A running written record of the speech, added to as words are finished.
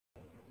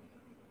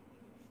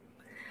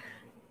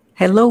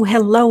Hello,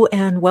 hello,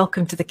 and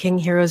welcome to the King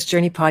Heroes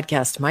Journey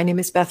podcast. My name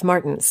is Beth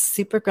Martin.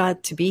 Super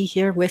glad to be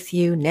here with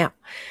you now.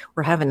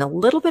 We're having a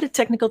little bit of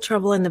technical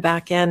trouble in the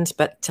back end,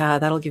 but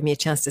that'll give me a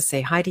chance to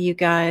say hi to you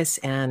guys,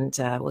 and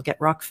we'll get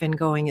Rockfin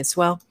going as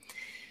well.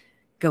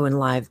 Going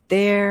live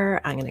there.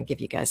 I'm going to give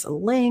you guys a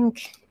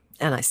link,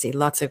 and I see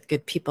lots of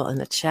good people in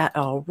the chat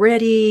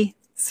already.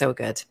 So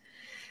good.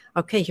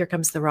 Okay, here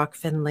comes the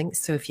Rockfin link.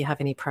 So if you have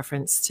any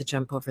preference to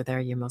jump over there,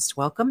 you're most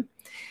welcome.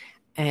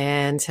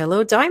 And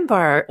hello, Dime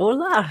Bar.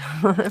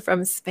 Hola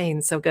from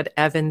Spain. So good.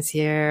 Evan's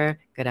here.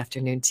 Good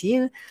afternoon to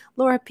you.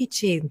 Laura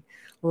Peachy.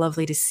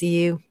 Lovely to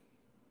see you.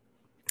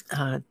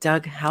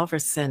 Doug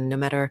Halverson. No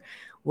matter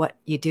what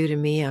you do to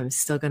me, I'm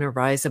still going to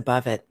rise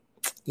above it.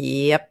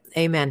 Yep.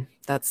 Amen.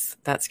 That's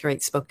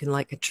great. Spoken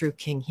like a true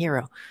king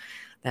hero.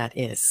 That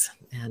is.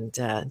 And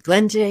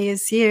Glenn J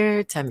is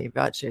here. Tommy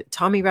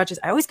Rogers.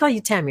 I always call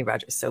you Tammy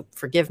Rogers, so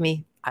forgive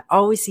me. I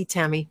always see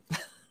Tammy.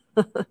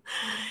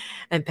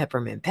 And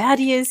Peppermint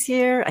Patty is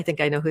here. I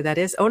think I know who that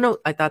is. Oh, no,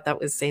 I thought that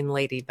was Sane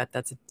Lady, but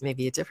that's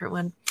maybe a different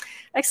one.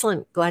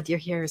 Excellent. Glad you're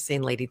here,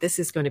 Sane Lady. This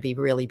is going to be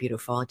really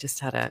beautiful. I just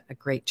had a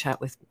great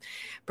chat with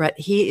Brett.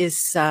 He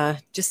is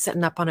just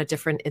setting up on a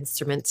different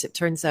instrument. It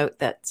turns out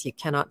that you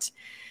cannot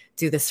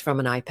do this from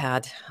an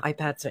iPad.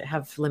 iPads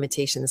have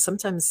limitations.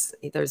 Sometimes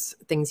there's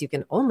things you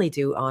can only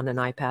do on an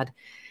iPad.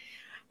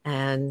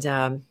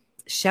 And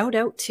shout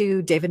out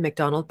to David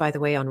McDonald, by the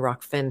way, on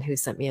Rockfin, who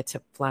sent me a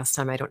tip last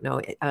time. I don't know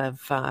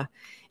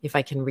if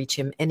I can reach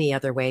him any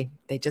other way.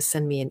 They just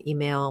send me an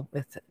email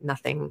with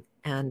nothing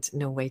and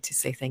no way to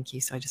say thank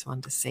you. So I just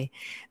wanted to say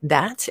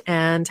that.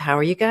 And how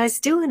are you guys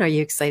doing? Are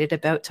you excited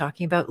about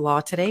talking about law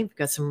today? We've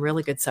got some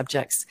really good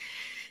subjects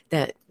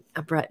that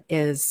Brett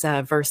is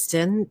versed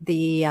in.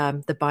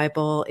 The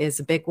Bible is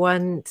a big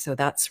one. So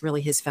that's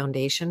really his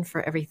foundation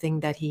for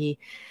everything that he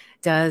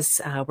does.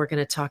 We're going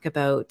to talk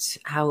about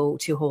how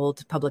to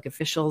hold public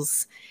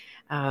officials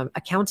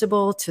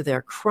accountable to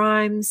their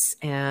crimes.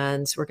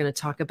 And we're going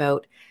to talk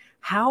about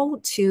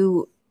how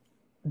to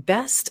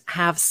best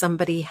have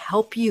somebody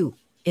help you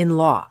in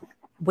law.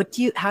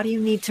 How do you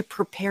need to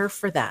prepare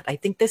for that? I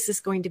think this is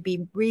going to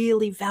be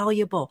really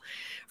valuable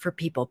for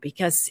people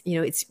because,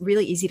 it's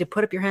really easy to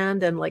put up your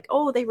hand and like,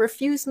 oh, they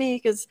refuse me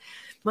because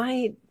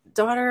my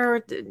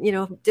daughter,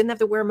 didn't have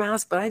to wear a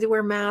mask, but I had to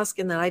wear a mask,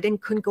 and then I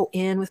couldn't go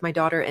in with my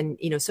daughter. And,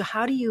 so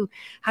how do you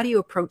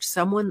approach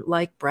someone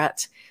like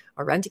Brett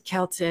or Randy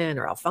Kelton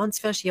or Alphonse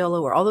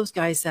Fasciolo or all those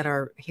guys that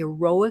are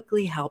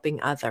heroically helping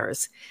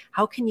others?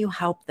 How can you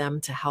help them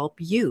to help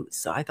you?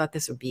 So I thought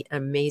this would be an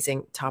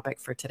amazing topic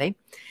for today.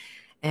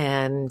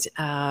 And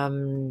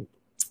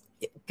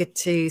good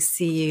to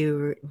see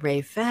you.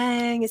 Ray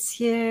Fang is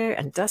here,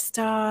 and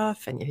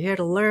Dustoff, and you're here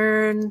to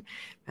learn.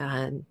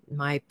 And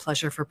my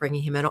pleasure for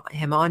bringing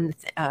him on.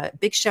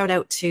 Big shout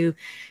out to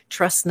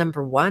Trust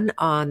Number One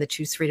on the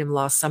Choose Freedom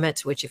Law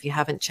Summit, which if you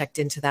haven't checked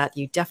into that,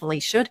 you definitely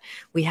should.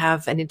 We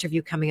have an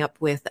interview coming up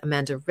with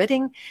Amanda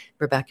Ridding,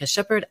 Rebecca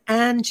Shepard,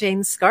 and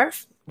Jane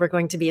Scarf. We're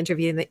going to be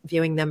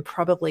interviewing them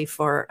probably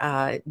for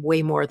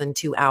way more than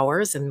 2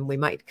 hours, and we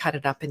might cut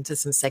it up into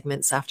some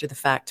segments after the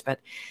fact. But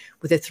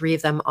with the three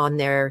of them on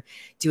there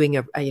doing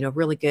a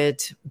really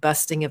good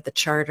busting of the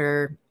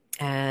charter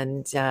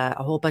and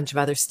a whole bunch of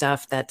other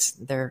stuff that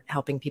they're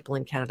helping people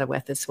in Canada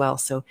with as well.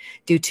 So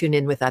do tune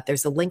in with that.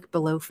 There's a link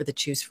below for the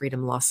Choose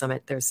Freedom Law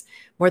Summit. There's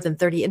more than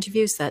 30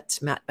 interviews that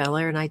Matt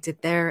Belair and I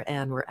did there,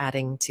 and we're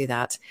adding to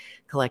that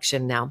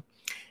collection now.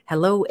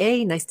 Hello,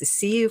 A. Nice to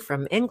see you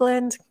from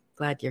England.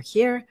 Glad you're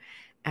here.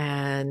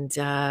 And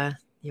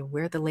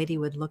where the lady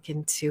would look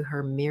into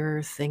her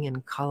mirror thing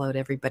and call out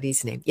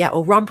everybody's name. Yeah,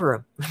 Romper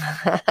Room.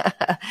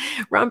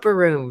 Romper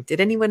Room. Did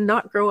anyone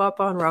not grow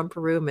up on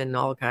Romper Room and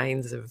all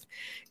kinds of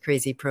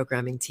crazy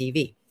programming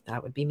TV?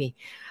 That would be me.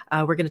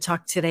 We're going to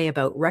talk today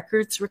about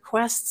records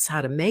requests,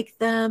 how to make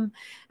them.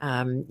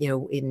 When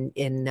you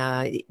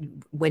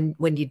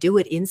do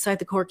it inside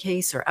the court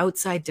case or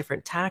outside,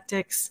 different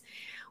tactics.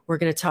 We're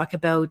going to talk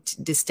about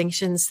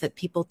distinctions that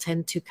people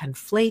tend to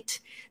conflate,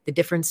 the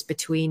difference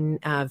between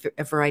a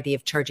variety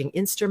of charging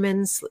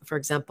instruments, for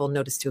example,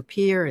 notice to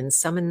appear and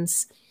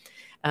summons.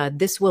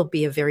 This will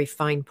be a very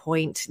fine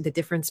point, the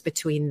difference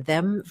between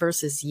them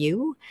versus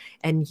you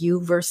and you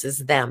versus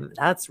them.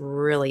 That's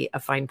really a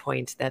fine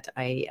point that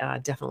I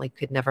definitely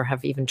could never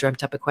have even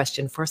dreamt up a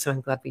question for, so I'm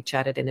glad we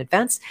chatted in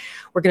advance.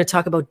 We're going to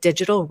talk about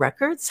digital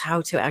records,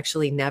 how to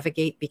actually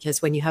navigate,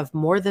 because when you have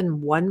more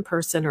than one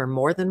person or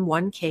more than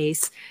one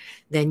case,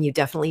 then you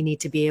definitely need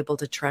to be able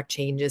to track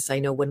changes. I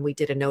know when we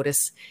did a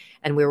notice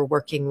and we were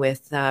working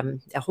with a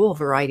whole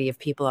variety of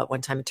people at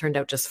one time, it turned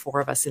out just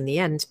 4 of us in the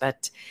end,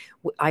 but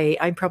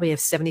I probably have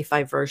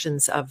 75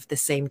 versions of the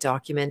same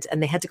document,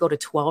 and they had to go to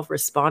 12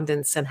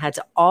 respondents and had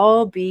to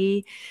all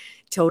be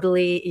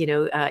totally,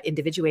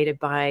 individuated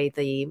by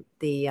the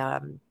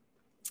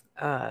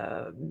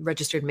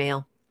registered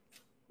mail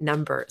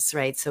numbers,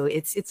 right? So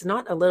it's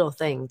not a little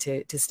thing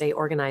to stay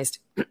organized.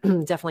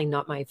 Definitely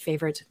not my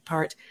favorite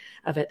part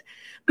of it.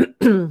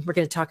 We're going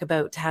to talk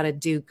about how to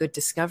do good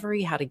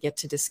discovery, how to get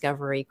to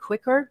discovery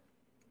quicker.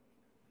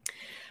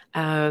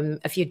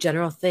 A few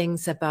general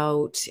things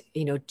about,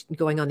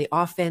 going on the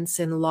offense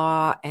in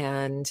law,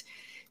 and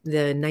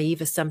the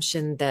naive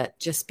assumption that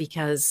just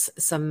because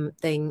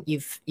something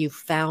you've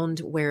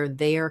found where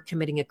they're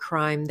committing a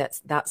crime,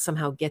 that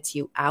somehow gets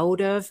you out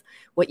of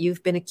what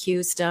you've been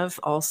accused of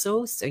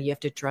also. So you have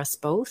to address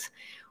both.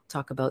 We'll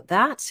talk about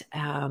that.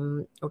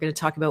 We're going to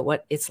talk about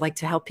what it's like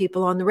to help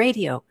people on the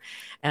radio.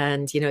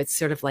 And, it's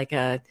sort of like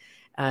a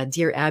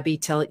Dear Abby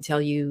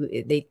tell you,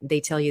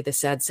 they tell you the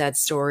sad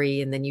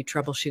story, and then you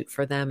troubleshoot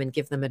for them and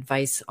give them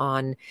advice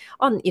on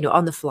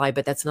the fly,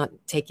 but that's not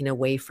taking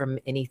away from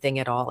anything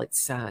at all.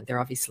 It's they're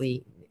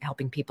obviously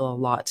helping people a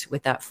lot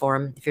with that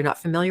forum. If you're not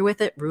familiar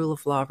with it, Rule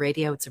of Law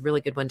Radio, it's a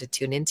really good one to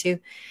tune into.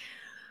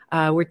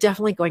 We're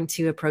definitely going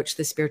to approach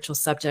the spiritual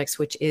subjects,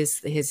 which is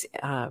his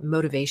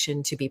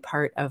motivation to be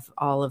part of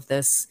all of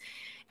this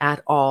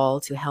at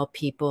all, to help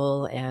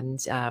people. And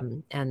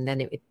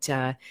then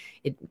it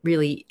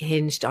really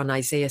hinged on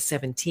Isaiah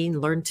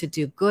 17, learn to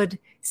do good,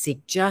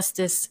 seek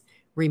justice,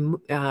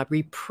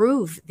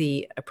 reprove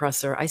the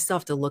oppressor. I still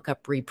have to look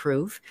up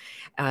reprove,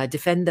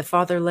 defend the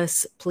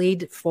fatherless,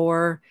 plead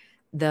for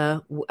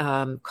the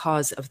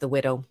cause of the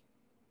widow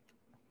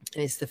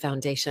is the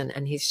foundation.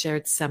 And he's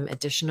shared some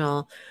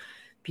additional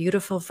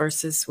beautiful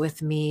verses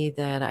with me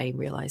that I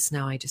realize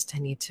now I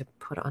need to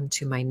put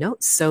onto my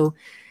notes. So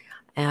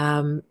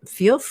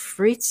feel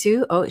free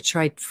to, it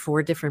tried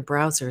 4 different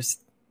browsers.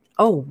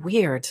 Oh,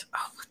 weird.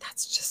 Oh,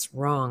 that's just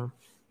wrong.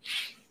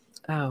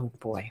 Oh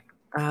boy.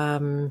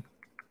 Okay,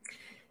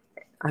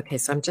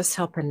 so I'm just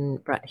helping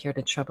Brett here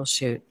to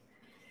troubleshoot.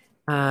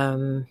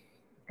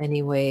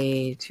 Any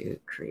way to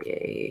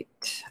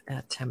create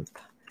a temp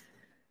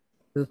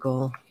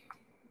Google.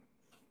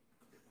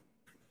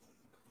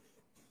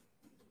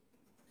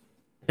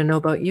 I don't know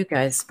about you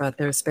guys, but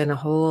there's been a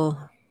whole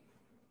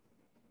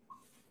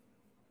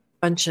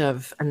bunch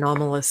of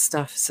anomalous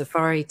stuff.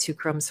 Safari, 2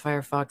 Chromes,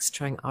 Firefox,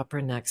 trying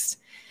Opera next.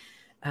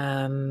 That's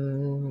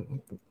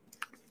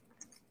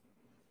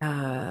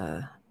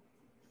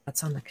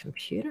on the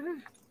computer?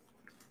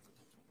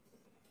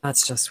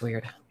 That's just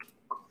weird.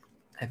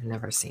 I've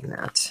never seen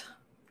that.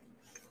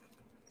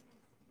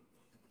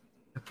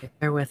 Okay,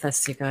 bear with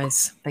us, you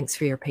guys. Thanks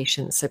for your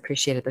patience. I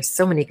appreciate it. There's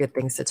so many good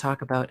things to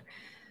talk about.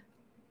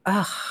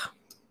 Ugh.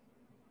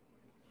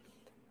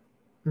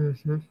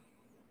 Mm-hmm.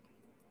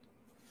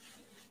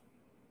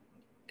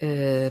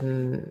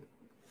 I'm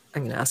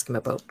going to ask him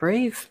about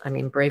Brave. I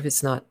mean, Brave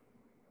is not...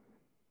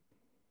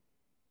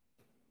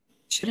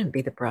 Shouldn't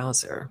be the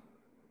browser.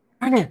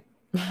 Darn it.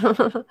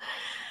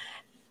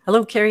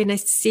 Hello, Carrie.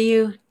 Nice to see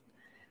you.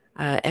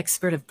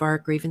 Expert of bar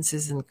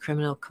grievances and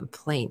criminal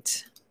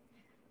complaint.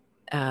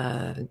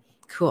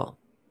 Cool.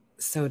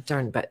 So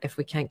darn, but if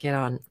we can't get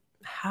on,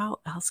 how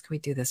else can we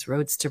do this?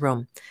 Roads to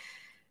Rome.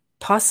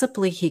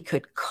 Possibly he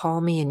could call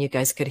me and you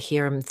guys could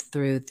hear him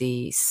through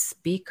the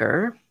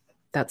speaker.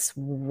 That's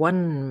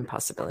one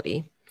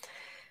possibility,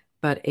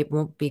 but it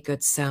won't be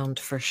good sound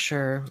for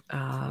sure.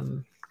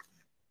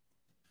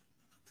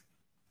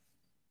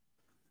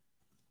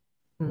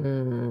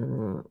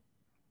 Okay.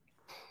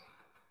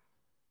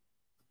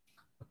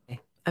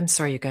 I'm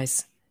sorry, you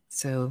guys.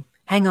 So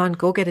hang on,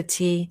 go get a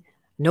tea,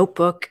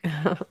 notebook.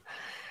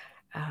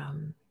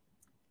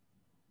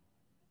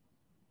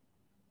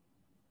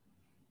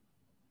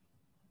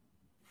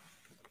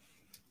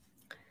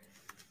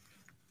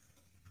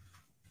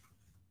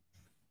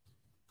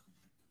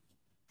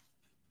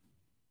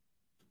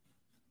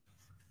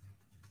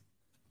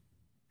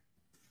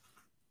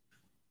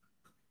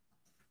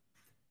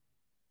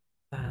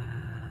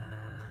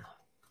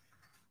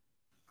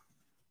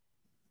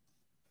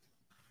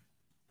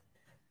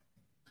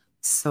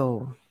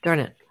 So, darn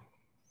it.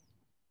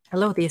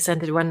 Hello, the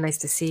Ascended One. Nice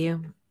to see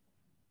you.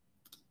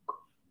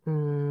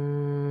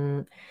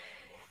 I'm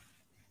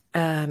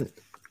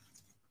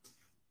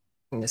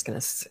just going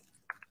to...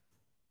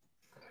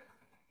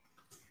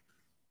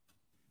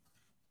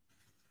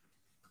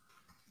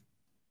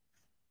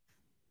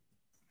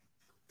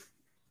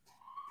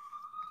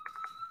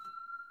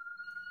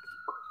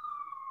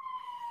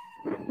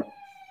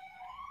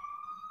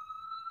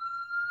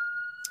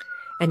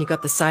 And you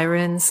got the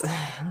sirens,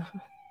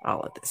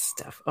 all of this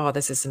stuff. Oh,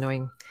 this is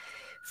annoying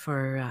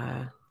for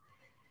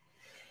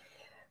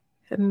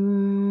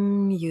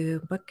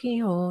you,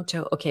 Bucky. Oh,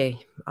 Joe. Okay,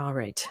 all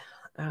right.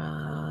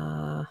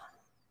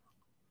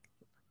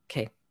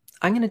 Okay,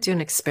 I'm going to do an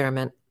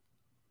experiment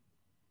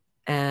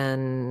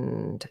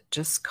and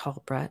just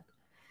call Brett.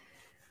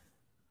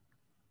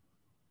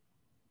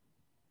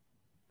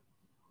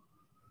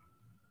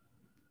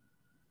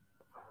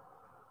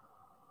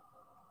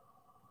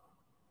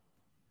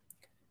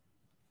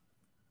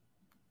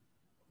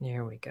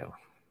 There we go.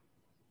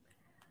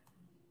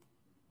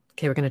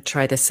 Okay, we're going to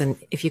try this. And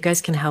if you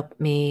guys can help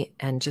me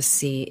and just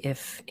see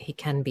if he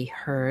can be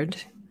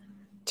heard,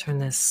 turn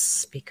this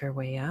speaker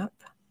way up.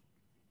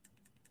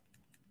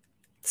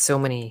 So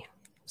many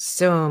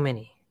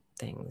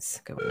things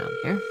going on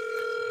here.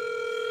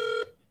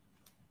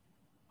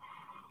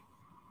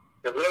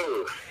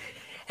 Hello.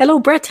 Hello,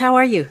 Brett. How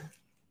are you?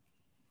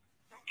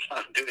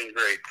 I'm doing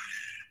great.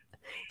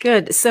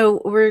 Good.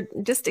 So we're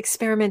just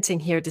experimenting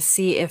here to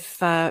see if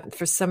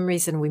for some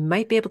reason we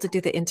might be able to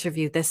do the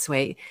interview this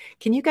way.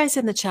 Can you guys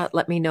in the chat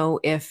let me know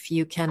if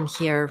you can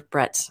hear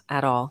Brett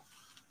at all?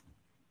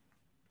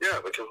 Yeah,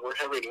 because we're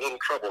having a little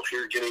trouble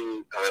here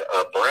getting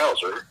a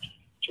browser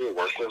to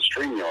work with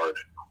StreamYard.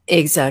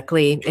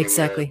 Exactly.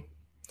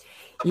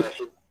 A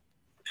message.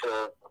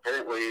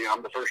 Apparently,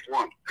 I'm the first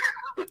one.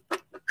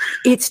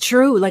 It's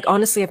true. Like,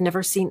 honestly, I've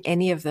never seen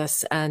any of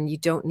this, and you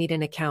don't need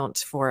an account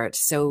for it.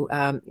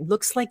 So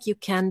looks like you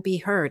can be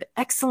heard.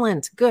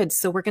 Excellent. Good.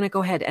 So we're going to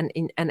go ahead and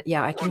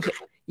yeah, I can.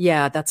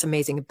 Yeah, that's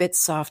amazing. A bit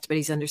soft, but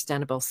he's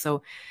understandable.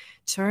 So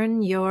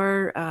turn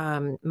your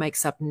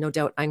mics up. No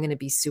doubt I'm going to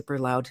be super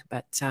loud,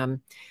 but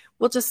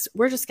we're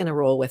just going to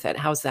roll with it.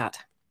 How's that?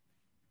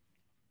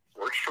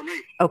 Works for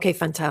me. Okay,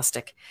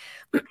 fantastic.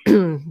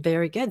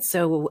 Very good.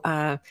 So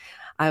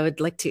I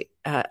would like to,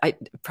 I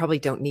probably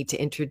don't need to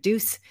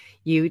introduce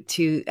you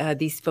to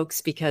these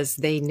folks because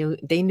they knew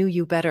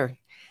you better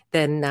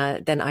than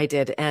I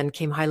did and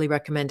came highly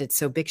recommended.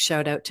 So big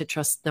shout out to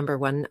Trust Number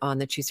One on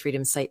the Choose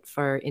Freedom site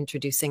for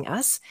introducing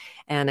us.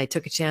 And I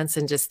took a chance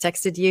and just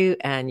texted you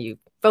and you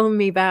phoned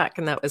me back,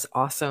 and that was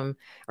awesome,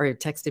 or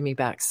texted me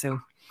back.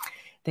 So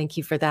thank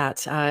you for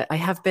that. I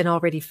have been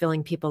already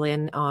filling people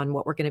in on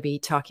what we're going to be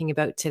talking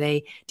about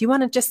today. Do you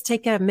want to just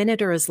take a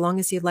minute or as long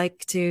as you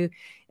like to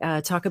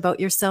talk about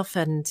yourself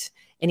and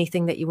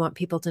anything that you want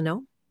people to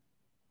know?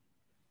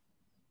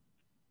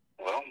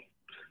 Well,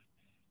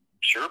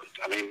 sure.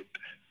 I mean,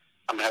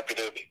 I'm happy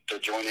to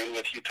join in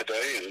with you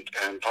today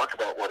and talk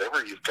about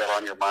whatever you've got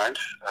on your mind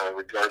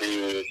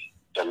regarding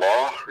the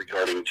law,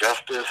 regarding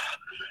justice,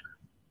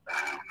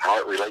 how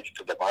it relates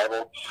to the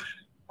Bible.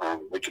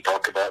 We could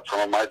talk about some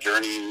of my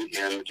journey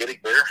in getting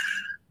there.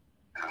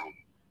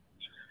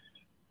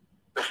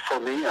 For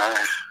me,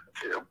 I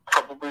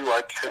probably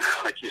like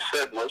you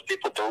said, most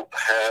people don't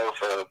have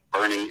a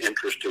burning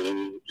interest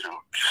in,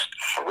 just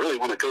I really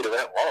want to go to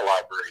that law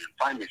library and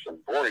find me some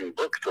boring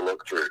books to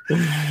look through.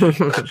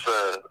 That's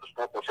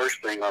not the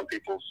first thing on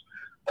people's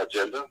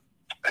agenda,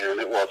 and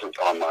it wasn't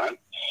on mine.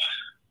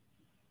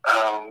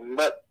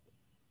 But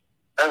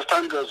as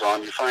time goes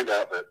on, you find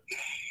out that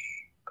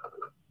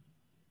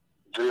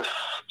this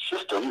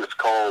system, it's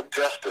called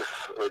justice,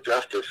 or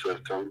justice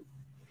system,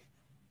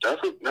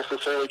 doesn't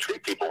necessarily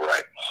treat people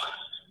right.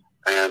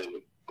 And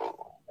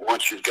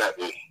once you've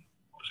gotten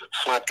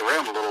slapped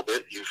around a little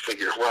bit, you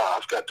figure, well,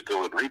 I've got to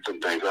go and read some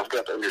things. I've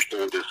got to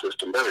understand this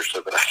system better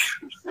so that I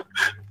can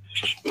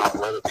not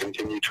let it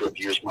continue to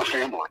abuse my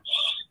family.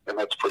 And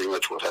that's pretty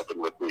much what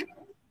happened with me.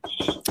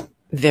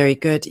 Very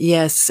good.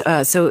 Yes.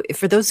 So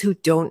for those who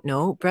don't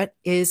know, Brett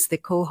is the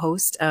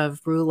co-host of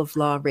Rule of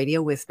Law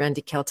Radio with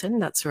Randy Kelton.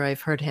 That's where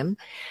I've heard him.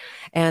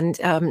 And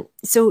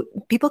so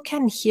people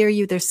can hear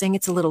you. They're saying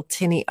it's a little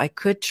tinny. I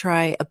could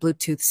try a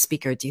Bluetooth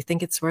speaker. Do you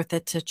think it's worth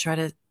it to try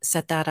to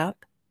set that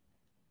up?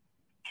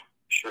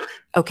 Sure.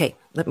 Okay,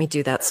 let me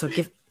do that. So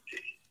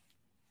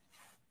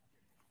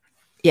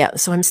yeah,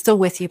 so I'm still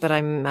with you, but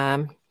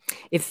I'm,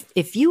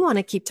 if you want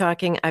to keep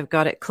talking, I've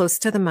got it close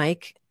to the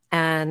mic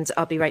and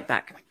I'll be right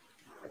back.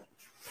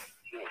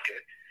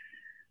 Okay.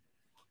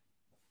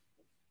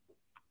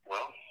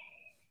 Well,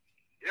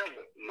 yeah,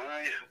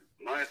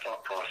 my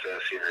thought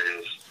process here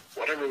is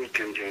whatever we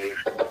can do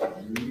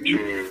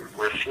to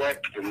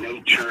reflect the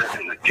nature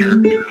and the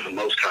character of the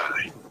Most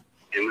High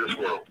in this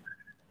world,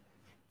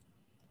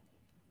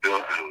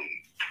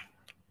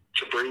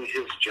 to bring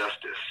His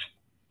justice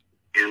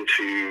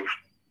into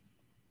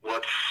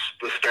what's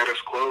the status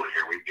quo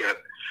here.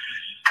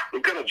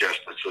 We've got a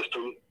justice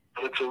system,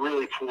 but it's a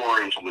really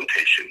poor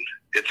implementation.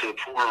 It's a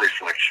poor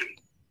reflection.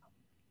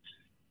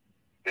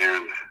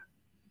 And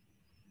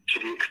to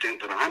the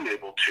extent that I'm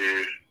able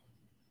to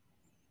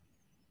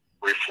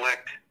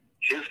reflect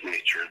His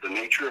nature, the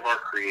nature of our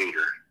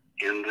Creator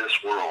in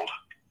this world,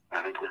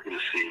 I think we're going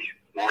to see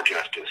more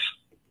justice.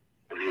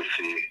 We're going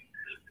to see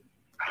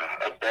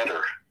a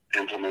better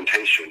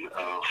implementation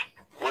of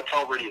what's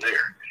already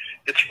there.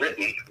 It's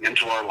written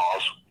into our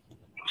laws.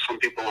 Some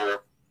people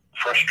are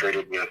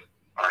frustrated with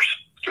our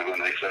system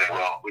and they say,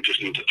 well, we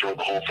just need to throw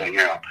the whole thing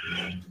out.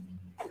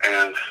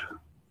 And,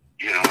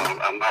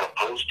 I'm not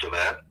opposed to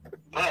that,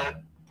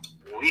 but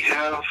we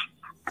have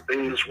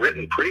things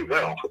written pretty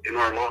well in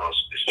our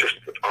laws. It's just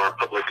that our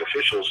public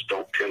officials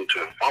don't tend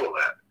to follow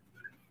that.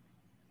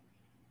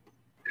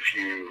 If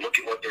you look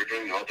at what they're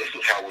doing, this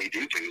is how we do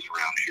things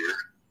around here,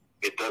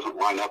 it doesn't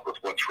line up with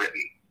what's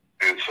written.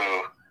 And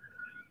so,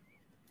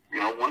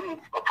 one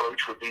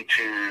approach would be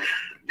to,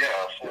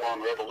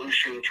 full-on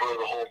revolution, throw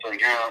the whole thing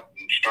out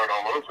and start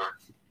all over.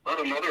 But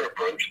another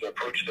approach, the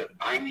approach that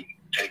I'm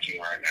taking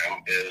right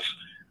now, is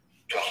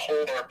to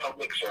hold our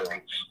public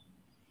servants.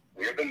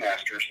 We are the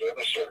masters, they're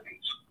the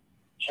servants.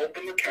 Hold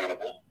them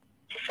accountable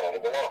to follow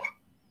the law.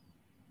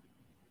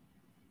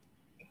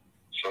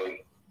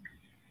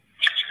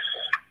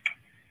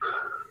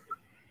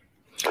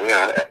 So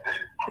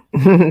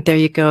yeah. There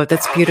you go.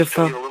 That's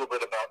beautiful. I'll tell you a little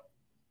bit about.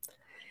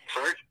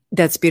 Sorry?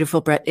 That's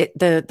beautiful, Brett.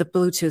 The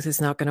Bluetooth is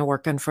not going to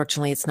work.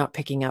 Unfortunately, it's not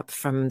picking up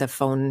from the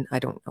phone. I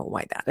don't know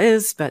why that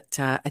is, but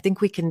I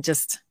think we can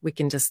just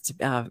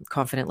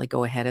confidently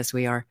go ahead as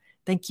we are.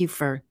 Thank you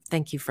for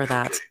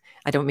that.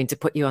 I don't mean to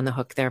put you on the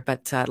hook there,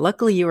 but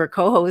luckily you were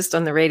co-host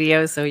on the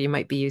radio, so you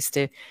might be used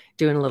to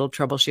doing a little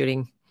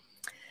troubleshooting.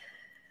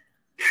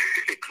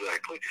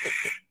 Exactly.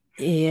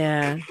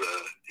 Yeah.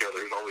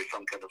 There's always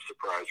some kind of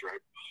surprise,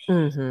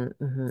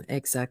 right?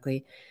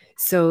 Exactly.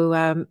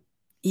 So,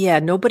 yeah,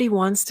 nobody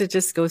wants to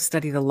just go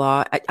study the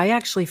law. I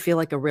actually feel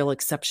like a real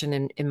exception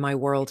in my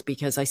world,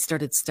 because I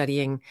started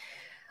studying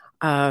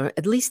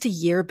at least a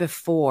year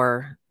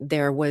before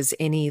there was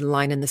any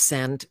line in the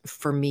sand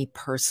for me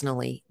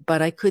personally,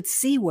 but I could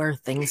see where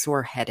things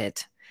were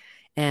headed.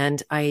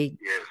 And I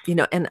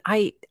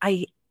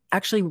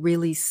actually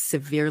really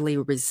severely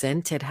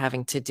resented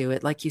having to do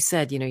it. Like you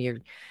said,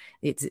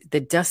 it's the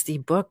dusty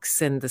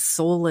books and the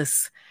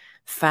soulless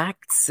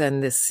facts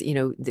and this,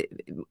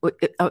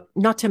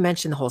 not to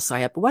mention the whole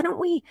psyop. Why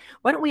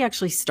don't we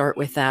actually start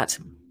with that?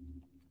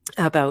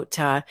 About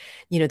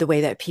the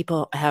way that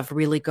people have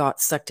really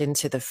got sucked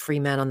into the free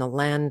man on the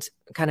land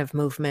kind of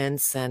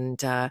movements,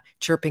 and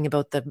chirping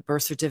about the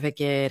birth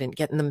certificate and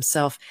getting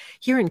themselves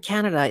here in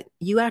Canada.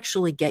 You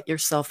actually get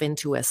yourself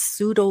into a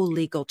pseudo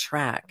legal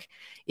track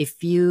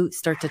if you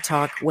start to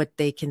talk what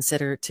they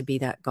consider to be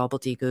that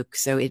gobbledygook.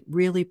 So it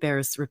really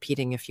bears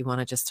repeating if you want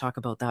to just talk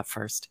about that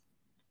first.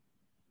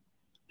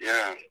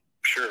 Yeah,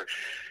 sure.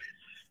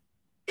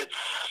 It's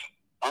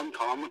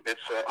uncommon.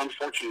 It's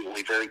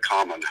unfortunately very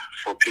common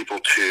for people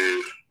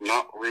to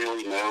not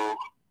really know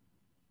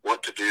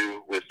what to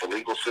do with the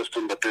legal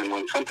system, but then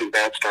when something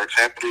bad starts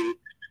happening,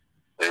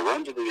 they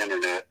run to the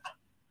internet,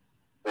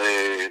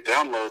 they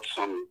download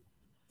some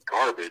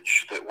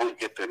garbage that won't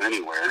get them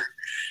anywhere,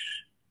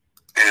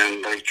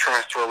 and they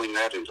try throwing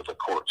that into the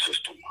court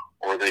system,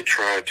 or they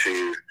try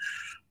to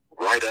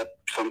write up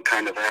some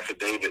kind of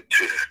affidavit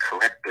to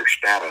correct their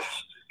status,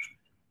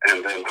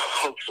 and then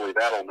hopefully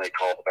that'll make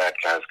all the bad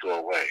guys go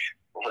away.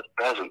 Well, it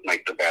doesn't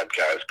make the bad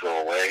guys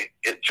go away.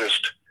 It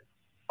just,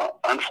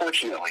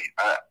 unfortunately,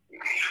 I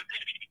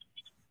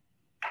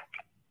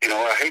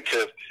hate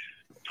to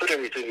put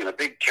everything in a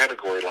big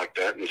category like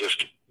that and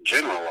just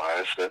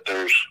generalize that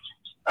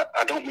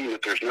I don't mean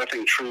that there's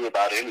nothing true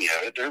about any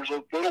of it. There's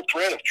a little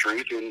thread of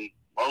truth in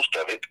most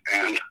of it,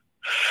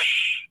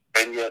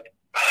 and yet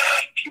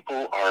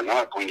people are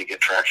not going to get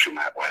traction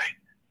that way.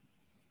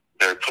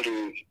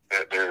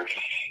 They're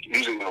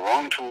using the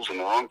wrong tools in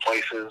the wrong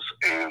places,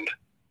 and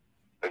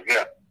they've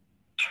got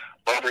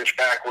leverage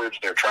backwards.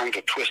 They're trying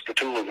to twist the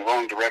tool in the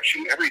wrong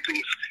direction.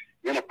 Everything's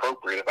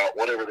inappropriate about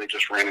whatever they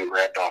just ran and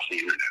grabbed off the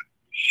internet.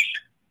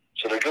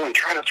 So they go and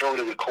try to throw it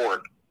in the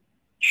court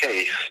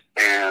case,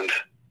 and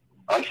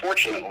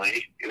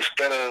unfortunately,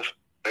 instead of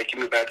making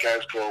the bad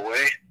guys go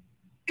away,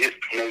 it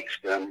makes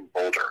them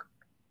bolder.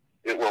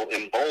 It will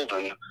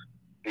embolden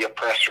the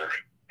oppressor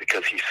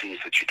because he sees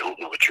that you don't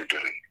know what you're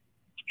doing.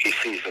 He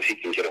sees that he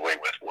can get away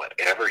with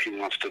whatever he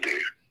wants to do.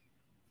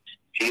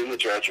 He and the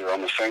judge are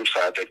on the same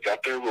side. They've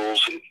got their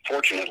rules, and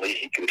fortunately,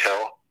 he can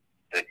tell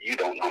that you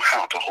don't know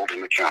how to hold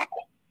him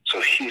accountable.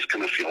 So he's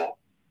going to feel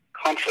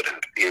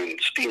confident in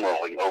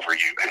steamrolling over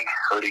you and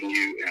hurting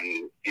you,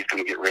 and he's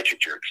going to get rich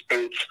at your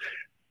expense.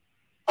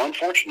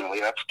 Unfortunately,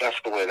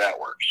 that's the way that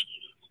works.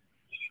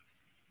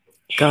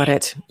 Got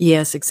it.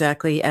 Yes,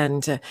 exactly.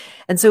 And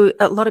so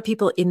a lot of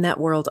people in that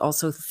world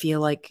also feel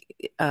like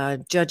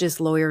judges,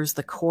 lawyers,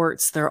 the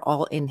courts, they're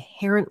all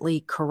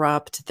inherently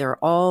corrupt.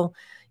 They're all,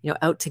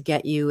 out to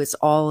get you. It's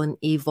all an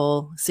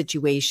evil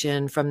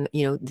situation from,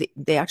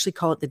 they actually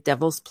call it the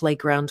devil's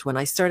playground. When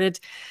I started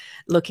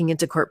looking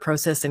into court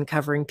process and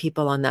covering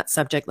people on that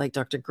subject, like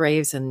Dr.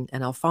 Graves and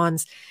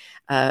Alphonse,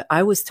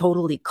 I was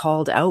totally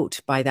called out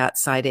by that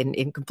side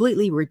and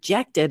completely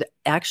rejected.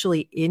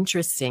 Actually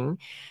interesting,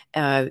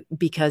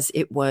 because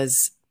it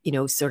was,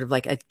 sort of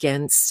like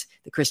against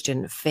the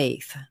Christian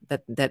faith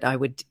that I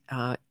would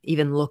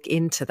even look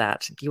into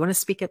that. Do you want to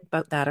speak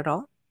about that at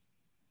all?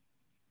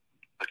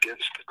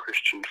 Against the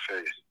Christian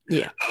faith?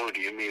 Yeah. Oh,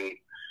 do you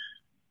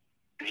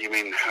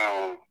mean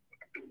how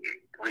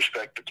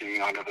respect the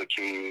king, honor the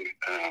king,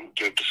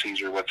 give to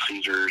Caesar what's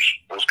Caesar's,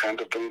 those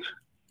kinds of things?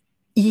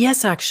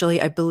 Yes,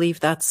 actually, I believe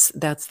that's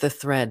the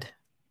thread.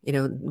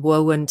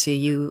 Woe unto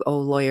you, O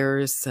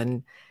lawyers,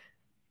 and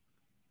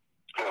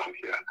oh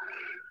yeah.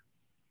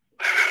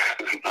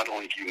 Not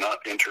only do you not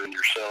enter in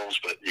yourselves,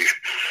 but you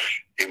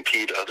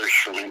impede others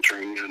from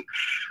entering in.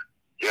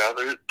 Yeah,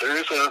 there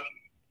is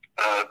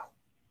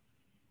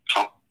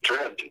some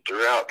thread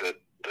throughout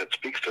that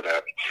speaks to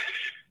that.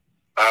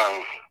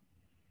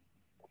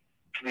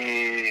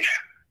 The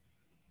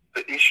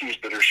issues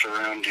that are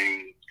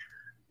surrounding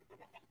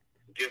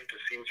give to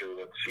Caesar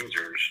what's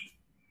Caesar's,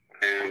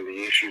 and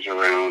the issues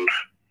around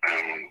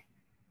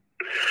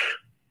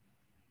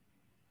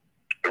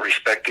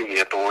respecting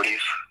the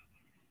authorities,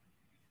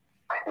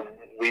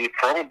 we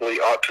probably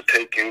ought to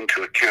take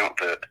into account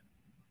that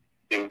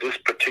in this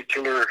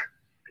particular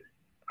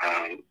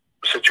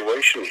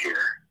situation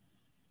here,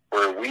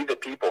 where we the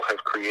people have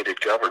created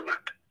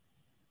government,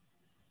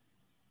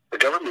 The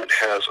government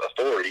has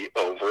authority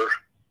over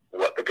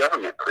what the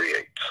government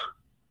creates.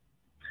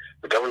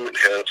 The government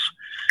has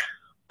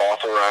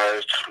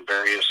authorized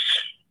various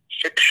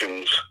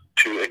fictions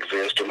to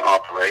exist and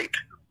operate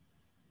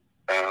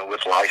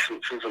with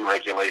licenses and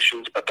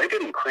regulations, but they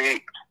didn't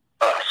create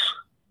us.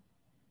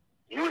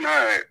 You and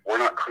I were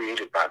not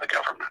created by the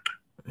government.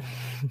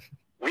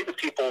 We, the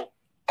people,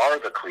 are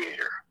the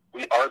creator.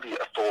 We are the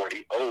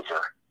authority over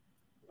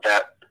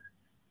that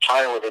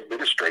pile of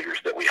administrators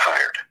that we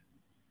hired.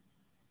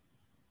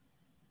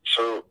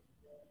 So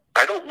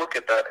I don't look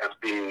at that as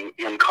being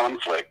in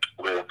conflict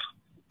with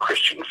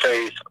Christian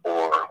faith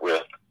or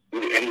with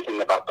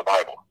anything about the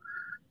Bible.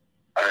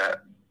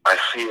 I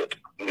see it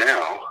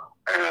now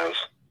as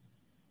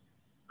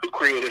who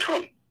created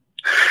whom.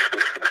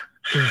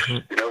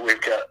 You know,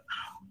 we've got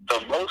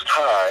the Most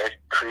High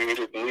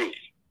created me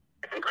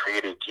and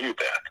created you,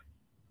 Beth.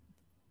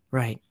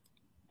 Right.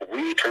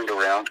 We turned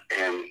around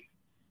and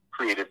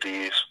created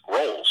these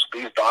roles,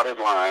 these dotted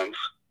lines,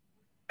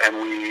 and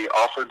we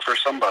offered for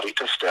somebody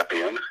to step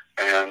in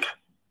and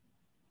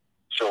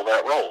fill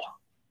that role.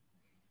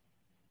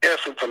 Yes,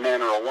 it's a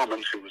man or a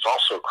woman who was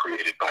also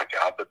created by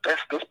God, but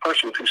this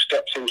person who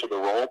steps into the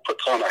role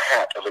puts on a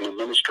hat of an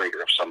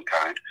administrator of some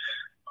kind,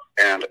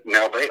 and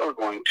now they are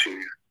going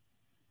to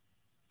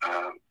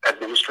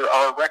administer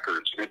our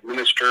records,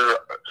 administer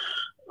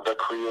the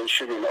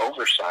creation and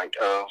oversight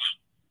of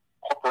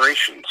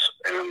corporations,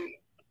 and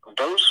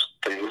those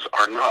things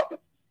are not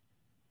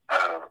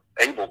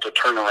able to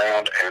turn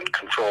around and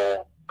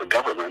control the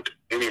government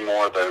any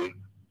more than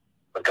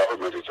the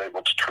government is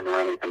able to turn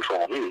around and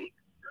control me,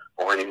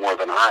 or any more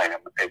than I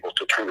am able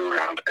to turn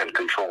around and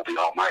control the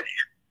Almighty.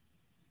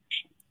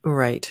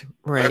 Right,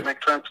 right. Does that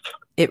make sense?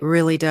 It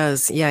really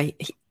does. Yeah.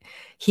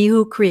 He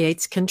who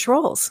creates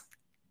controls,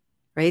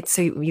 right?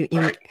 So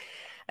Right.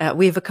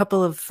 We have a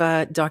couple of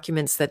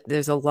documents that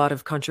there's a lot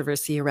of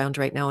controversy around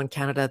right now in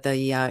Canada.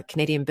 The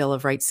Canadian Bill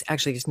of Rights,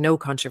 actually there's no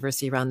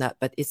controversy around that,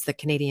 but it's the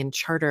Canadian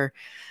Charter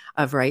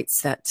of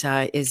Rights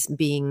that is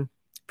being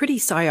pretty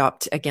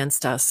psyoped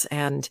against us.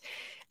 And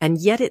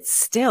yet it's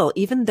still,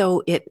 even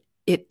though it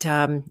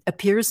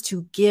appears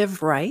to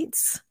give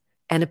rights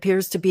and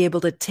appears to be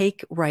able to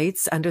take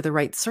rights under the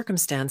right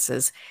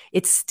circumstances,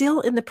 it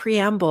still in the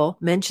preamble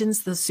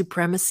mentions the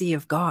supremacy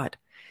of God.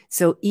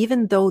 So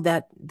even though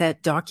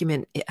that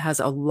document, it has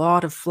a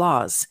lot of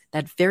flaws,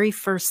 that very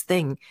first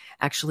thing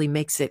actually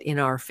makes it in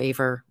our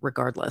favor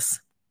regardless.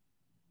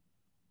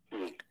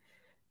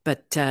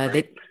 But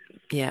Right.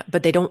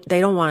 they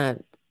don't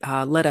want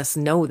to let us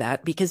know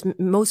that, because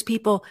most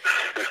people,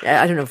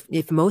 I don't know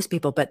if most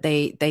people, but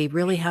they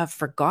really have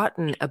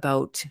forgotten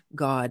about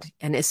God.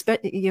 And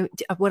especially,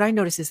 what I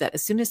notice is that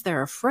as soon as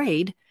they're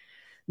afraid,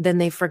 then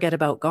they forget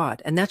about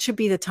God. And that should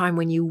be the time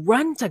when you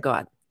run to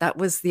God. That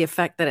was the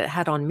effect that it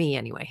had on me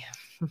anyway.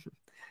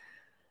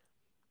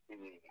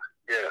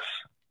 Yes,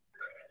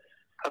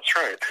 that's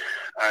right.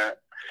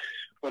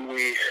 When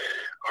we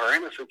are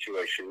in a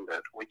situation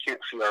that we can't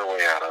see our way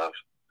out of,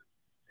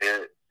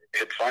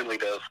 it finally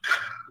does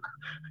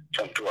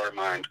come to our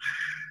mind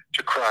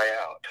to cry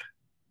out.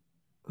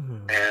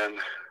 And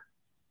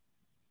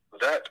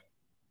that,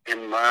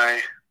 in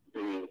my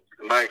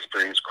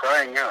experience,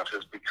 crying out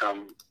has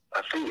become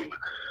a theme.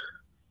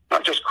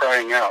 Not just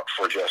crying out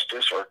for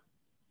justice or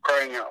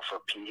crying out for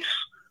peace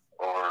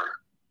or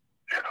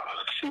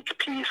seek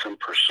peace and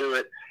pursue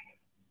it.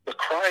 The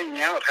crying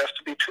out has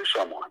to be to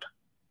someone.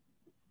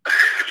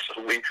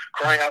 So we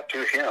cry out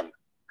to Him.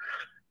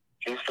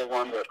 He's the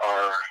one that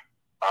our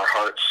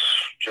hearts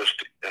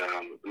just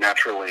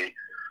naturally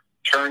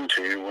turn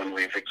to when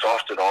we've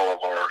exhausted all of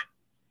our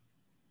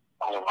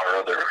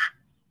other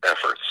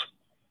efforts.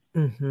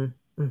 Mm-hmm.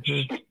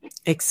 Mm-hmm.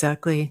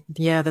 Exactly.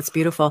 Yeah, that's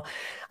beautiful.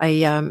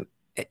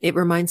 It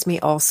reminds me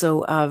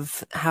also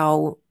of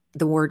how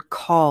the word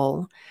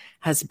call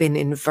has been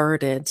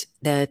inverted,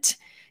 that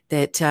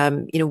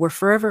we're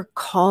forever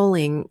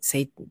calling,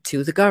 say,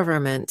 to the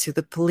government, to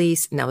the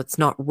police. Now, it's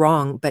not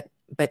wrong, but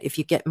if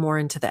you get more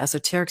into the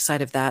esoteric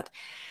side of that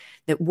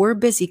we're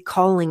busy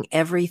calling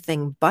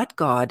everything but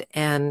God.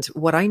 And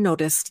what I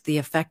noticed, the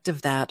effect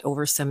of that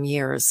over some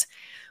years,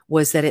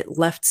 was that it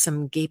left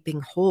some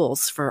gaping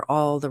holes for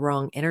all the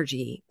wrong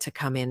energy to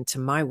come into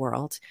my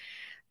world.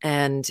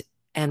 And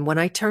when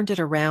I turned it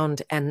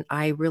around and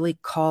I really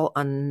call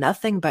on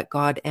nothing but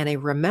God, and I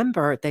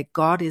remember that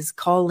God is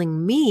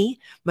calling me,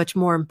 much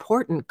more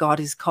important,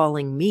 God is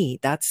calling me.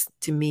 That's,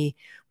 to me,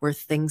 where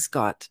things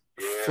got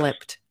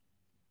flipped.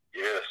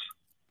 Yes.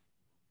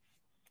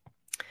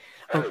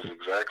 That is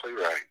exactly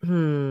right.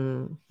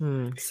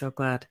 So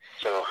glad.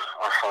 So our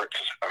hearts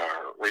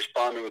are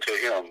responding to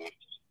Him,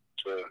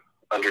 to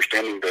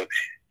understanding that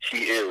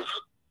He is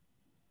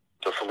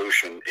the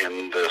solution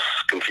in this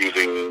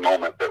confusing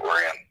moment that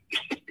we're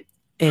in.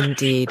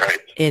 Indeed. Right?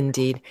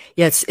 Indeed.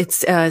 Yes,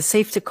 it's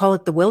safe to call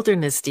it the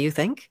wilderness, do you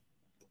think?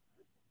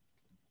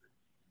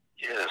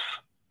 Yes.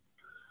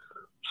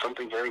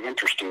 Something very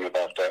interesting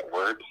about that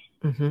word.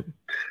 Mm-hmm.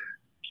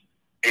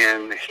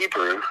 In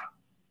Hebrew,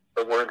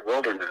 the word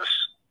wilderness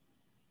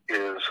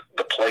is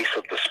the place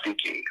of the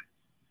speaking.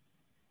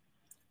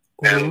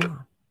 And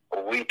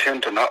we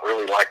tend to not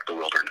really like the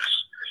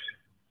wilderness.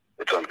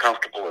 It's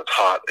uncomfortable, it's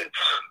hot,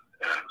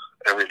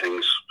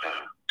 everything's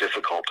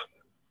difficult.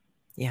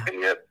 Yeah.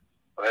 And yet,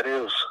 that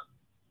is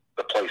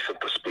the place of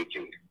the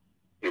speaking,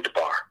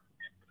 Midbar.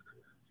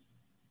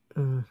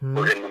 Mm-hmm.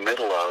 We're in the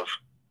middle of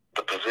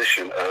the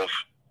position of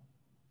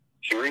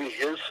hearing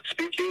his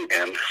speaking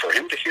and for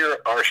him to hear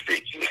our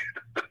speaking.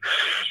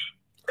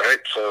 Right?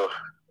 So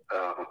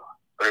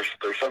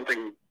there's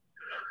something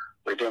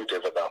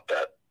redemptive about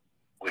that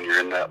when you're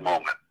in that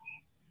moment.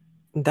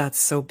 That's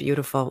so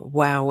beautiful.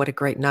 Wow, what a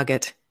great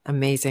nugget.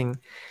 Amazing.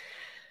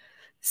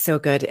 So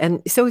good.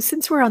 And so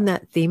since we're on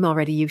that theme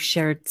already, you've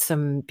shared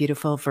some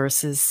beautiful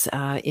verses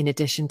in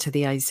addition to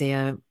the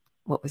Isaiah,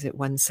 what was it,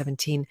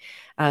 117?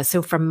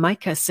 So from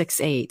Micah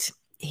 6:8,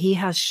 he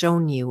has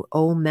shown you,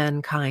 O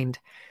mankind,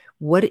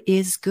 what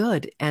is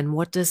good and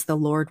what does the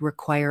Lord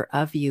require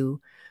of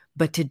you,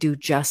 but to do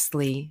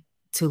justly,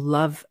 to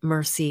love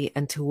mercy,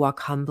 and to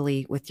walk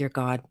humbly with your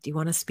God. Do you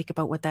want to speak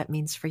about what that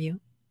means for you?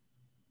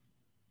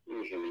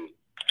 Mm-hmm.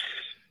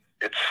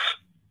 It's,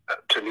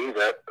 to me,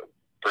 that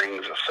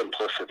brings a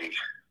simplicity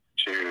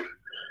to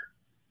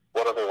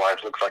what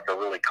otherwise looks like a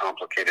really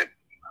complicated,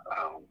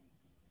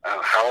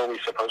 how are we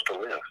supposed to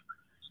live?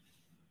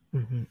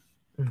 Mm-hmm.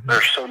 Mm-hmm.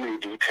 There's so many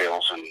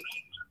details and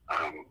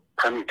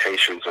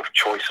permutations of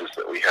choices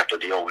that we have to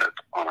deal with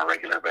on a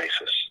regular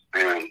basis.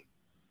 And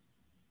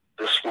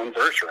this one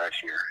verse right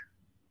here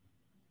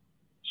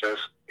says,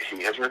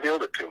 he has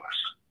revealed it to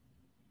us.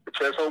 It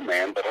says, oh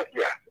man, but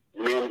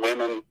men,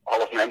 women,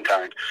 all of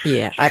mankind.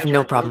 Yeah, I have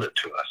no problem. It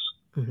to us.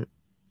 Mm-hmm.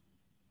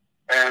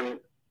 And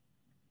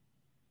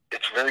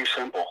it's very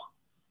simple.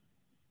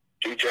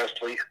 Do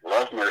justly,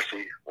 love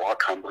mercy,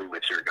 walk humbly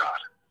with your God.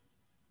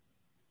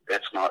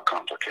 It's not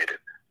complicated.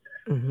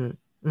 Mm-hmm.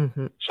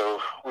 Mm-hmm. So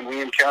when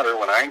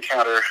I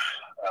encounter a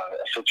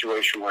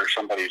situation where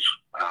somebody's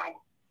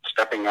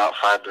stepping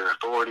outside their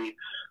authority,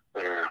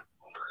 they're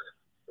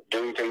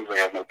doing things they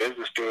have no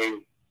business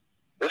doing,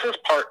 this is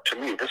part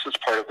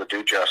of the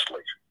do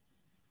justly.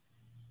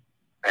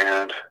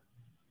 And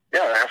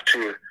I have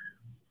to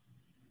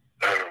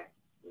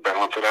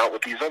balance it out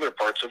with these other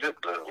parts of it,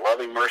 the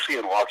loving mercy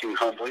and walking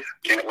humbly.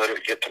 Can't let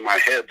it get to my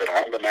head that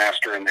I'm the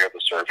master and they're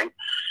the servant.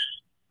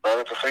 But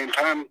at the same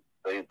time,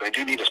 they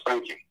do need a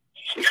spanking.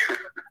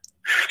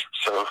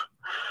 So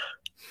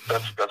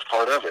that's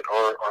part of it.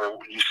 Or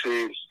you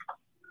see,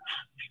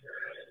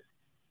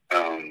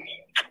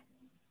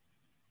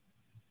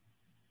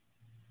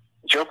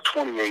 Job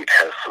 28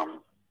 has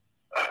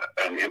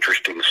an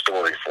interesting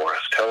story for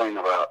us, telling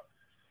about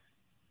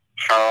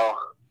how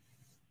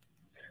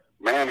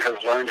man has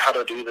learned how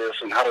to do this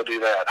and how to do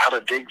that, how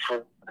to dig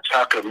for,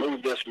 how to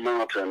move this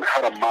mountain,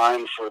 how to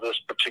mine for this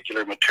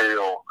particular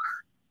material,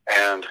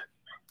 and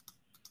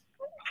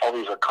all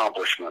these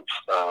accomplishments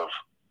of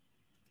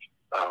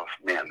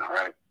men,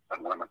 right,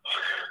 and women.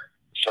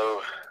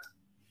 So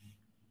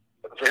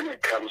then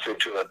it comes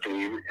into a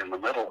theme in the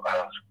middle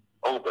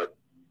of, but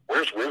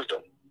where's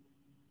wisdom?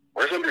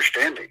 Where's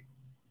understanding?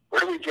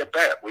 Where do we get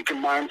that? We can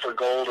mine for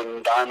gold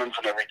and diamonds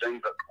and everything,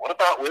 but what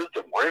about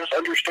wisdom? Where's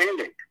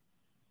understanding?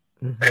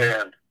 Mm-hmm.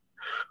 And,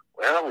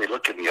 we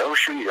look in the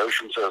ocean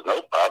says,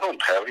 nope, I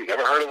don't have any,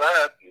 never heard of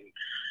that.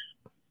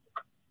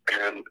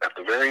 And at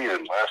the very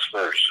end, last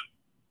verse,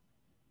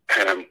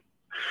 and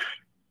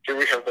here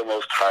we have the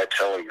Most High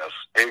telling us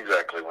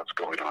exactly what's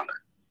going on.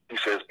 He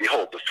says,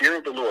 behold, the fear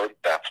of the Lord,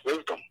 that's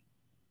wisdom.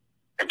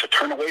 And to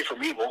turn away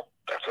from evil,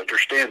 that's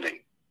understanding.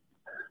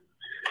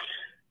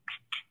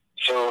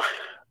 So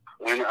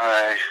when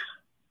I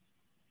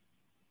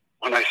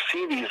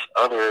see these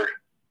other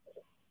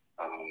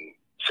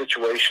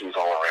situations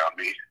all around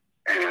me,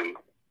 and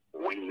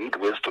we need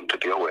wisdom to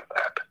deal with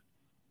that.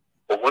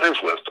 Well, what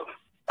is wisdom?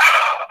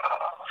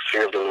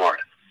 Fear of the Lord.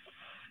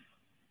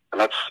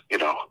 And that's,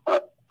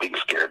 not being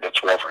scared,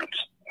 that's reverence.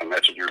 I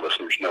imagine your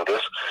listeners know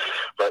this,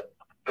 but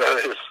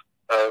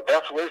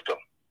that's wisdom.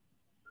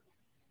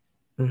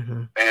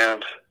 Mm-hmm.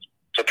 And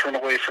to turn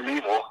away from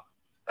evil,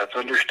 that's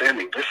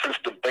understanding. This is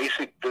the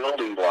basic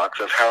building blocks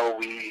of how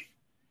we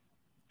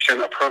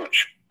can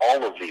approach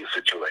all of these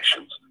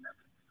situations.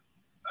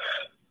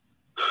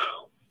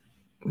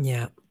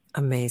 Yeah,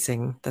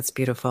 amazing. That's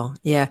beautiful.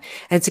 Yeah,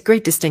 and it's a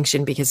great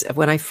distinction because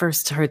when I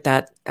first heard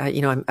that,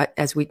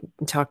 as we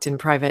talked in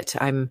private,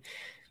 I'm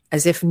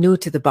as if new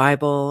to the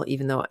Bible,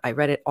 even though I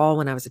read it all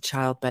when I was a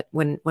child. But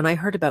when I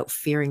heard about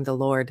fearing the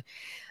Lord,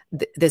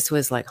 this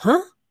was like,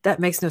 huh? That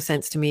makes no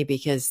sense to me,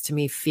 because to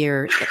me,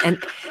 fear,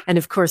 and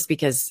of course,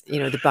 because,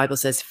 the Bible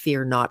says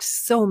fear not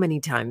so many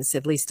times,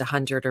 at least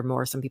 100 or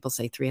more. Some people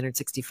say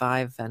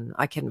 365, and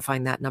I couldn't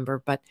find that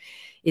number, but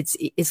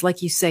it's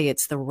like you say,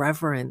 it's the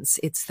reverence.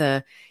 It's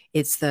the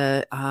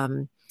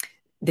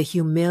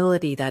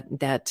humility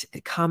that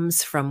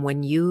comes from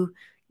when you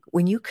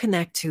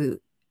connect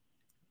to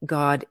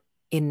God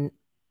in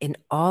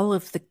all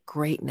of the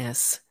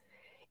greatness.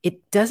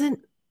 It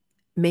doesn't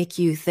make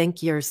you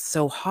think you're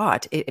so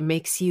hot. It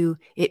makes you,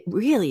 it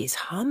really is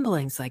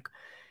humbling. It's like,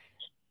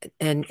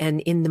 and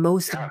in the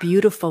most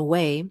beautiful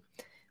way.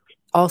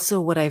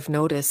 Also, what I've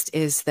noticed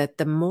is that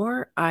the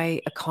more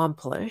I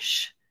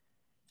accomplish,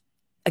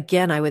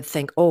 again, I would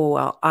think, oh,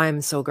 well,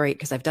 I'm so great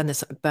because I've done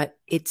this, but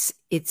it's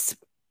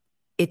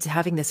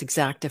having this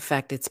exact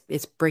effect.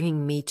 It's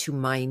bringing me to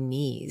my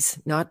knees,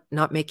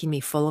 not making me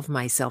full of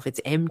myself.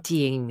 It's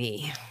emptying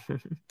me.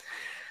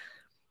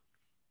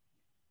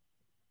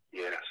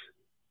 Yes,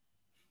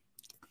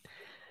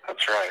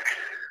 that's right.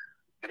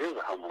 It is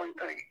a humbling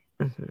thing,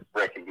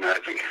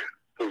 recognizing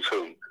who's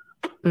whom.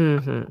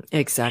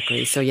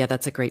 Exactly. So yeah,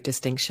 that's a great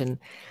distinction.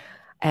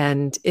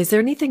 And is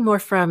there anything more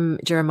from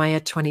Jeremiah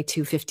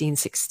 22, 15,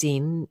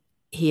 16?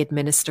 He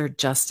administered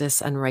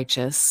justice and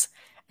righteous,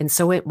 and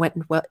so it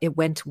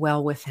went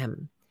well with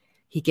him.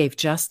 He gave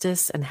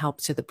justice and help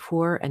to the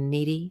poor and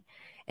needy,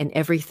 and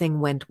everything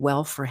went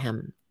well for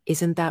him.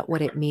 Isn't that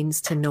what it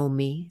means to know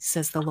me,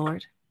 says the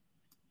Lord?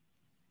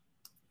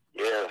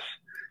 Yes,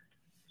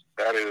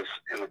 that is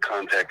in the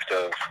context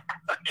of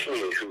a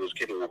king who was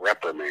getting a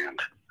reprimand.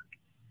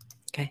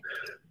 Okay.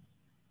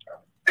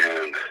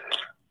 And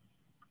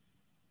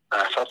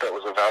I thought that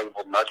was a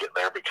valuable nugget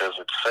there, because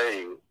it's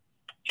saying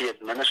he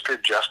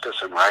administered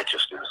justice and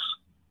righteousness,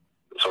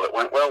 so it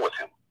went well with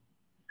him.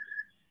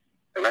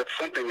 And that's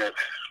something that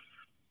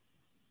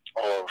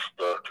all of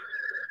the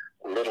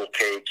little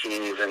K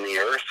kings in the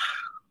earth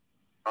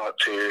ought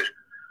to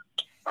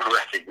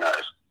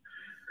recognize.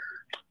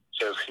 It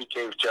says he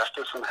gave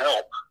justice and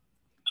help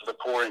to the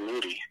poor and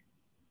needy.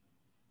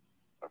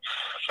 That's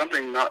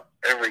something not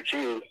every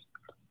king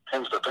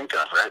tends to think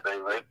of, right?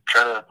 They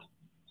try to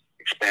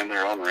expand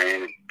their own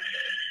reign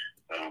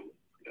and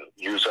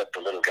use up the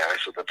little guy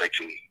so that they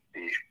can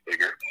be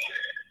bigger.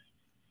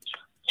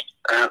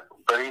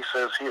 But he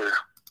says here,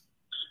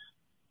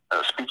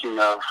 speaking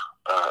of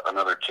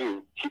another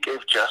king, he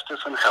gave justice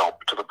and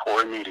help to the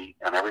poor and needy,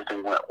 and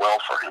everything went well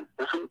for him.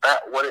 Isn't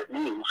that what it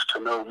means to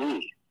know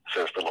me,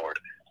 says the Lord?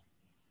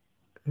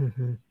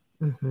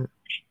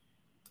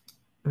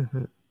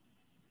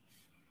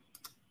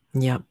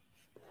 Yeah,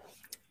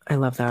 I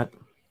love that.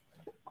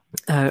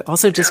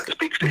 Also, just it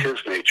speaks to his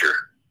nature,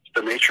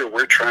 the nature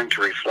we're trying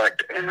to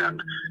reflect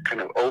and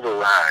kind of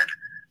override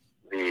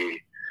the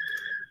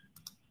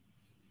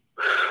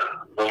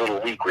little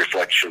weak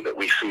reflection that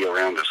we see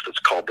around us that's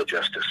called the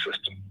justice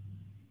system.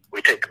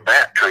 We take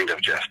that kind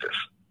of justice,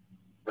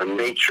 the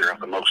nature of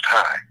the Most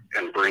High,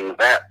 and bring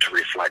that to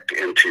reflect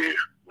into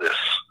this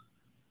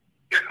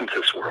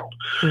world.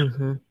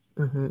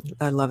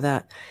 I love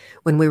that.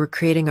 When we were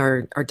creating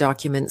our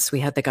documents, we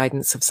had the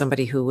guidance of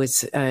somebody who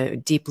was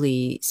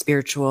deeply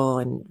spiritual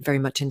and very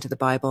much into the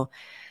Bible.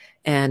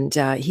 And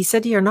he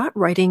said, you're not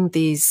writing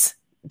these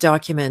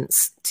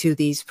documents to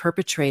these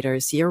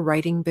perpetrators. You're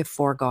writing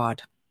before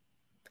God.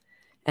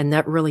 And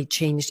that really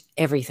changed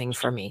everything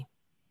for me,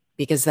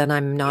 because then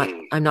I'm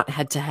not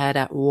head to head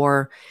at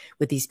war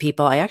with these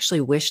people. I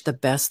actually wish the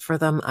best for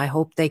them. I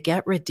hope they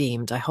get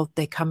redeemed. I hope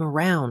they come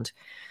around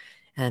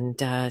and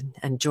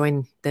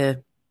join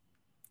the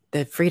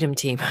freedom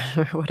team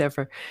or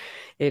whatever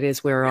it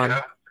is we're on.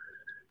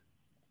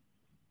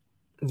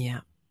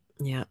 Yeah.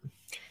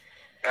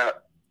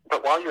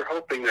 But while you're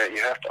hoping that,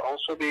 you have to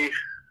also be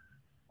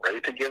ready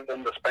to give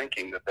them the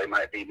spanking that they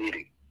might be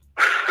needing.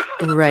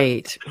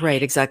 Right,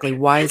 exactly.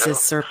 Wise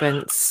as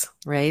serpents,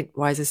 right?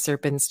 Wise as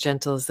serpents,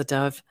 gentle as the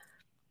dove.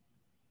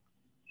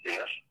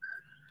 Yes.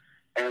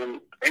 And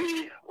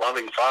any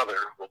loving father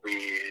will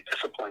be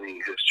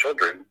disciplining his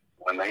children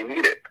when they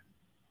need it.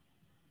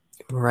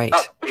 Right.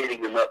 Not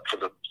beating them up for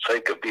the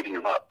sake of beating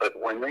them up, but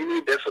when they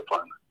need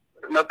discipline,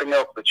 there's nothing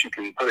else that you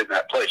can put in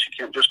that place. You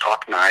can't just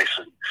talk nice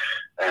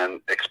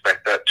and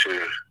expect that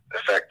to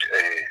affect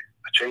a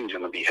change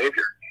in the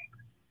behavior.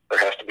 There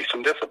has to be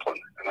some discipline,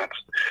 and that's,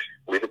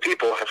 we the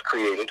people have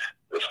created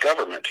this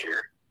government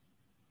here.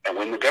 And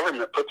when the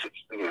government puts it,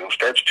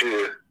 starts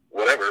to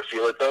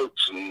feel its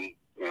oats, and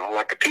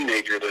like a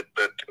teenager that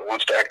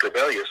wants to act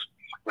rebellious,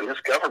 when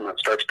this government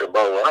starts to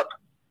blow up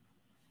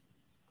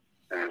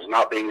and is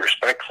not being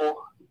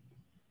respectful,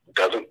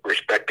 doesn't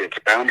respect its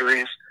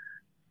boundaries,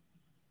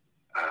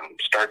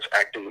 starts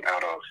acting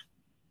out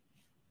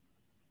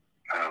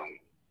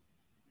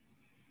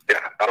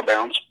of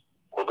bounds,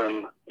 well,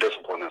 then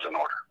discipline is in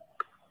order.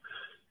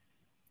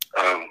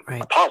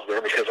 Right. I paused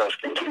there because I was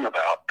thinking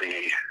about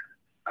a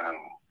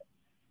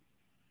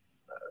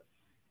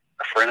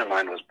friend of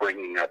mine was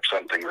bringing up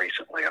something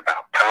recently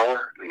about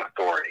power and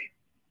authority.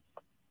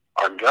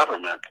 Our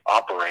government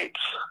operates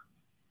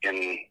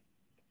in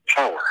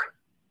power.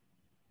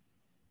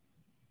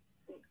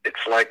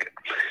 It's like,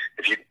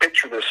 if you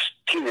picture this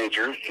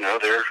teenager,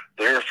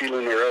 they're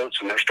feeling their oats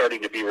and they're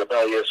starting to be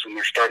rebellious and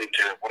they're starting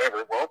to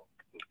whatever. Well,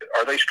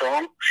 are they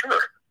strong?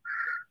 Sure.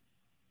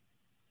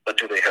 But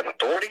do they have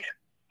authority?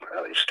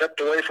 They've stepped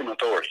away from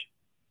authority.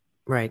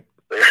 Right.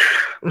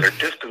 They're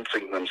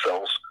distancing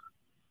themselves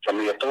from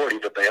the authority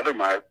that they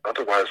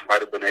otherwise might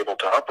have been able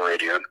to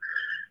operate in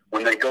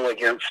when they go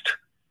against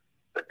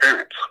the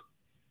parents.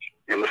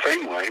 In the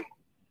same way,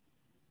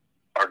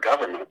 our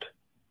government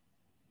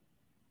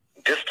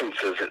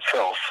distances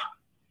itself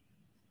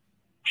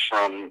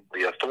from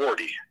the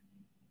authority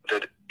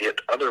that it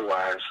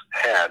otherwise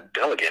had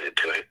delegated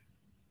to it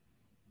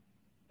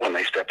when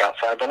they step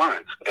outside the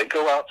lines. They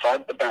go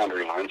outside the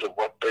boundary lines of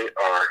what they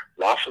are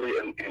lawfully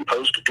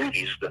imposed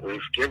duties that we've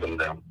given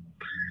them.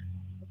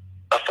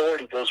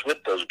 Authority goes with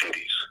those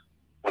duties.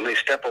 When they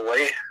step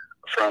away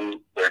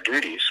from their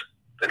duties,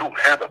 they don't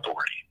have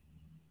authority.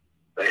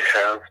 They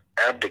have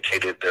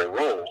abdicated their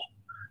role,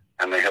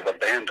 and they have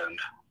abandoned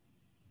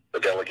the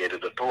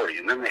delegated authority,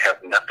 and then they have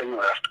nothing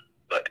left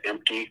but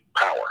empty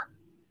power.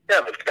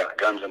 Yeah, they've got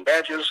guns and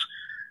badges.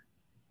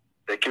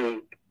 They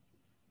can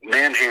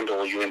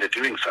manhandle you into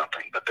doing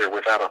something, but they're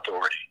without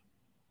authority.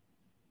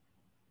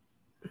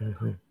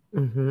 Mm-hmm.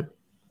 Mm-hmm.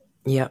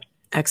 Yeah.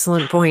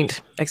 Excellent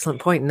point.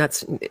 Excellent point. And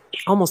that's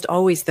almost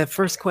always the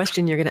first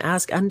question you're going to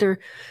ask. Under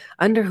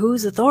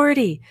whose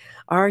authority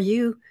are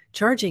you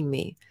charging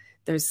me?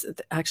 There's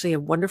actually a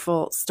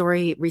wonderful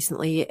story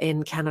recently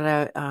in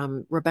Canada.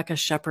 Rebecca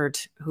Shepherd,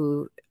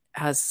 who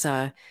has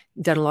done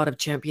a lot of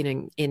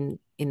championing in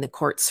the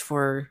courts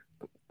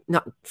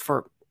not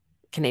for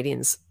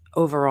Canadians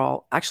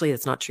overall. Actually,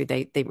 that's not true.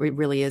 It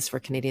really is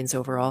for Canadians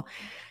overall.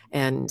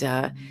 And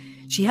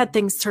she had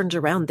things turned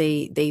around.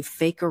 They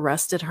fake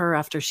arrested her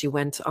after she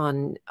went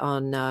on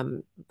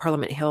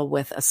Parliament Hill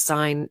with a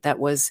sign that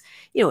was,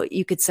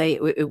 you could say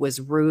it was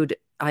rude.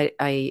 Do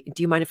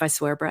you mind if I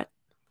swear, Brett?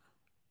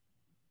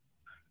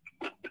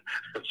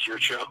 It's your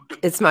show.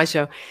 It's my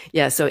show.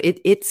 Yeah. So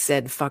it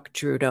said "fuck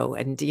Trudeau,"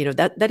 and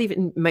that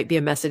even might be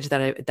a message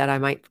that I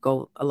might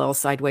go a little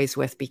sideways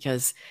with,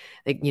 because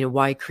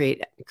why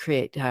create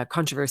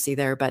controversy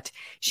there? But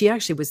she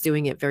actually was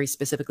doing it very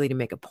specifically to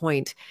make a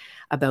point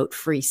about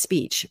free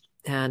speech,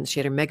 and she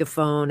had her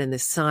megaphone and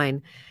this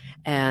sign,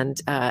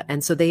 and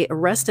so they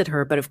arrested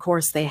her. But of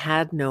course, they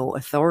had no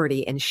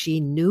authority, and she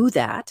knew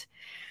that.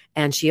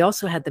 And she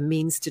also had the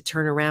means to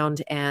turn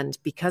around, and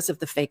because of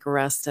the fake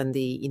arrest and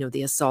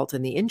the assault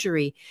and the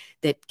injury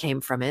that came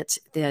from it,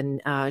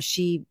 then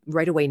she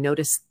right away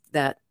noticed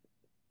that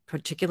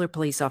particular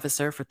police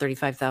officer for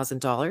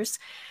 $35,000,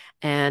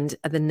 and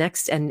the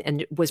next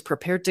and was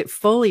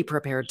fully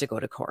prepared to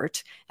go to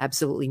court,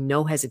 absolutely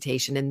no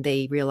hesitation. And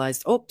they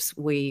realized, oops,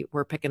 we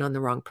were picking on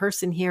the wrong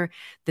person here.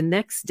 The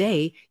next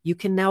day, you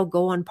can now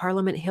go on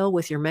Parliament Hill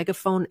with your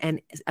megaphone and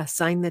a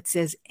sign that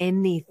says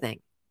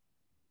anything.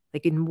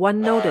 Like in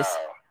one notice,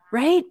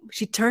 right?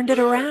 She turned it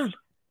around.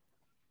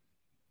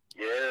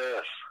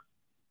 Yes.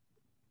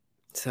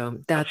 So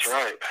that's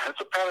right. That's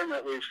a pattern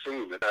that we've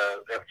seen.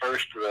 At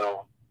first,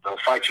 they'll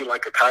fight you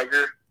like a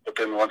tiger, but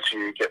then once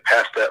you get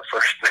past that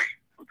first thing,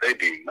 they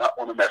do not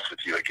want to mess with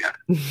you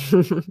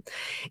again.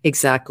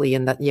 Exactly.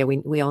 And that,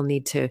 we all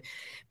need to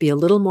be a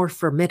little more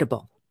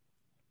formidable.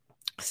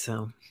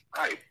 So,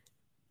 right.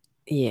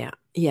 Yeah.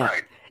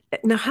 Right.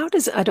 Now, how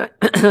does, I don't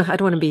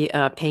want to be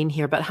a pain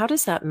here, but how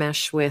does that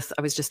mesh with,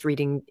 I was just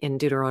reading in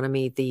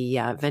Deuteronomy,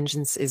 the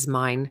vengeance is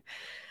mine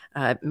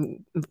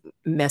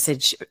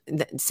message,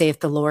 saith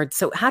the Lord.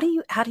 So how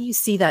do you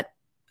see that?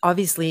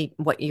 Obviously,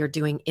 what you're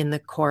doing in the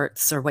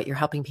courts or what you're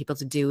helping people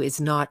to do is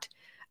not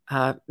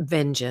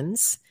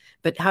vengeance,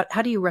 but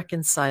how do you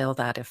reconcile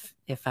that,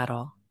 if at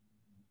all?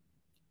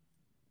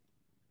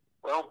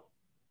 Well,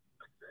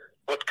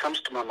 what comes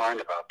to my mind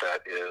about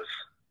that is,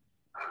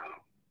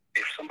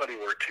 if somebody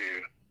were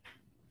to,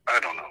 I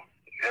don't know,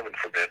 heaven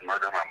forbid,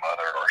 murder my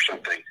mother or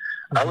something,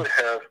 mm-hmm. I would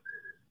have,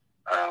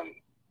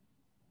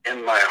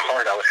 in my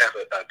heart, I would have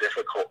a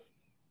difficult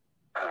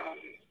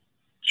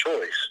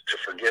choice to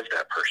forgive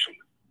that person.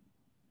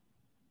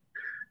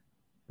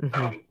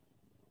 Mm-hmm.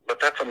 But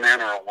that's a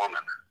man or a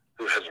woman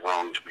who has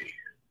wronged me.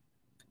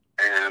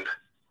 And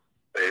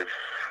they've,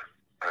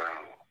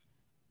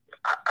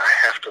 I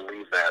have to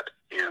leave that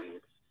in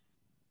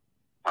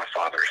my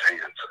Father's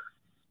hands.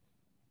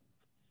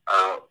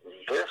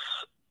 This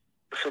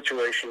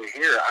situation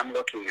here, I'm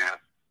looking at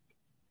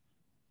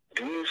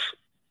these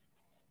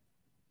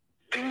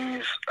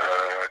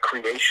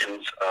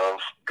creations of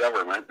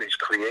government, these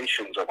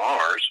creations of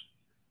ours,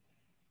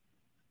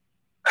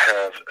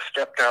 have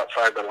stepped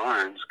outside the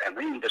lines, and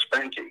they need a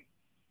spanking.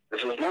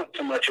 This is not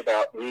so much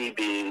about me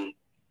being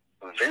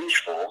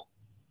vengeful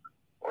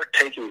or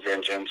taking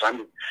vengeance.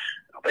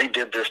 They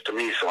did this to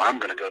me, so I'm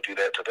going to go do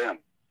that to them.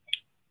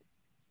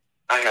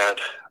 I had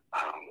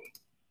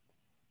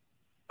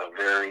a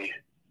very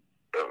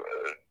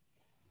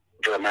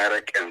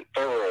dramatic and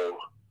thorough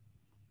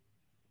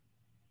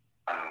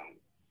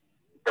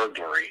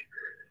burglary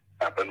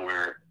happen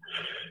where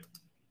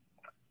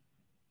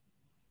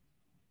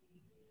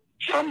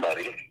some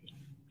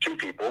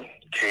people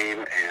came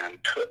and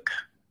took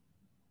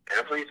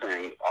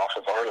everything off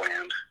of our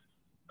land.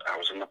 I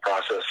was in the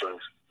process of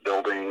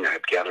building. I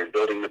had gathered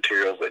building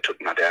materials. They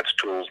took my dad's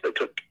tools. They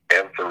took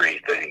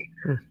everything.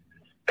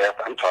 Beth,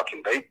 I'm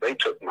talking, they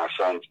took my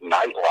son's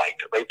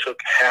nightlight. They took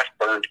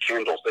half-burned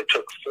candles. They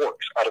took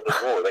forks out of the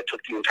drawer. They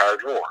took the entire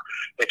drawer.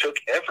 They took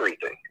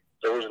everything.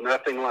 There was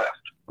nothing left.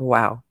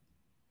 Wow.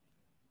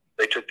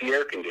 They took the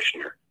air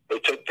conditioner. They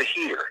took the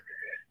heater.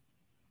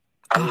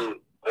 I mean,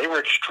 they were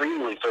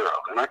extremely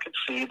thorough. And I could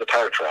see the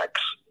tire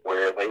tracks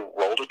where they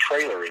rolled a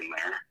trailer in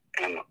there.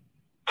 And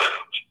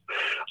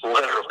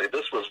literally,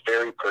 this was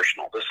very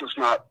personal. This is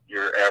not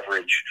your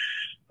average,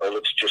 oh,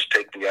 let's just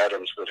take the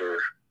items that are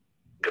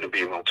going to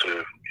be able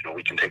to,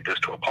 we can take this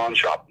to a pawn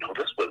shop. No,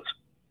 this was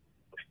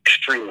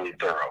extremely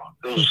thorough.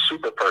 It was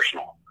super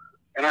personal.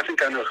 And I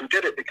think I know who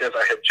did it, because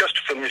I had just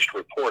finished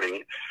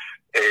reporting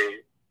a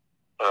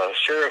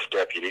sheriff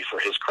deputy for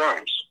his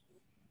crimes.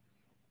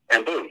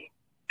 And boom,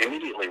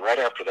 immediately right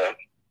after that,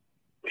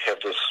 we have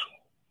this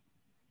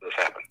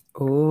happen.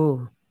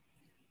 Oh.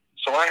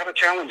 So I have a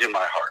challenge in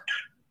my heart.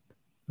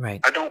 Right.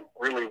 I don't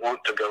really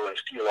want to go and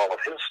steal all of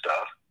his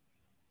stuff,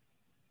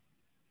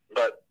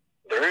 but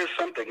there is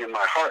something in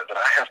my heart that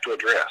I have to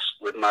address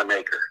with my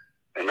maker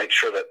and make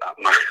sure that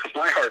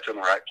my heart's in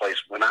the right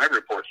place when I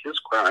report his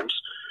crimes,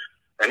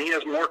 and he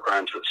has more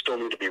crimes that still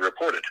need to be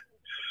reported.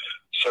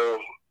 So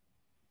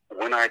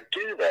when I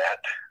do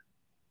that,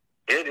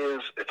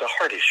 it's a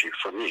heart issue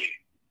for me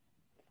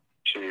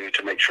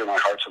to make sure my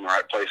heart's in the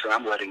right place, and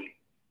I'm letting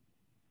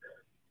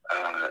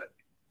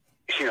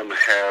him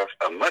have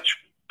a much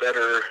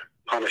better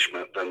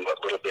punishment than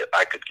what little bit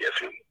I could give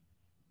him.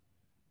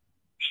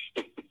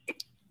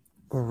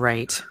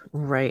 Right,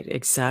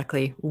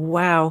 exactly.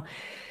 Wow.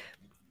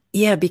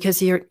 Yeah,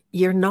 because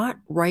you're not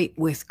right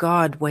with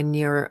God when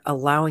you're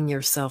allowing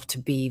yourself to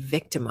be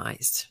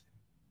victimized.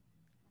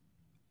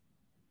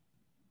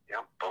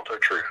 Yeah, both are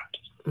true.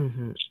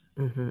 Mm-hmm.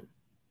 Mm-hmm.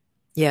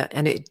 Yeah,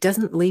 and it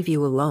doesn't leave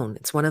you alone.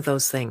 It's one of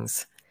those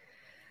things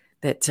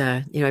that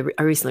I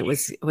recently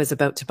was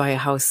about to buy a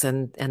house,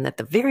 and at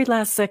the very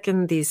last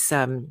second, these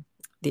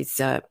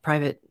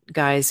private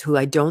guys, who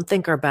I don't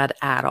think are bad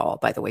at all,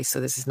 by the way,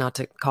 so this is not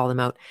to call them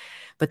out,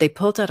 but they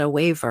pulled out a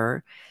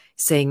waiver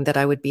saying that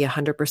I would be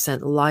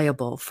 100%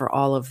 liable for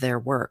all of their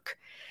work.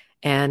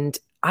 And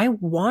I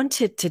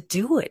wanted to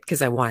do it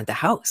because I wanted the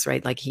house,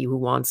 right? Like, he who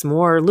wants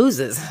more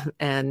loses.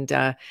 And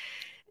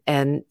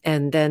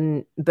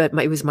then, but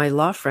it was my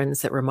law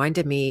friends that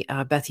reminded me,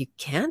 Beth, you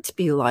can't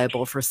be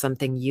liable for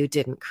something you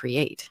didn't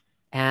create.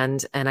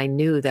 And I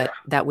knew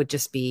that would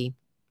just be,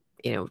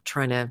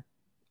 trying to,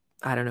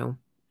 I don't know,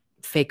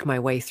 fake my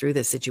way through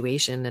this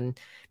situation, and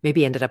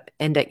maybe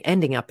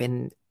ending up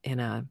in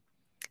a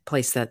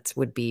place that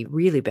would be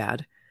really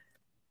bad.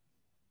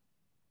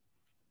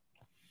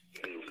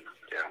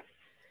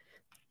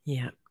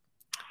 Yeah.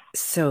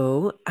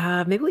 So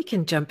maybe we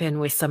can jump in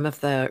with some of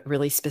the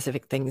really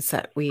specific things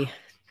that we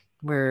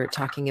were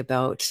talking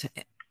about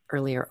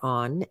earlier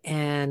on.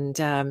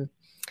 And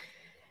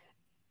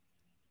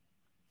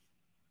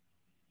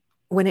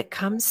when it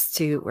comes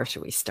to, where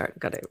should we start?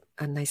 Got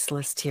a nice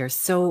list here.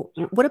 So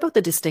what about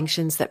the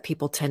distinctions that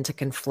people tend to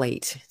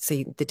conflate?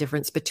 Say the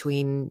difference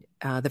between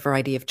the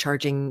variety of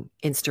charging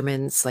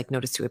instruments like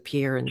notice to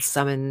appear and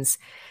summons,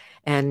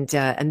 and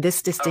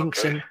this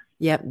distinction. Okay.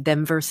 Yep,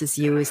 them versus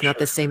you is not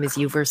the same as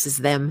you versus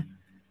them.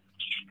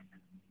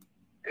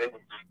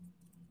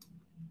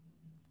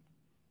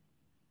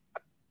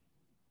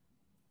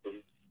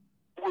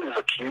 When is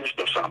accused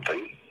of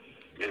something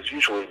is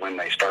usually when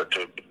they start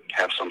to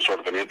have some sort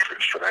of an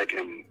interest, right,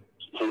 in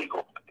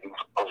legal things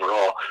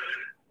overall,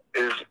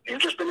 is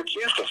you've just been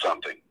accused of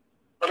something.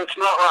 But it's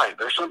not right.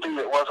 There's something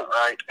that wasn't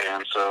right,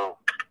 and so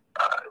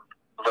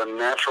the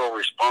natural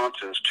response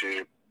is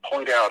to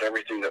point out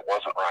everything that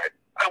wasn't right.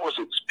 I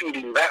wasn't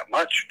speeding that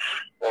much,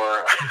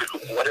 or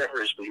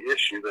whatever is the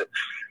issue, that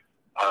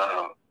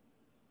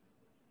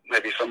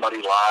maybe somebody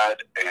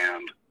lied.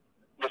 And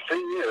the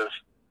thing is,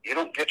 you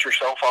don't get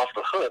yourself off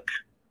the hook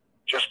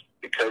just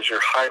because you're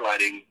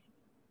highlighting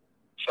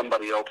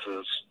somebody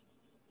else's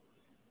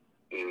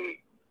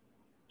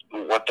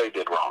what they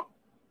did wrong.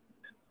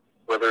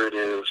 Whether it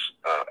is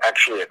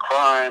actually a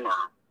crime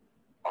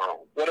or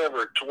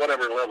whatever, to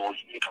whatever level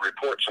you need to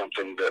report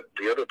something that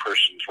the other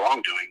person's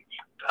wrongdoing,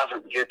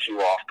 doesn't get you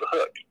off the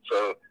hook.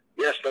 So,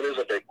 yes, that is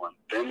a big one.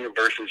 Them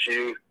versus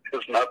you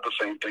is not the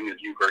same thing as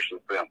you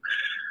versus them.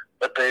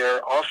 But they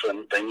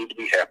need to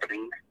be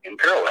happening in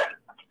parallel.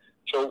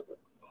 So,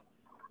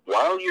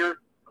 while you're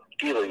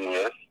dealing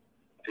with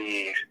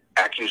the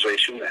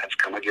accusation that has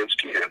come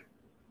against you,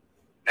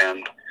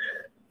 and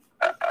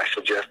I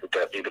suggest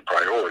that be the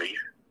priority,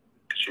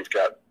 because you've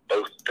got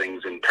both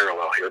things in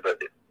parallel here,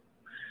 but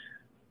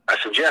I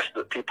suggest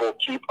that people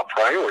keep a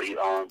priority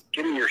on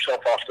getting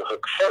yourself off the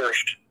hook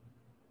first,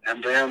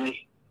 and then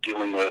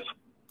dealing with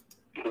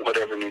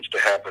whatever needs to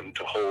happen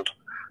to hold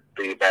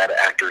the bad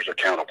actors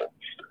accountable.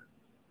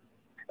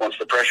 Once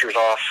the pressure's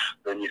off,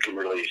 then you can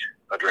really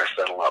address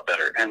that a lot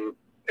better, and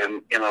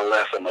in a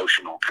less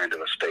emotional kind of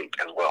a state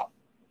as well.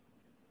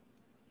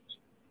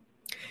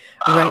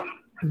 Right.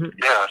 Yeah,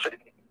 I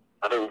think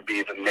another would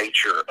be the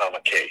nature of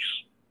a case.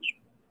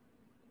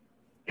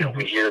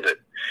 We hear that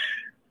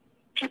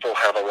people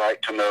have a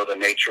right to know the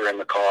nature and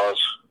the cause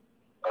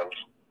of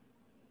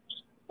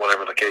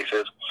whatever the case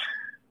is.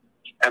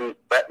 And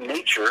that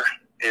nature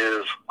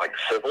is like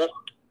civil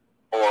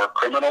or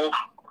criminal,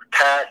 or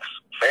tax,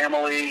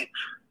 family,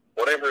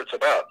 whatever it's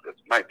about. It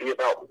might be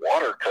about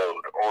water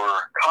code or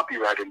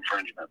copyright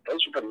infringement. Those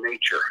are the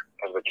nature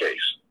of the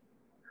case.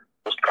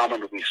 Most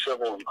common would be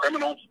civil and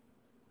criminal,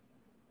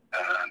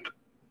 and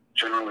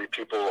generally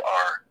people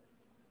are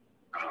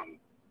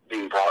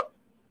being brought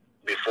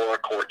before a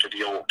court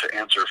to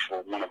answer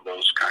for one of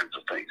those kinds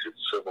of things. It's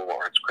civil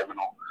or it's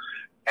criminal.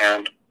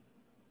 And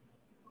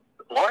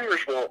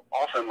lawyers will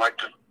often like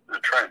to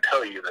try and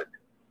tell you that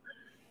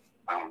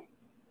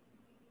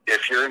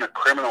if you're in a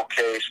criminal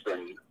case,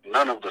 then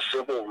none of the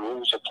civil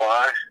rules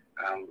apply.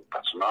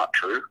 That's not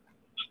true.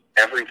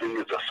 Everything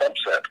is a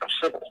subset of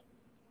civil.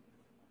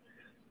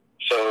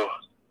 So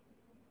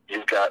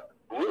you've got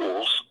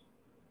rules.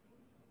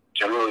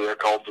 Generally, they're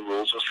called the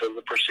rules of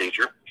civil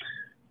procedure,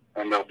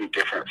 and they'll be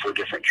different for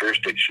different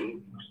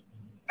jurisdictions.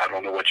 I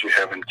don't know what you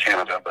have in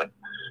Canada, but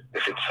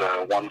if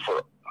it's one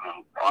for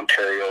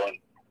Ontario and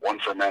one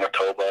for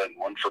Manitoba and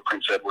one for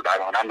Prince Edward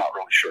Island, I'm not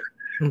really sure.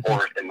 Mm-hmm.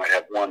 Or they might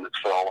have one that's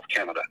for all of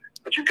Canada.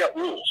 But you've got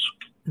rules.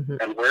 Mm-hmm.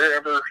 And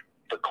wherever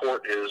the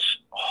court is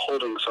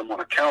holding someone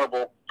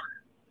accountable,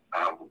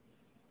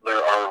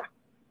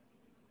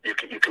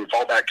 you can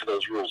fall back to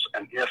those rules.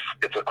 And if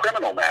it's a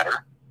criminal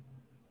matter,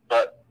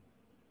 but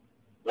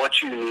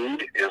what you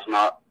need is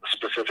not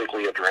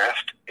specifically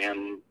addressed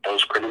in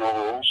those criminal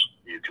rules,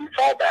 you can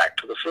fall back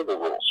to the civil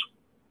rules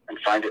and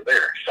find it there.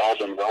 It's all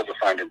been well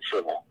defined in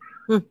civil.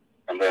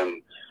 And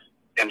then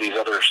in these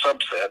other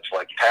subsets,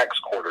 like tax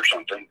court or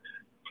something,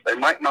 they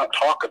might not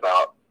talk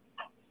about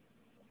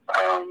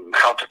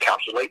how to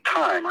calculate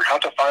time or how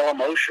to file a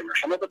motion or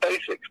some of the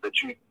basics that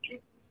you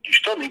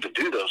still need to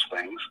do those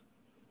things,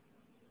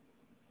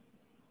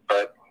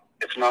 but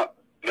it's not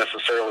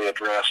necessarily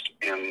addressed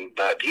in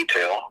that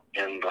detail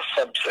in the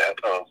subset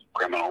of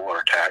criminal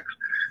or tax.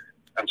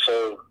 And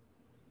so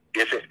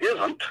if it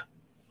isn't,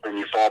 then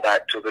you fall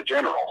back to the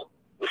general,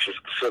 which is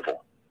the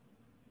civil.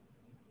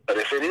 But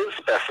if it is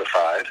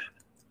specified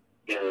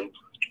in,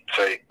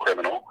 say,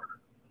 criminal,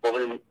 well,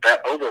 then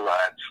that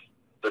overrides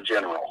the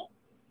general.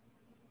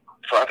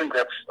 So I think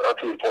that's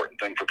an important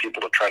thing for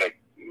people to try to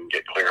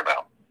get clear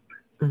about.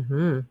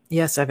 Mm-hmm.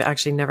 Yes, I've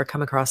actually never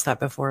come across that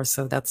before,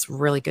 so that's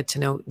really good to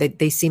know.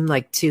 They seem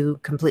like two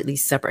completely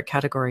separate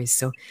categories,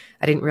 so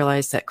I didn't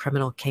realize that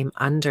criminal came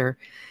under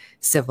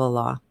civil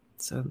law.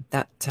 So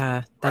that's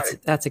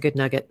a good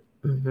nugget.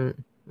 Mm-hmm.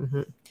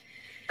 Mm-hmm.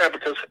 Yeah,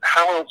 because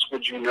how else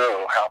would you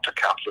know how to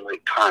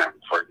calculate time,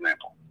 for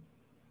example?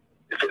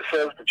 If it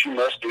says that you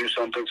must do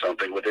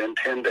something within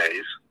 10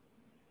 days,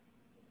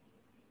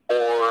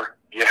 or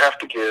you have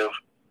to give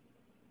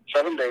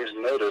 7 days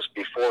notice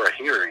before a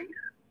hearing,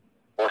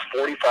 or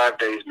 45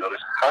 days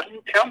notice, how do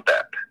you count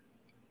that?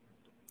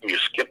 Do you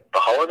skip the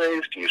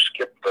holidays? Do you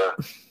skip the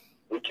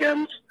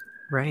weekends?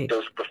 Right.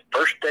 Does the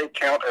first day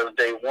count as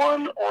day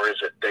one, or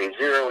is it day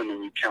zero and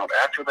then you count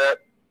after that?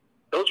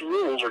 Those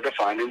rules are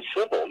defined in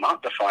civil,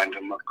 not defined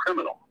in the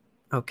criminal.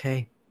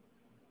 Okay.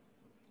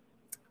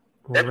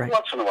 Every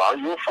once in a while,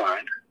 you'll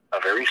find a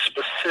very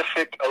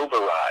specific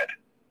override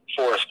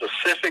for a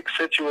specific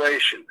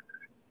situation.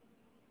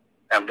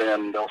 And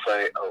then they'll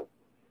say, oh,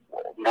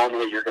 well,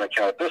 normally you're going to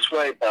count it this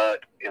way,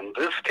 but in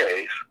this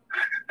case,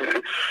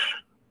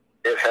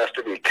 it has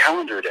to be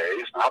calendar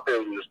days, not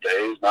business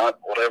days, not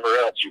whatever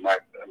else you might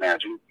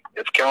imagine.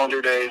 It's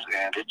calendar days,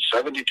 and it's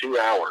 72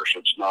 hours.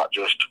 It's not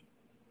just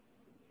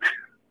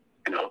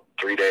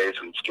 3 days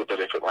and skip it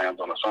if it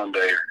lands on a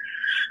Sunday.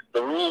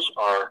 The rules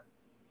are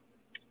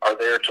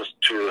there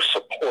to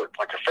support,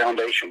 like a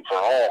foundation for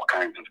all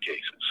kinds of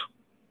cases.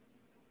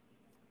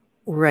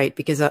 Right,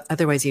 because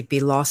otherwise you'd be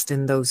lost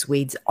in those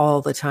weeds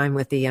all the time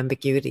with the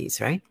ambiguities,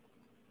 right?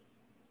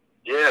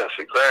 Yes,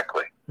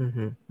 exactly.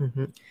 Mm-hmm,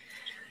 mm-hmm.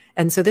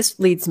 And so this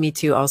leads me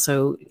to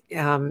also,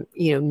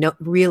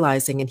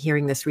 realizing and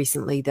hearing this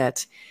recently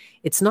that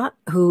it's not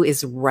who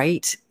is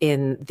right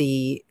in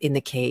the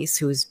case,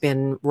 who's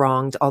been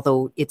wronged,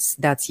 although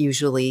that's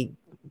usually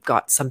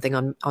got something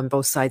on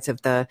both sides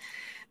of the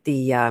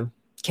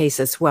case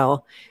as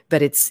well.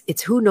 But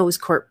it's who knows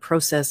court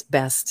process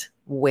best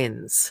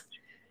wins.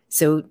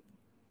 So,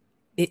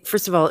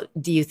 first of all,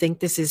 do you think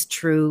this is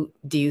true?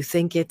 Do you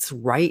think it's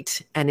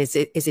right? And is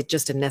it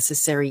just a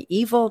necessary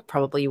evil?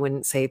 Probably you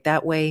wouldn't say it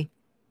that way.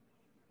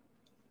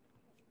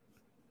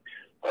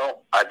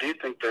 Well, I do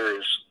think there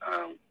is,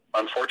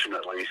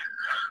 unfortunately,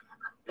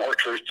 more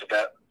truth to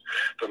that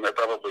than there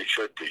probably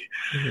should be.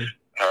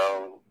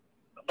 Mm-hmm.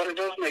 But it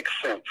does make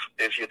sense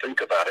if you think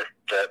about it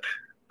that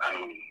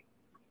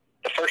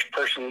the first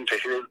person to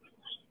hear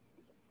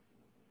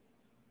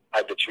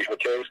I bet you the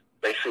case,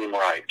 they seem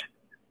right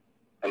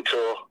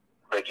until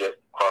they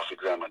get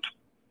cross-examined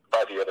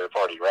by the other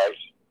party, right?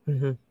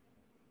 Mm-hmm. And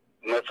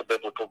that's a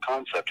biblical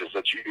concept, is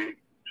that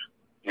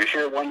you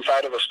hear one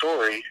side of a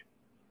story,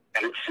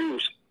 and it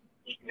seems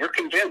you're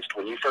convinced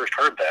when you first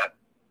heard that,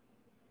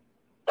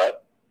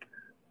 but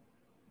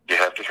you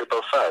have to hear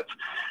both sides.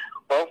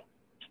 Well,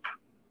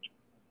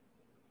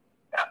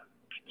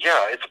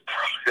 yeah,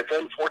 it's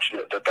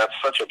unfortunate that that's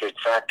such a big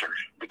factor,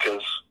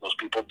 because those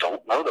people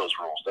don't know those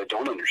rules. They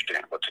don't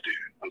understand what to do.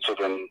 And so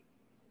then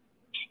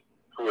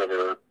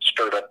whoever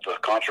stirred up the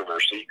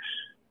controversy,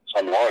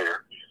 some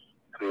lawyer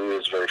who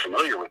is very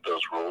familiar with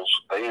those rules,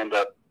 they end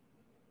up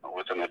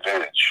with an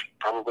advantage,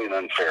 probably an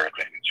unfair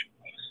advantage.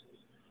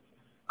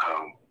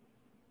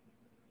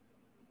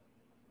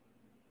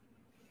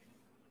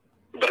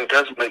 But it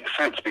doesn't make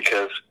sense,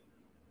 because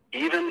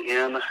even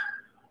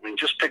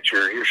just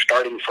picture you're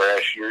starting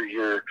fresh,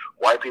 you're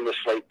wiping the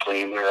slate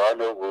clean, there are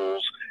no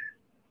rules,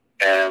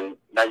 and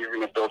now you're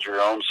going to build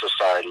your own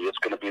society. It's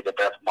going to be the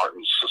Beth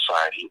Martins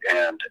Society,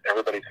 and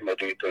everybody's going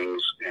to do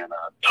things in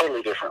a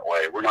totally different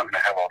way. We're not going to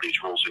have all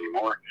these rules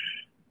anymore.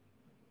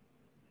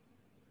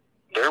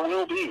 There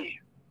will be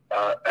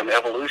an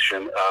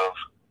evolution of,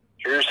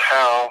 here's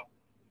how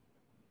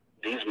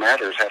these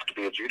matters have to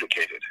be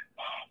adjudicated.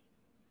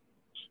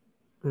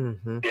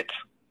 Mm-hmm. It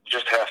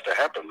just has to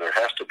happen. There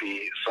has to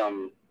be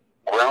some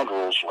ground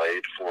rules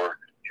laid for,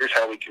 here's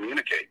how we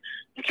communicate.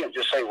 You can't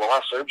just say, well,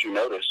 I served you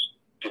notice.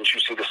 Didn't you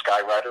see the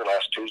Skyrider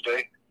last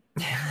Tuesday?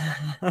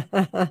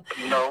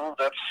 No,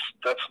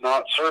 that's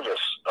not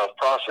service of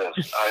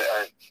process.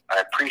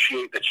 I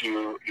appreciate that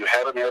you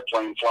had an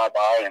airplane fly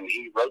by and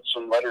he wrote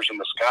some letters in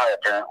the sky,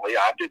 apparently.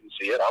 I didn't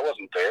see it. I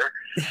wasn't there.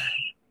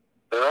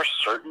 There are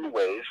certain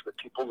ways that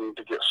people need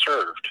to get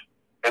served,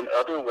 and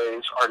other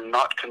ways are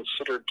not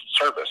considered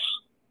service.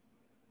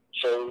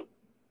 So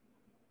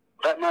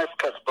that knife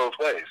cuts both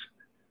ways.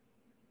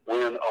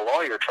 When a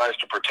lawyer tries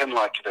to pretend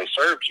like they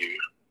served you,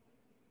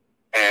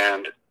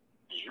 and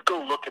you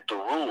go look at the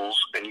rules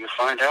and you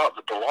find out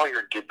that the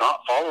lawyer did not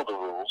follow the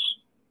rules,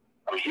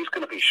 I mean, he's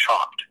going to be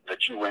shocked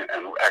that you went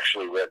and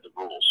actually read the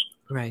rules.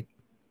 Right.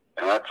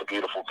 And that's a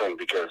beautiful thing,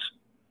 because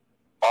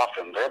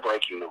often they're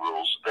breaking the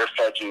rules. They're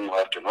fudging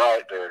left and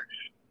right.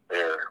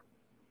 They're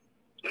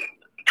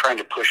trying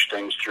to push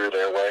things through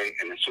their way.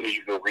 And as soon as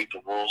you go read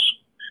the rules,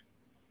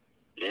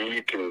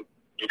 you can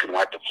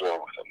wipe the floor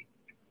with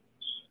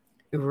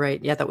them.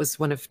 Right. Yeah, that was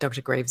one of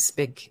Dr. Graves'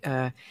 big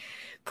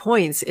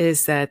points,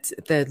 is that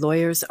the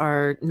lawyers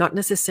are not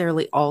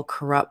necessarily all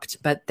corrupt,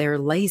 but they're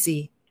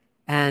lazy.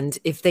 And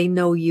if they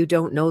know you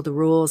don't know the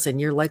rules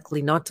and you're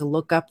likely not to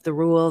look up the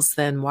rules,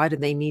 then why do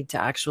they need to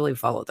actually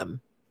follow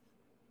them?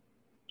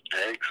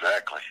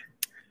 Exactly.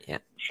 Yeah.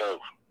 So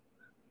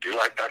do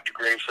like Dr.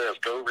 Graves says,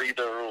 go read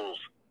the rules.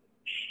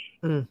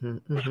 Mm-hmm,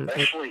 mm-hmm.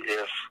 Especially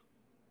if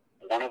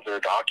one of their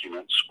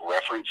documents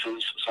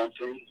references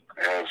something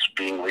as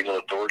being legal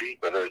authority,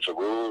 whether it's a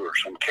rule or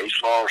some case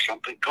law or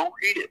something. Go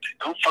read it.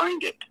 Go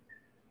find it.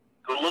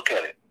 Go look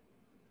at it.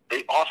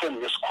 They often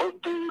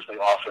misquote things. They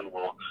often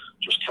will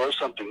just throw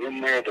something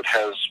in there that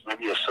has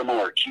maybe a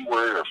similar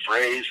keyword or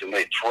phrase, and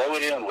they throw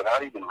it in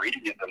without even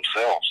reading it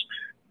themselves.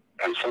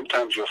 And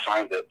sometimes you'll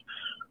find that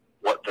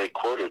what they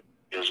quoted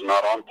is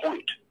not on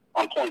point.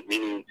 On point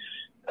meaning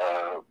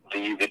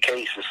the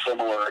case is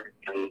similar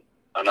in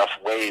enough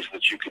ways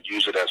that you could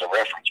use it as a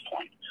reference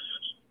point.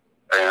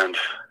 And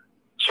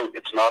so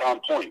it's not on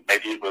point.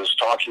 Maybe it was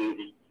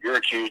you're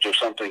accused of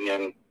something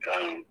in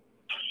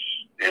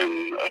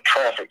a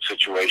traffic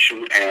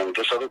situation, and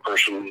this other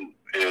person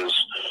is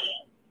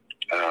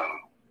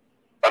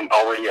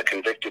already a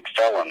convicted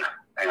felon,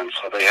 and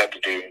so they had to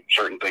do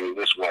certain things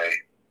this way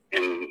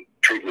in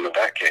treatment of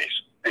that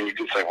case. And you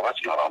can say, well, that's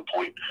not on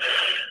point.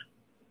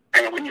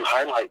 And when you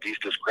highlight these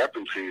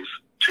discrepancies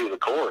to the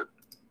court,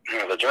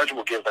 the judge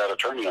will give that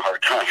attorney a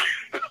hard time.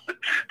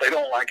 They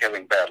don't like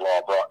having bad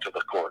law brought to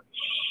the court.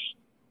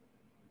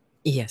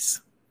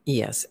 Yes,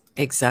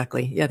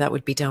 exactly. Yeah, that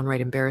would be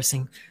downright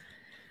embarrassing.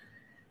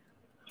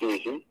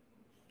 Mm-hmm.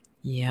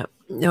 Yeah.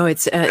 No,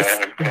 it's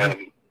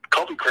and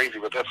call me crazy,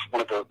 but that's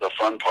one of the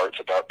fun parts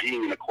about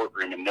being in a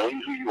courtroom and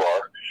knowing who you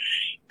are,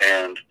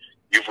 and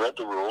you've read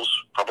the rules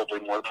probably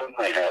more than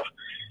they have,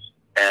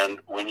 and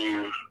when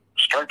you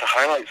start to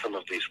highlight some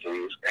of these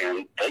things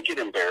and they get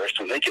embarrassed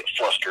and they get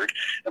flustered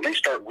and they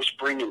start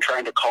whispering and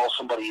trying to call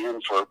somebody in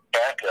for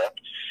backup,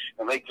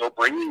 and they go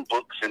bringing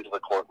books into the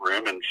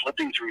courtroom and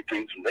flipping through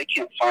things, and they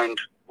can't find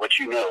what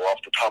you know off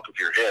the top of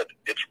your head.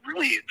 It's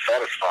really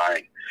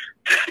satisfying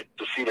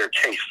to see their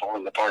case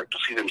falling apart, to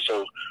see them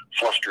so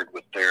flustered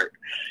with their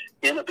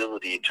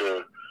inability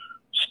to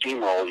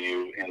steamroll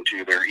you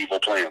into their evil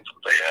plans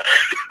that they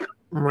had.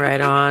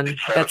 Right on.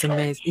 That's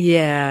amazing.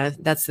 Yeah,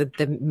 that's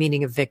the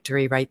meaning of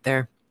victory right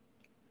there.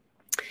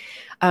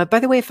 By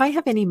the way, if I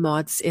have any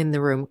mods in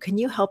the room, can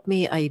you help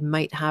me? I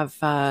might have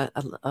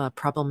a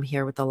problem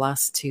here with the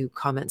last two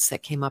comments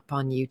that came up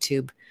on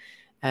YouTube.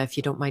 If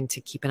you don't mind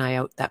to keep an eye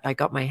out, that I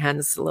got my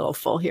hands a little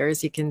full here,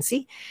 as you can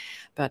see,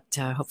 but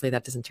hopefully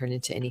that doesn't turn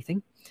into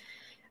anything.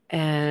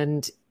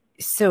 And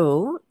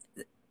so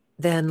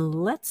then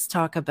let's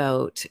talk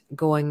about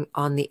going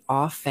on the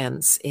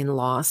offense in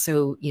law.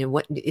 So,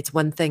 it's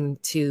one thing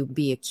to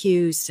be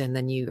accused and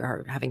then you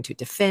are having to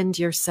defend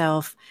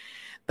yourself,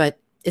 but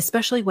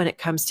especially when it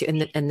comes to,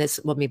 and this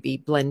will maybe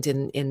blend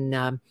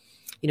in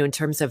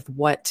terms of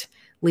what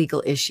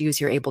legal issues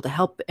you're able to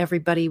help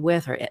everybody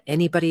with, or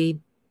anybody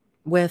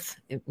with,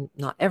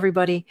 not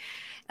everybody,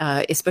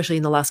 especially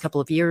in the last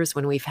couple of years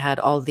when we've had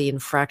all the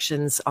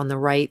infractions on the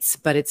rights,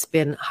 but it's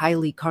been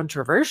highly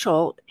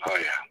controversial. Oh,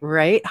 yeah.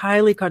 Right?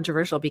 Highly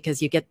controversial,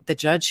 because you get the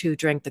judge who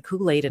drank the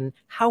Kool-Aid, and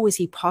how is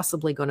he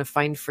possibly going to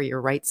find for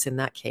your rights in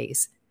that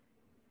case?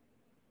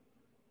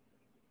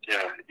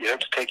 Yeah, you have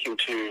to take him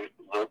to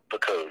the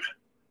code.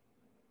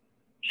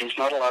 He's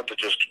not allowed to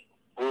just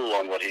rule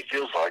on what he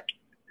feels like.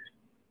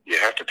 You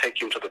have to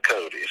take him to the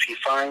code. If he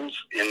finds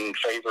in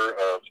favor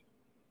of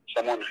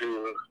someone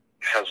who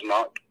has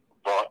not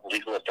brought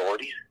legal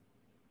authority,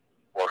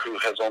 or who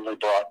has only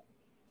brought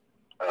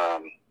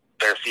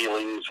their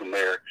feelings and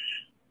their,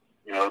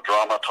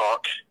 drama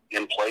talk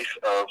in place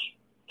of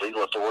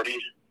legal authority,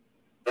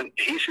 then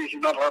he's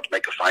not allowed to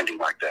make a finding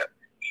like that.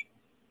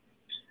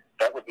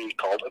 That would be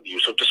called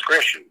abuse of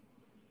discretion.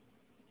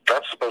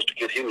 That's supposed to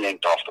get him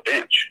yanked off the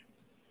bench.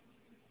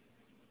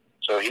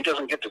 So he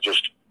doesn't get to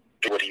just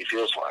do what he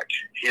feels like.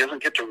 He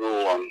doesn't get to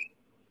rule on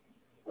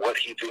what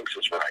he thinks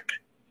is right.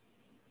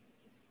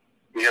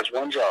 He has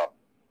one job.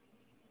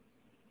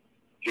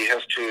 He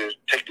has to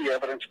take the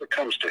evidence that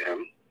comes to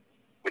him,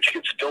 which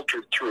gets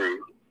filtered through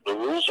the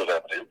rules of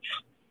evidence.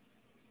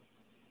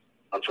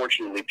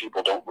 Unfortunately,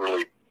 people don't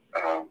really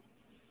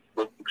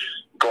we'll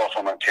go off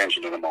on that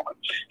tangent in a moment.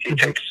 He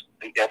takes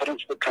the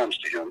evidence that comes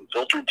to him,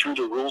 filtered through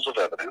the rules of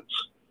evidence,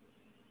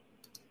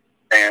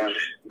 and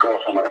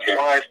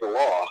applies the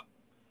law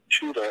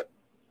to the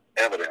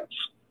evidence,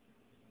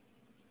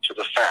 to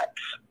the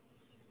facts.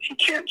 He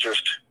can't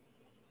just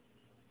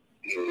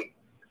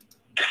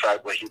decide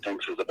what he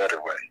thinks is a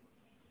better way.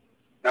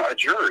 Now, a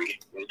jury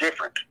is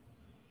different.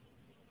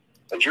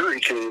 A jury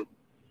can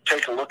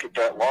take a look at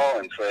that law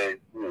and say,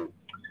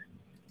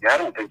 yeah, I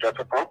don't think that's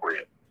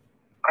appropriate.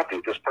 I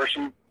think this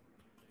person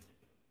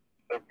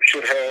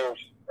should have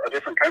a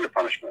different kind of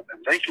punishment,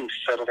 and they can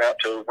set it out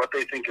to what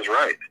they think is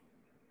right.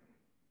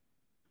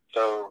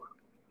 So,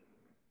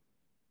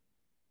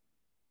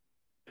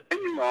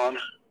 depending on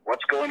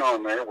what's going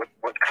on there,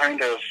 what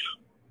kind of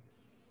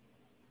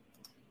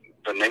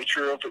the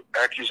nature of the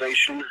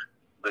accusation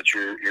that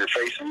you're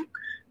facing,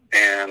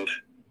 and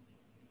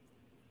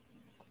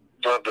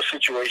the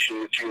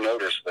situation that you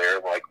noticed there,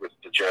 like with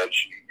the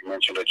judge, you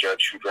mentioned a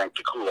judge who drank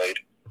the Kool-Aid.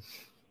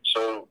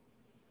 So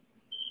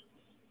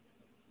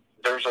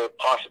there's a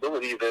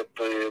possibility that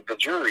the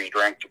jury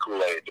drank the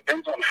Kool-Aid.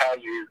 Depends on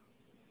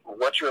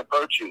what you're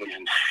approaching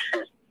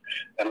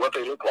and what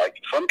they look like.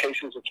 In some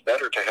cases, it's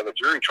better to have a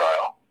jury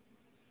trial.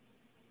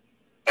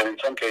 And in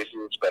some cases,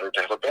 it's better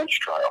to have a bench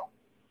trial.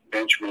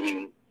 Bench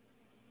meaning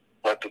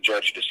let the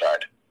judge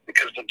decide.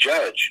 Because the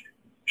judge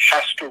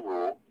has to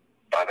rule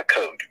by the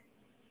code.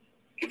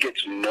 He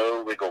gets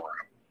no wiggle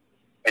room.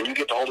 And you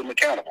get to hold him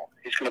accountable.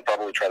 He's going to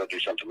probably try to do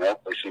something else.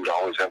 They seem to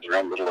always have their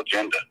own little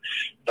agenda.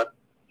 But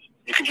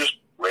you can just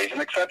raise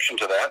an exception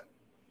to that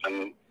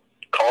and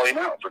call him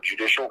out for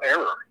judicial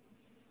error.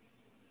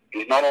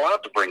 He's not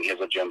allowed to bring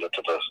his agenda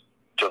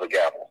to the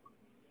gavel.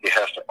 He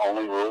has to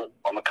only rule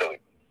on the code.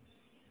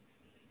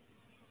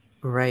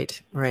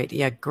 Right.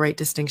 Yeah, great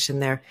distinction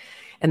there.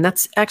 And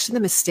that's actually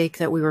the mistake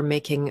that we were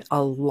making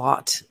a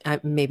lot,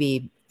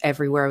 maybe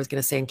everywhere, I was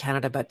going to say in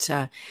Canada, but,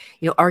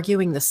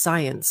 arguing the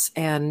science.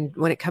 And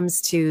when it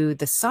comes to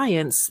the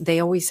science, they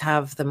always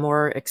have the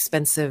more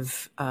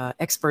expensive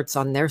experts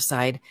on their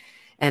side.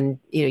 And,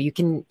 you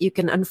can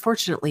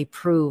unfortunately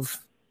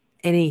prove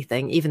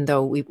anything, even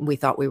though we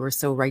thought we were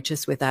so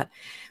righteous with that.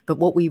 But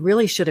what we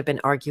really should have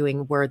been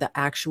arguing were the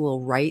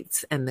actual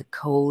rights and the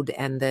code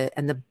and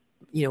the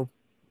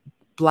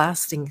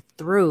blasting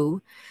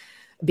through.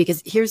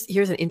 Because here's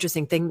an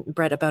interesting thing,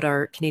 Brett, about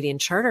our Canadian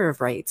Charter of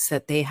Rights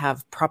that they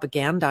have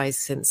propagandized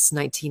since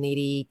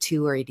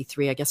 1982 or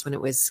 83, I guess, when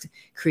it was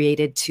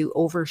created to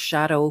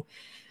overshadow.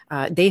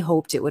 They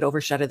hoped it would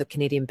overshadow the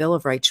Canadian Bill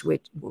of Rights,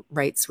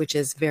 which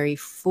is very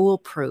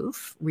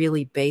foolproof,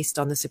 really based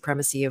on the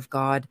supremacy of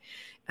God.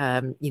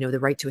 The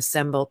right to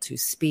assemble, to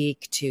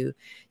speak, to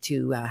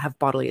have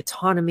bodily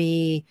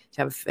autonomy,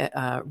 to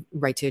have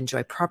right to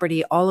enjoy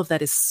property. All of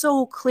that is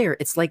so clear.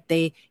 It's like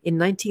they, in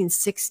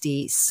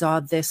 1960, saw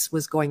this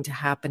was going to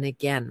happen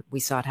again. We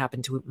saw it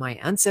happen to my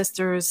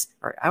ancestors,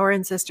 or our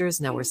ancestors.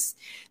 Now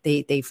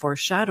they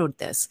foreshadowed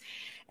this.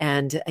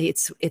 And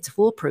it's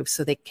foolproof.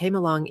 So they came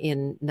along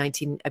in I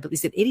believe,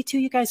 is it 82,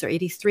 you guys, or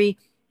 83?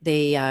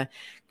 They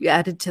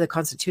added to the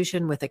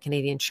Constitution with a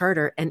Canadian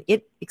Charter, and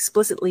it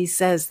explicitly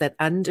says that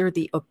under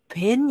the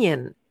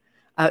opinion,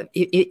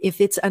 if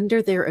it's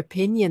under their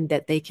opinion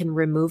that they can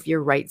remove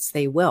your rights,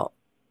 they will.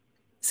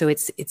 So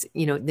it's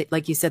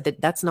like you said,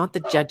 that's not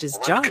the judge's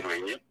job.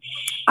 Convenient.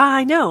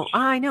 I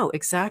know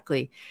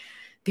exactly.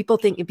 People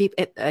think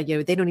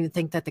they don't even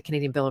think that the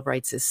Canadian Bill of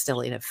Rights is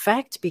still in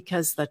effect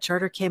because the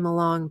Charter came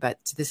along.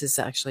 But this is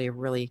actually a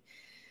really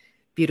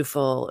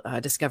beautiful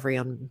discovery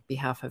on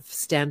behalf of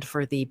Stand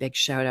for Thee. Big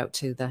shout out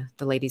to the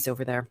ladies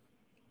over there.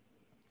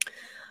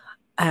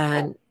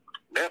 And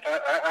Beth,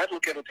 I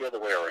look at it the other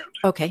way around.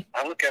 Okay.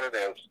 I look at it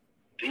as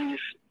these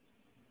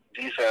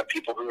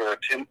people who are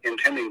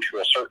intending to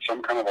assert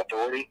some kind of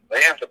authority,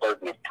 they have the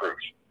burden of proof.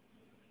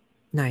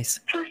 Nice.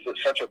 Proof that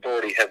such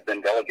authority has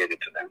been delegated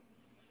to them.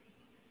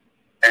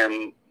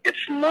 And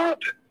it's not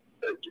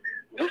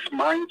this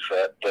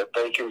mindset that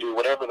they can do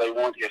whatever they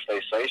want if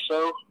they say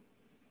so.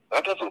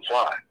 That doesn't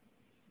fly.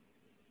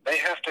 They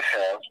have to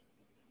have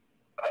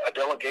a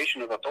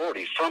delegation of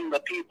authority from the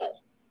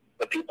people.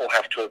 The people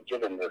have to have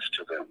given this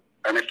to them.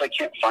 And if they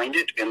can't find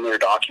it in their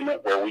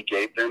document where we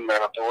gave them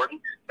that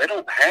authority, they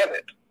don't have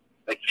it.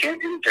 They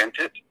can't invent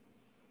it.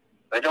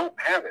 They don't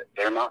have it.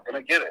 They're not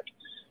going to get it.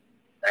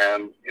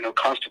 And, you know,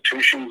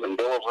 constitutions and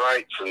Bill of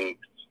Rights, and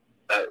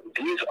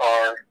these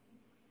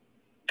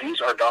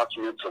are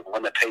documents of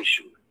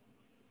limitation.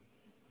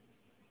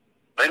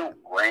 They don't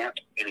grant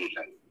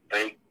anything.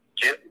 They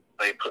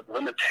put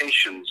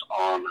limitations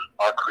on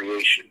our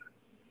creation.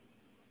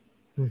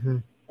 Mm-hmm.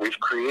 We've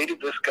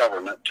created this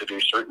government to do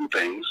certain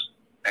things,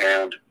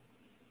 and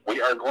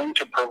we are going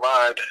to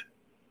provide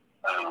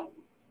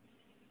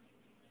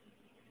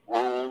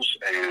rules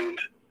and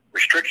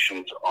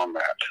restrictions on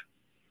that.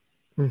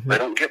 Mm-hmm. They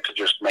don't get to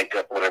just make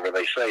up whatever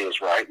they say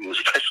is right, and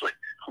especially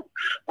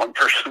one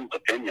person's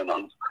opinion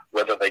on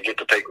whether they get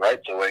to take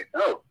rights away.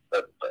 No,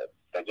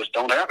 they just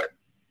don't have it.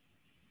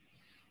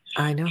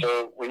 I know.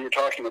 So when you're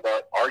talking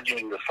about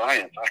arguing the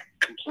science, I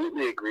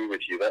completely agree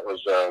with you. That was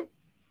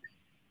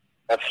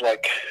that's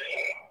like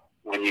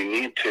when you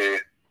need to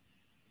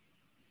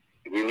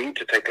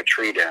take a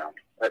tree down.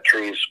 That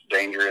tree's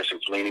dangerous.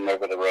 It's leaning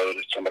over the road.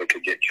 Somebody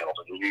could get killed.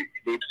 And you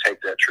need to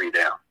take that tree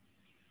down.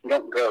 You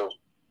don't go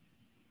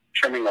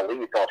trimming a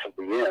leaf off of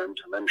the end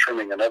and then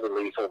trimming another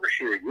leaf over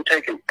here. You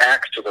take an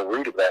axe to the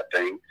root of that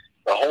thing.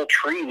 The whole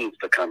tree needs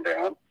to come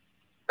down.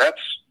 That's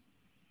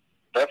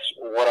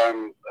what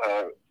I'm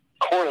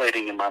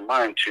correlating in my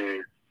mind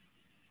to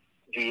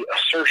the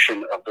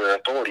assertion of their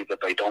authority that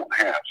they don't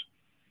have.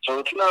 So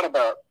it's not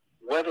about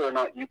whether or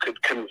not you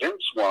could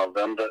convince one of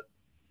them that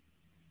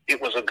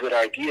it was a good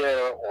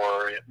idea,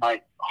 or it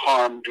might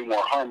do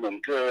more harm than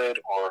good,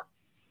 or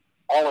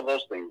all of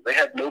those things. They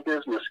had no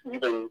business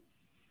even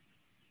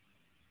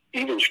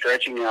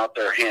stretching out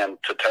their hand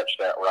to touch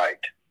that right.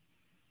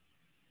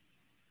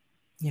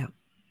 Yeah.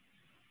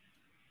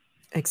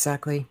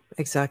 Exactly.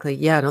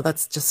 Yeah, no,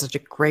 that's just such a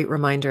great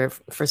reminder,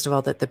 first of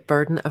all, that the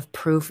burden of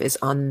proof is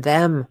on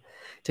them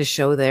to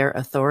show their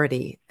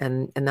authority.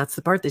 And that's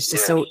the part that's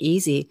just so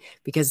easy,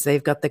 because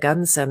they've got the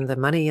guns and the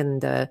money,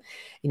 and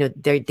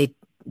they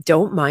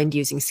don't mind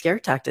using scare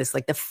tactics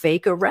like the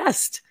fake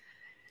arrest,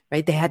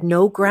 right? They had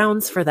no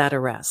grounds for that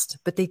arrest,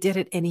 but they did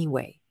it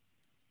anyway.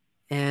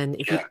 And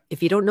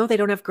if you don't know, they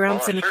don't have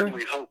grounds. Well, I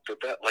certainly hope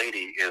that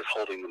lady is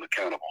holding them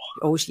accountable.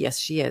 Oh, yes,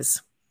 she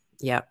is.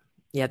 Yeah,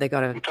 they got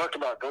to. We talked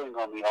about going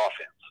on the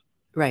offense.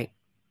 Right.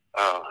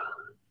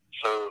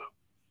 So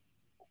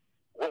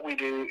what we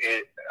do,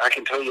 I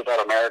can tell you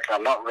about America.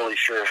 I'm not really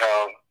sure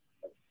how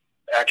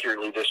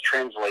accurately this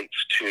translates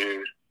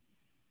to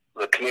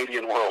the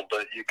Canadian world,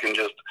 but you can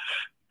just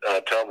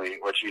tell me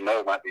what you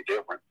know might be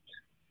different.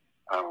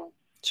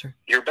 Sure.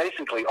 You're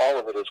basically, all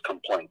of it is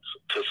complaints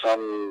to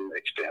some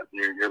extent.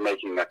 You're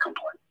making that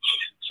complaint.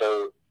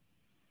 So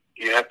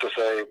you have to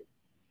say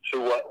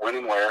who, what, when,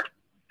 and where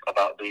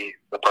about the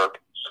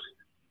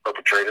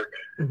perpetrator.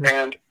 Mm-hmm.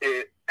 And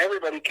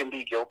everybody can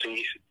be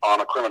guilty on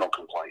a criminal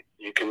complaint.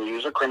 You can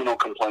use a criminal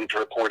complaint to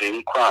report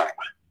any crime.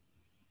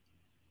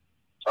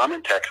 So I'm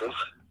in Texas.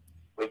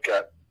 We've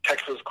got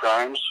Texas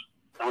crimes,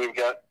 and we've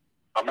got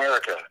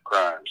America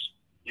crimes.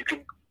 You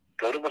can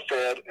go to the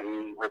Fed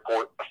and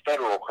report a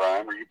federal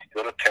crime, or you can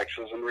go to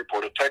Texas and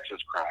report a Texas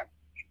crime.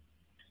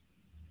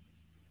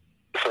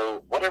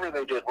 So whatever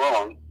they did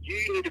wrong,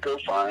 you need to go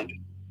find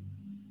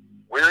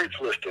where it's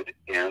listed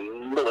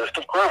in the list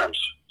of crimes.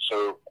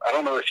 So I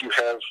don't know if you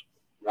have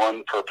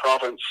one per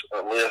province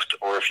list,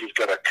 or if you've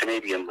got a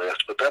Canadian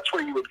list, but that's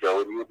where you would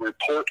go and you would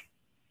report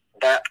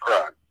that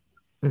crime.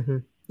 Mm-hmm.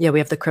 Yeah, we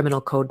have the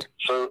criminal code,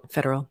 so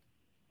federal.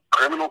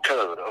 Criminal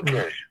code, okay.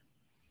 Mm-hmm.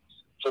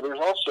 So there's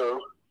also,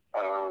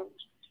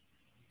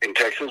 in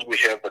Texas, we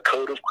have the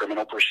Code of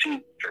Criminal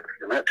Procedure,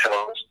 and that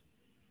tells,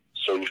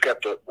 so you've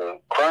got the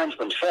crimes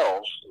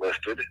themselves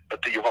listed,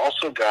 but you've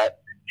also got,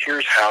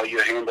 here's how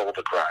you handle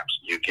the crimes.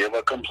 You give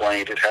a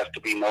complaint, it has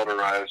to be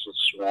notarized,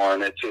 it's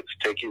sworn, it's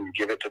taken, you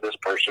give it to this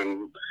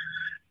person,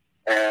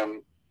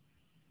 and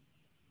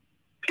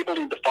people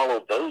need to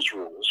follow those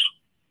rules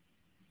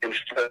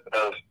instead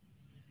of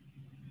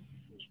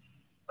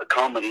a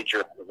common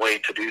knee-jerk way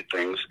to do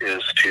things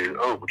is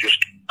to, just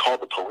call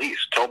the police,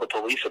 tell the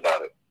police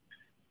about it.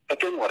 But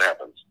then what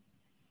happens?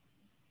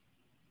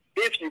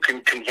 If you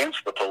can convince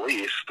the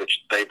police that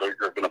they are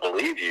going to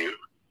believe you,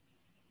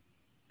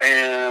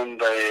 and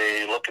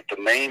they look at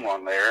the name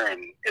on there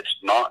and it's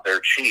not their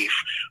chief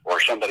or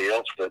somebody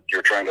else that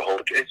you're trying to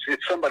hold,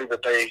 it's somebody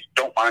that they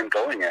don't mind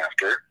going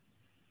after,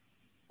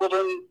 well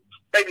then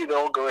maybe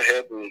they'll go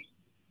ahead and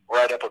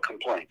write up a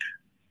complaint.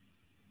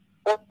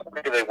 Well,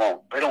 maybe they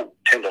won't. They don't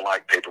tend to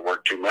like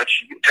paperwork too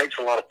much. It takes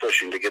a lot of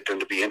pushing to get them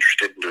to be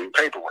interested in doing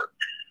paperwork.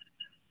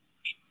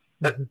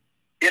 But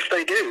if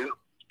they do,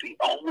 the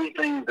only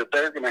thing that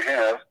they're going to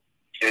have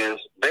is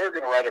they're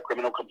going to write a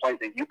criminal complaint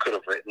that you could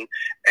have written,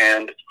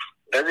 and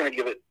they're going to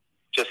give it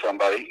to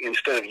somebody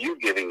instead of you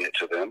giving it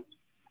to them,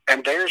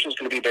 and theirs is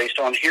going to be based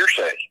on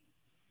hearsay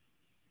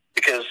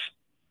because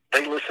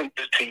they listened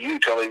to you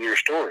telling your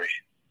story,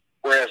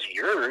 whereas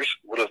yours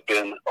would have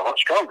been a lot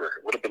stronger.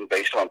 It would have been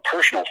based on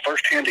personal,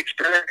 firsthand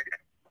experience.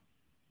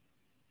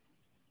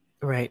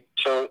 Right.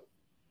 So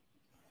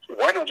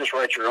why not just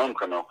write your own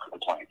criminal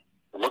complaint?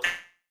 Look at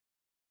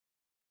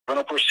the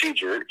criminal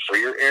procedure for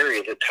your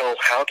area that tells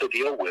how to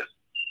deal with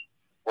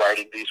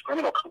writing these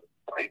criminal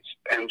complaints,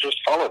 and just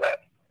follow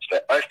that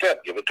step by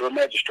step. Give it to a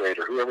magistrate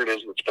or whoever it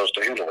is that's supposed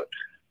to handle it,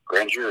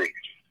 grand jury.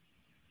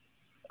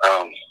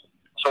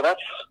 So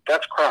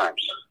that's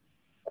crimes.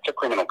 That's a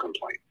criminal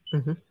complaint.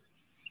 Mm-hmm.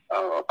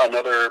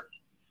 Another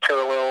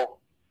parallel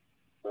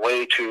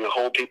way to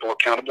hold people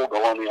accountable,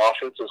 go on the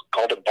offense, is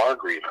called a bar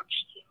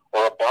grievance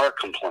or a bar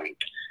complaint.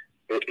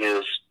 It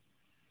is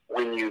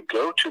when you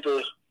go to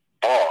the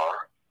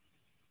bar,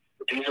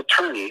 these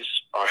attorneys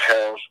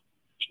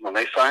when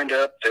they signed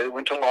up, they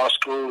went to law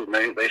school, and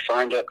they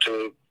signed up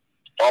to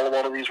follow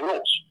all of these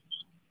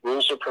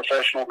rules of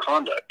professional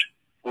conduct,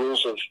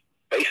 rules of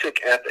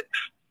basic ethics.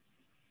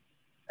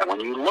 And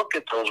when you look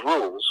at those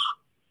rules,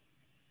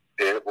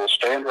 it will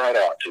stand right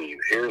out to you.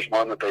 Here's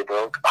one that they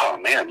broke. Oh,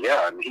 man,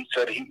 yeah. And he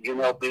said he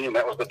emailed me, and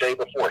that was the day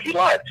before. He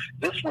lied.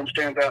 This one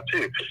stands out,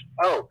 too.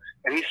 Oh,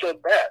 and he said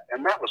that,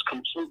 and that was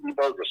completely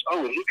bogus.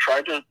 Oh, and he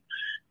tried to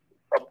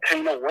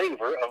obtain a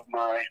waiver of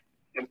my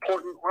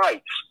important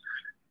rights.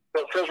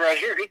 So it says right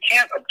here, he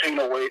can't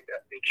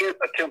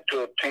attempt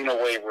to obtain a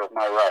waiver of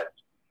my rights.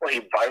 Well,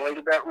 he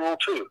violated that rule,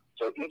 too.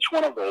 So each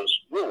one of those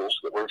rules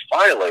that were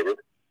violated,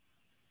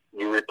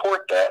 you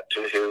report that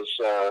to his,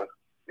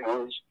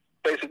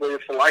 basically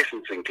it's the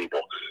licensing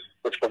people.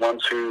 It's the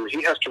ones who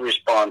he has to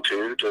respond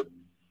to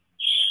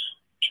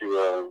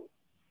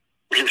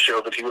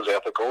show that he was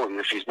ethical, and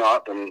if he's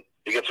not, then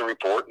he gets a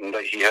report, and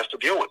he has to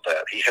deal with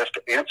that. He has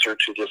to answer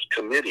to this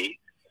committee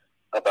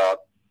about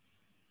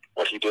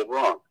what he did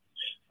wrong.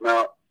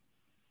 Now,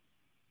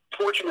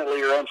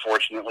 fortunately or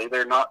unfortunately,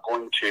 they're not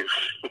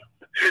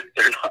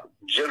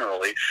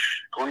generally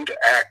going to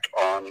act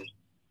on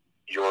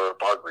your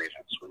bar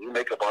grievance. When you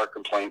make a bar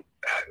complaint,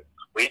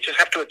 we just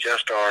have to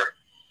adjust our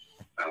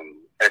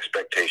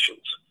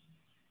expectations.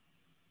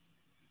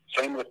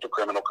 Same with the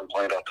criminal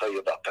complaint. I'll tell you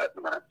about that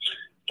in a minute.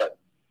 But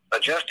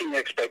adjusting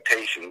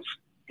expectations,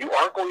 you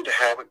are going to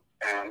have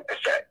an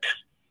effect.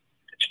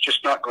 It's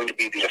just not going to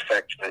be the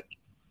effect that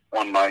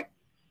one might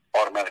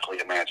automatically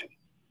imagine.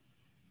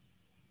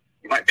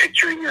 You might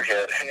picture in your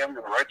head, hey, I'm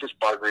going to write this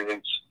bar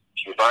grievance.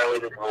 You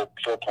violated Rule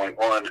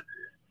 4.1.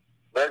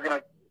 They're going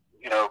to,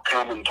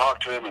 come and talk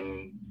to him,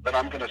 and then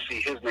I'm going to see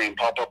his name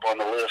pop up on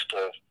the list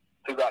of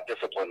who got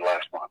disciplined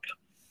last month.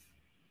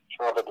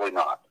 Probably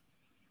not.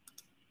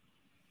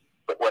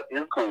 But what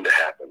is going to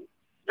happen,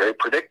 very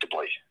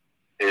predictably,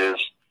 is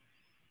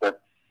that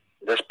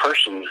this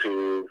person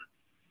who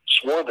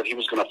swore that he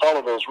was going to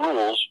follow those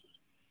rules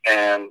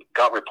and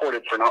got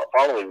reported for not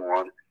following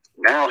one,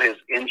 now his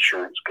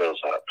insurance goes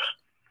up.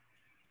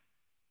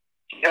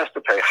 He has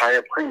to pay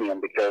higher premium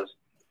because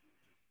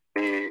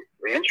the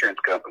insurance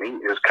company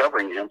is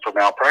covering him for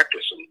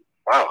malpractice. And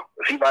wow,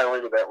 if he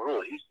violated that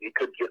rule, he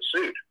could get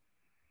sued.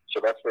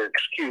 So that's their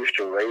excuse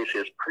to raise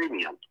his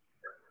premium.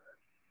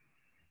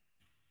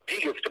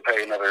 He gets to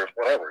pay another,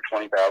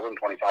 $20,000,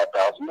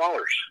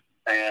 $25,000.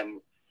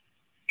 And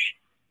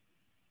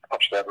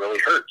that really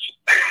hurts.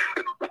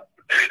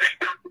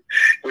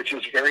 Which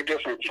is very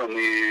different from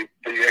the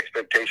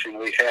expectation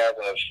we have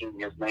of seeing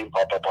his name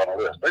pop up on a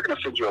list. They're going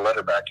to send you a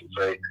letter back and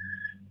say,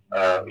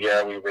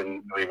 yeah, we've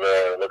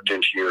looked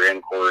into your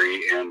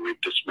inquiry and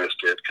we've dismissed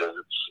it because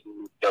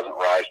it doesn't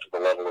rise to the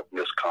level of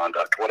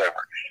misconduct, whatever.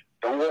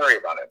 Don't worry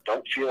about it.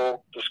 Don't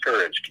feel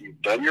discouraged.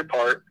 You've done your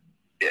part.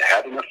 It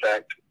had an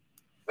effect.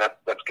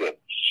 That's good.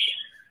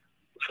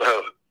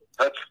 So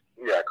that's,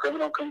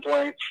 criminal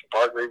complaints,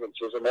 bar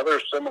grievances. Another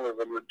similar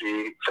one would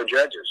be for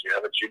judges. You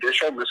have a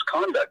judicial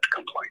misconduct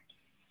complaint.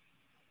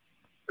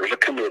 There's a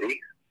committee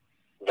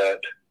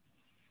that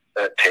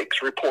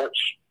takes reports.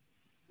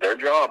 Their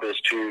job is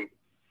to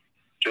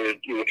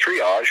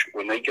triage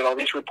when they get all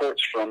these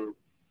reports from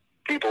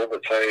people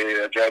that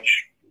say a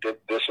judge did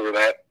this or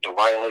that to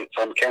violate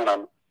some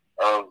canon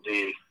of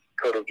the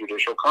Code of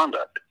Judicial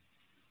Conduct.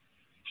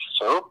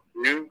 So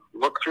you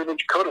look through the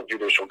Code of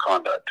Judicial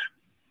Conduct.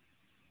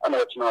 I know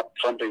it's not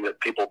something that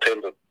people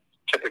tend to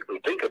typically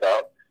think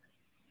about.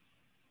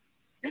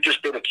 You've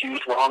just been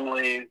accused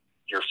wrongly.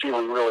 You're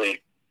feeling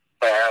really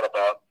bad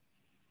about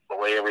the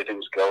way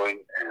everything's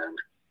going, and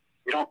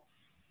you don't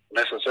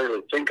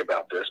necessarily think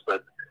about this,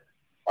 but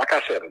like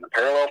I said, in a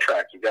parallel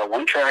track, you've got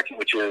one track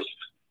which is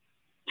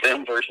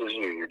them versus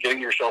you. You're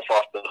getting yourself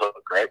off the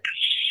hook, right?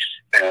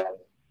 And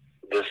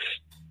this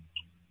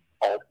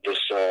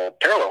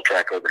parallel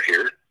track over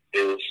here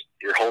is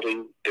you're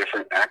holding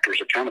different actors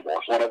accountable.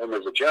 If one of them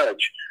is a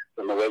judge,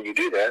 then the way you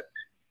do that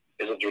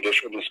is a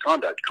judicial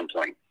misconduct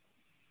complaint.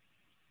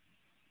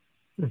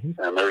 Mm-hmm.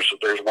 And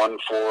there's one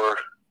for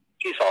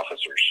peace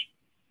officers.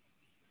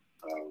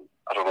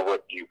 I don't know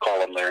what you call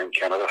them there in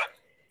Canada.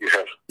 You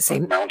have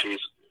same Mounties.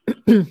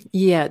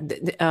 Yeah,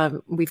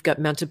 we've got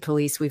mounted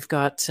police, we've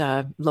got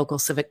local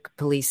civic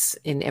police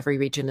in every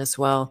region as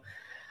well,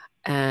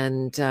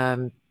 and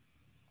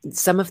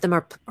some of them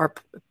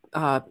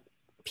are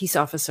peace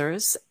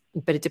officers,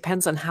 but it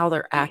depends on how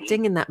they're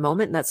acting in that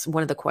moment. And that's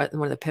one of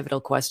the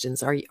pivotal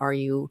questions. Are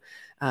you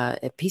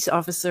a peace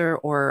officer,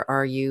 or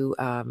are you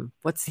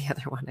what's the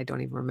other one? I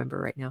don't even remember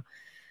right now.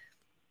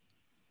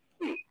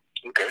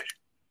 Okay.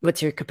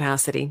 What's your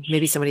capacity?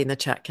 Maybe somebody in the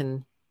chat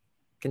can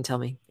tell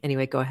me.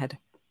 Anyway, go ahead.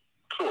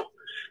 Cool.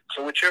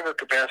 So whichever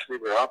capacity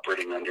we're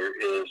operating under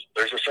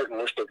there's a certain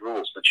list of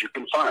rules that you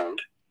can find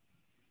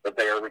that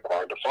they are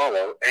required to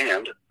follow,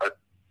 and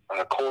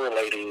a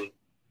correlating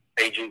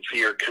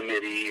agency or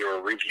committee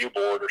or review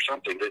board or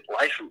something that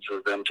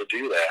licenses them to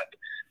do that.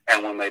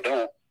 And when they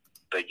don't,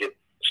 they get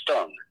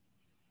stung.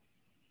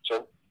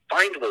 So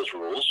find those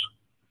rules,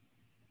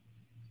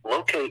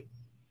 locate,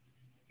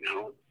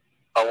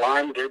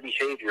 align their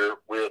behavior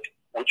with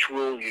which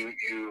rule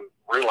you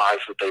realize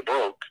that they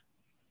broke,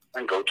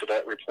 and go to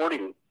that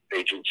reporting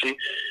agency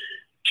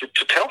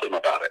to tell them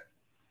about it.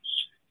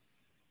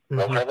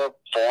 They'll have a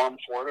form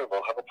for it, or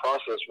they'll have a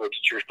process where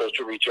you're supposed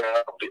to reach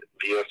out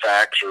via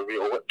fax, or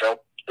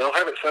they'll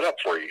have it set up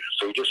for you.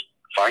 So you just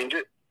find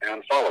it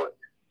and follow it.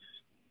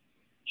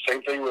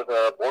 Same thing with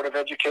a Board of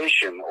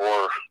Education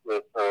or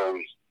with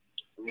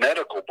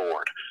medical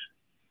board.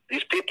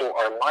 These people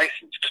are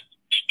licensed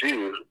to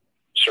do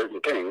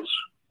certain things,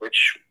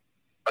 which,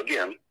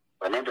 again,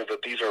 remember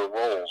that these are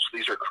roles.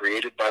 These are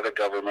created by the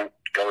government.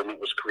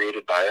 Government was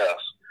created by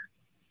us.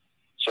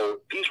 So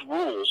these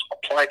rules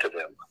apply to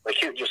them. They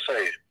can't just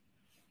say,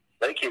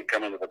 they can't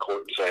come into the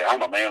court and say,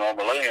 I'm a man on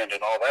the land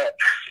and all that.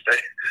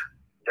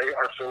 They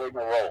are filling a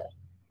role.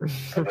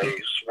 And they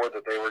swore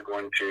that they were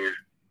going to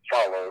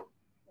follow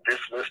this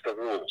list of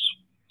rules.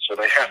 So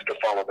they have to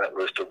follow that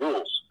list of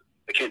rules.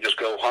 They can't just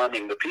go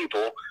harming the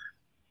people.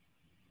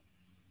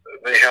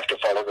 They have to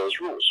follow those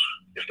rules.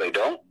 If they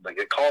don't, they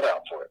get called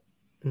out for it.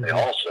 They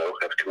also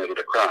have committed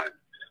a crime.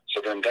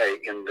 So then they,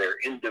 in their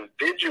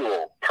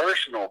individual,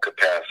 personal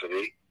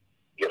capacity,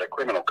 get a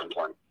criminal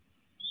complaint.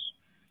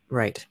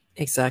 Right,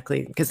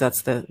 exactly. Because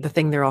that's the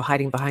thing. They're all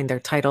hiding behind their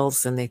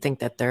titles, and they think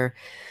that their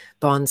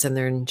bonds and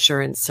their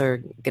insurance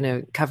are going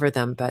to cover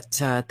them. But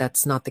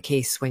that's not the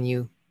case when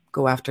you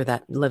go after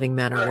that living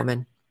man or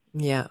woman.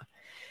 Yeah,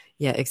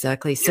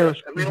 exactly. So,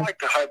 yes, and they like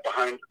to hide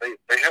behind,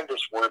 they have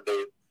this word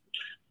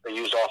they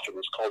use often.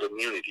 It's called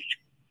immunity.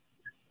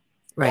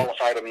 Right.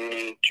 Qualified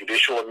immunity,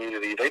 judicial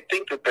immunity. They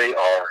think that they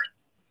are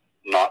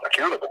not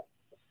accountable.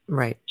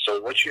 Right.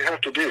 So what you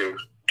have to do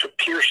to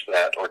pierce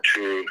that, or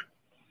to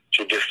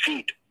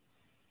defeat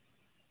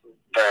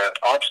that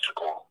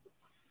obstacle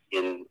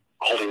in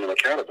holding them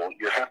accountable,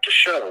 you have to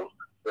show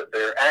that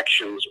their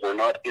actions were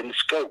not in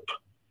scope.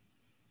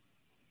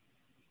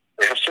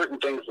 They have certain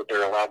things that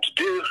they're allowed to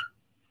do,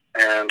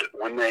 and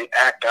when they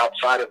act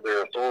outside of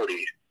their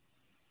authority,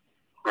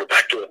 we're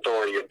back to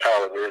authority and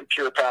power. They're in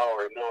pure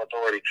power and no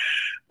authority.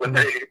 When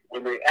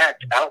they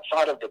act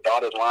outside of the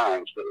dotted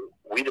lines that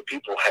we the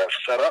people have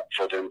set up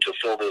for them to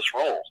fill this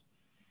role,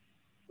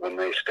 when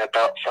they step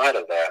outside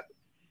of that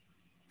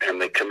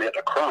and they commit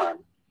a crime,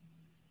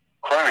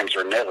 crimes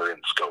are never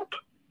in scope.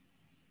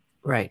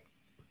 Right.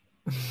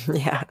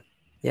 Yeah.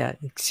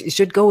 It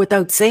should go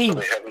without saying. So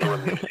they have no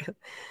immunity.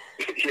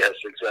 Yes,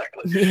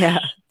 exactly.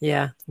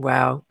 Yeah.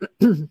 Wow.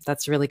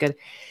 That's really good.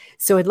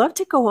 So I'd love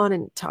to go on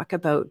and talk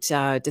about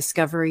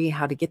discovery,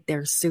 how to get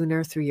there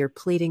sooner through your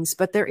pleadings.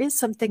 But there is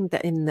something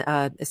that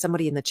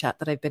somebody in the chat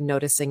that I've been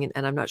noticing,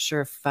 and I'm not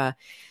sure if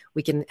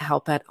we can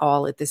help at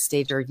all at this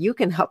stage, or you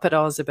can help at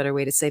all is a better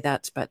way to say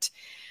that. But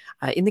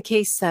in the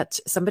case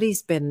that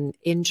somebody's been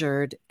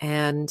injured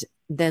and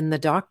then the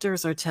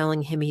doctors are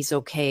telling him he's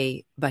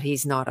okay, but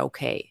he's not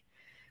okay,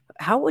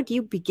 how would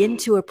you begin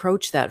to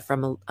approach that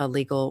from a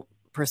legal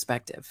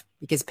perspective?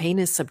 Because pain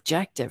is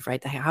subjective,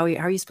 right? How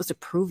are you supposed to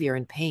prove you're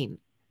in pain?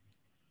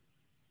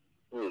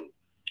 Yeah,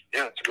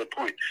 that's a good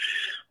point.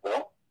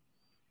 Well,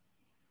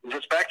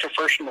 it's back to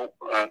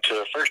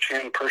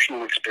first-hand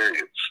personal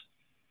experience.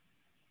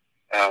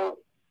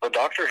 The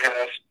doctor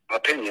has an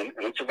opinion,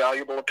 and it's a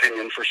valuable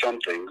opinion for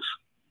some things.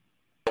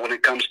 But when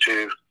it comes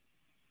to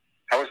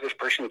how is this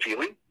person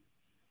feeling,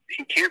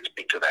 he can't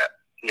speak to that.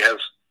 He has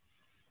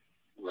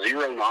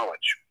zero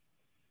knowledge.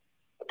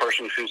 The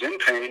person who's in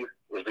pain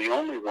is the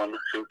only one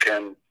who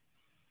can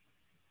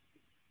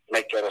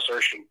make that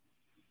assertion,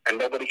 and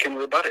nobody can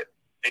rebut it.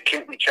 It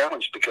can't be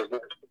challenged, because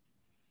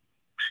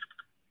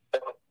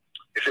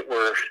if it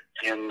were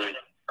in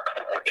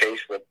a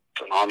case that's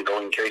an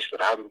ongoing case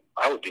that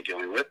I would be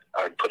dealing with,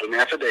 I would put an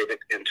affidavit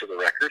into the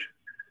record,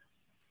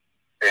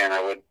 and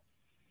I would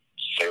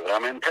say that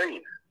I'm in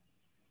pain.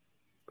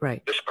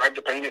 Right. Describe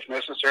the pain if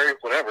necessary,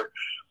 whatever,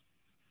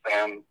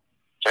 and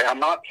say I'm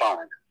not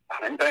fine.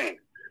 I'm in pain.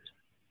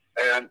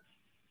 And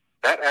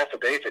that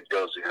affidavit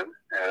goes in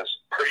as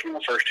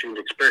personal first-hand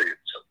experience.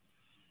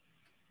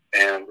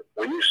 And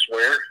when you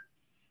swear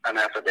an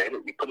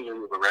affidavit, you put it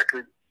into the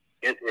record,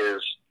 it's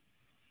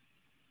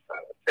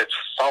a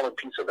solid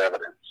piece of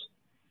evidence.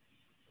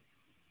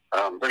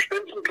 There's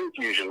been some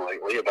confusion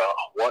lately about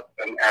what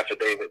an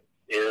affidavit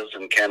is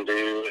and can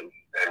do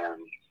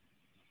and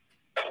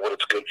what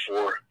it's good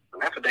for.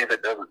 An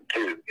affidavit doesn't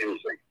do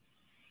anything,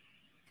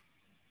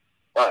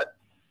 but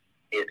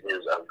it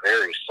is a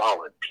very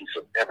solid piece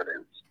of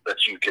evidence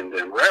that you can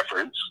then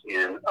reference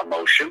in a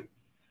motion,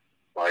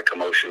 like a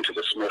motion to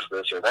dismiss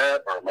this or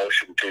that, or a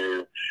motion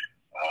to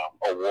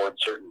award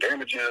certain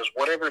damages,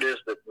 whatever it is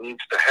that needs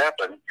to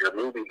happen. You're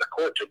moving the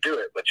court to do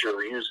it, but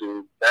you're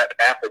using that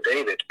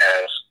affidavit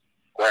as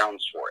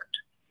grounds for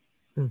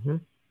it. Mm-hmm.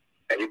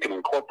 And you can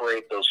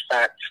incorporate those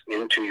facts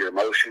into your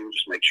motion.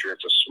 Just make sure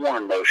it's a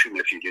sworn motion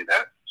if you do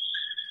that.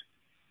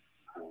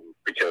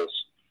 Because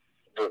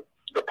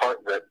the part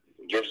that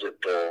gives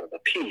it the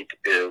teeth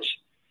is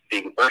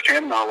being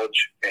first-hand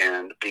knowledge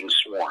and being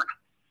sworn.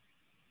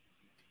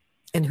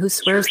 And who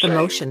swears the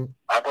motion?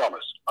 I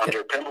promise.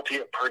 Under penalty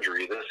of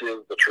perjury, this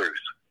is the truth.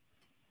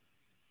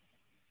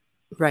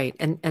 Right.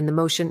 And the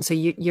motion, so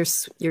you're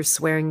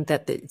swearing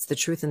that it's the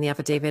truth in the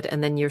affidavit,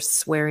 and then you're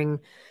swearing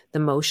the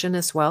motion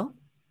as well?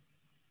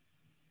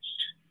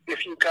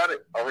 If you've got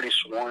it already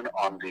sworn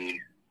on the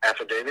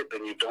affidavit,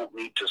 then you don't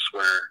need to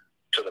swear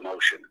to the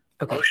motion.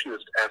 Okay. The motion is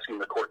asking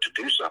the court to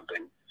do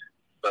something,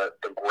 but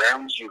the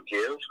grounds you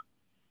give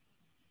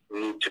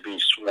need to be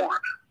sworn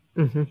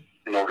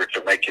in order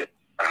to make it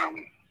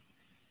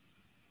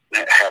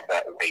have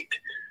that weight.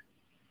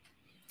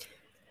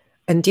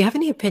 And do you have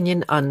any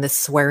opinion on the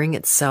swearing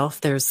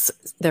itself? There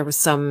was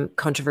some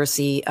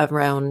controversy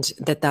around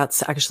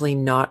that's actually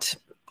not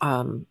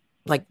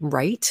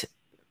right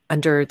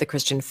under the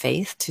Christian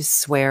faith to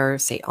swear,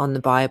 say, on the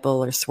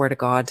Bible or swear to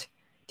God.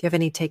 Do you have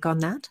any take on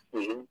that?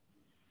 Mm-hmm.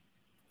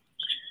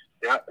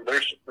 Yeah,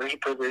 there's a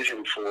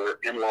provision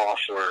in law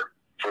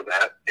for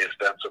that. If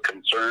that's a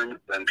concern,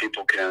 then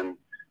people can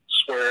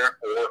swear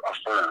or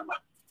affirm.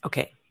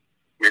 Okay.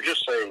 You're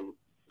just saying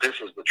this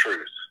is the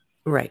truth.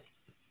 Right.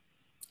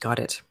 Got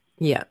it.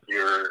 Yeah.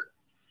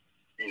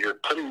 You're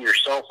putting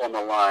yourself on the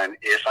line.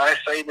 If I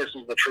say this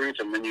is the truth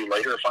and then you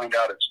later find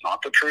out it's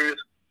not the truth,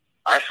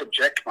 I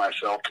subject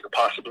myself to the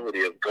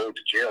possibility of going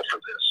to jail for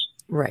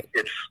this. Right.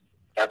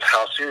 That's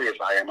how serious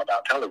I am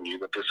about telling you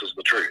that this is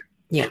the truth.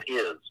 Yeah. It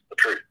is the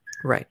truth.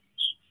 Right.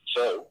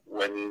 So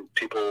when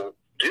people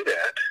do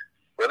that,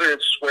 whether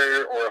it's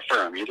swear or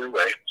affirm, either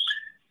way,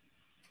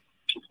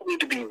 people need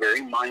to be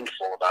very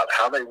mindful about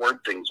how they word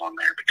things on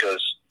there,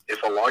 because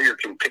if a lawyer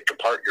can pick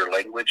apart your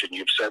language and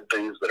you've said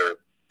things that are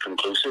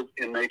conclusive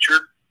in nature,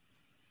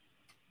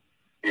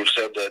 you've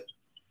said that,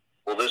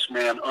 well, this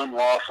man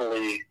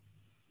unlawfully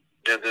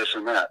did this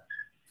and that.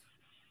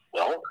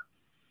 Well,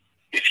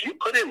 if you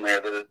put in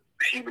there that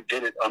he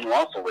did it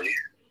unlawfully,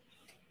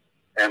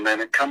 and then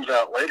it comes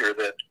out later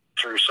that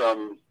through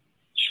some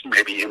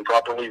maybe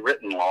improperly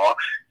written law,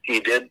 he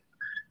did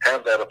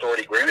have that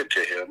authority granted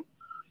to him,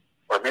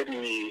 or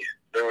maybe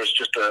there was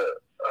just a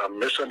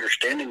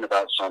misunderstanding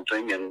about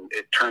something and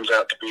it turns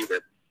out to be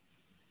that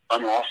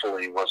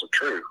unlawfully wasn't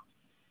true,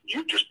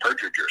 you just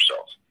perjured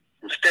yourself.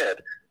 Instead,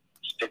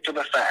 stick to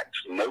the facts.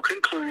 No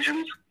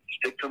conclusions,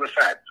 stick to the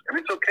facts. And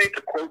it's okay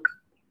to quote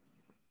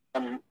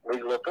some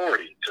legal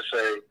authority to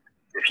say,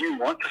 if you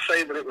want to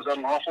say that it was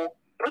unlawful,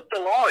 put the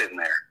law in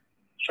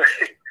there.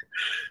 Say,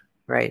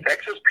 right.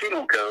 Texas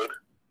Penal Code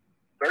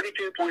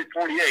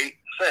 32.48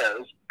 says,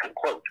 and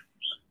quote,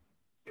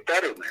 put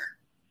that in there.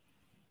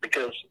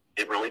 Because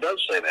it really does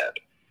say that.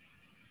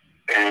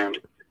 And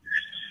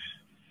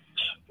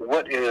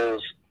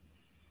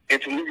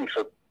it's easy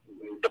for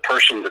the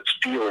person that's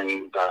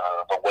feeling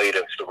the weight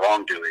of the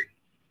wrongdoing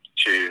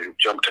to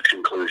jump to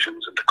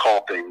conclusions and to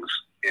call things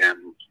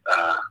in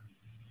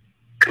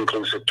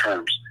conclusive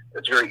terms.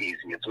 It's very easy.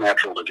 It's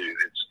natural to do.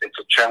 It's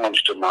a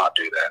challenge to not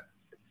do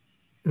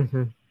that.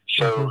 Mm-hmm.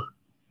 So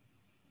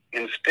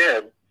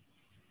instead,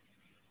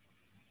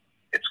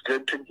 it's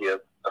good to give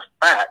the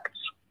facts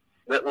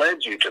that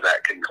led you to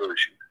that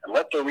conclusion and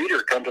let the reader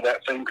come to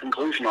that same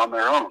conclusion on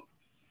their own.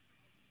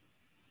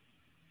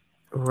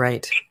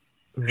 Right.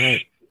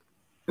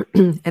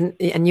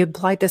 And you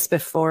implied this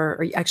before,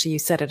 or actually you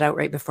said it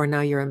outright before,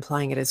 now you're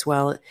implying it as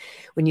well.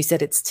 When you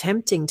said it's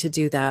tempting to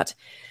do that,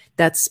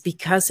 that's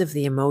because of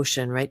the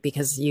emotion, right?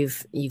 Because you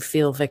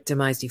feel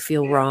victimized, you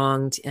feel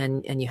wronged,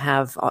 and you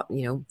have,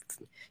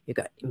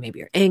 maybe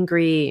you're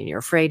angry and you're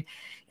afraid.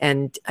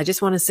 And I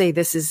just want to say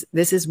this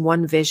is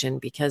one vision,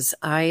 because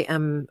I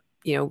am,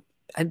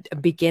 a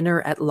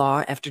beginner at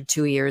law after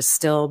 2 years,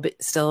 still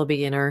a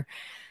beginner.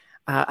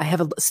 I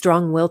have a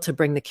strong will to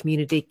bring the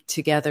community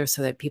together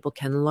so that people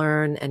can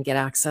learn and get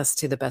access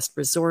to the best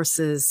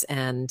resources.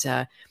 And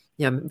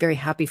I'm very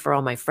happy for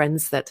all my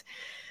friends that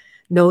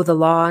know the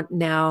law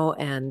now,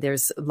 and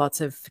there's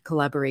lots of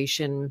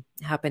collaboration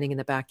happening in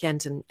the back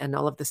end and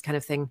all of this kind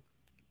of thing.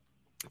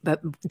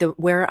 But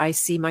where I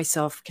see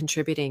myself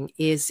contributing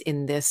is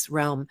in this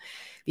realm,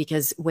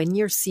 because when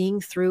you're seeing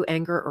through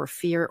anger or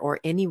fear or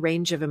any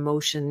range of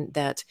emotion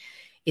that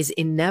is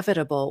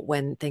inevitable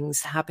when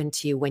things happen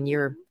to you, when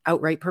you're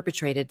outright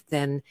perpetrated,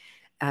 then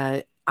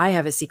I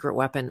have a secret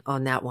weapon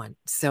on that one.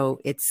 So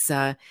it's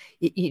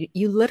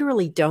you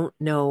literally don't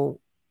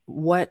know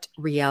what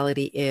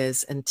reality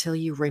is until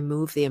you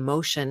remove the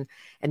emotion.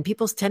 And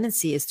people's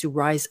tendency is to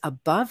rise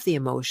above the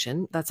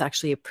emotion. That's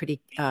actually a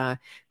pretty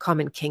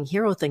common king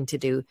hero thing to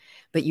do.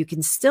 But you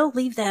can still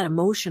leave that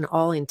emotion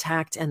all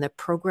intact and the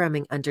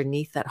programming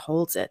underneath that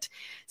holds it.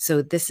 So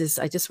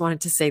I just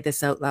wanted to say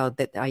this out loud,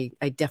 that I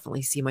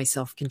definitely see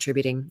myself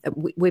contributing.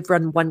 We've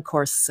run one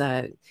course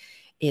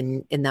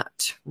in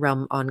that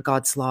realm on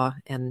God's law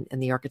and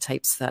the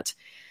archetypes that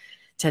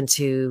tend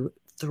to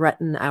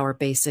threaten our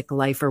basic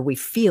life, or we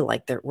feel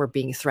like we're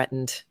being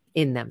threatened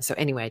in them. So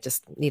anyway, I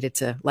just needed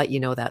to let you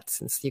know that,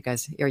 since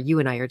you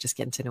and I are just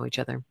getting to know each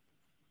other.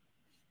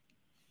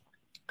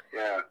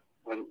 Yeah.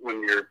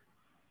 When you're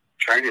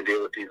trying to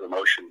deal with these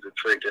emotions,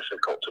 it's very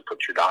difficult to put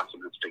your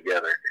documents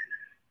together.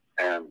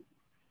 And,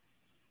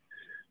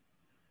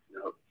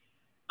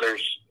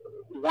 there's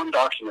one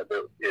document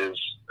that is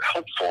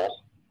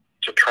helpful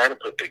to try to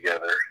put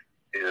together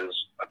is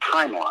a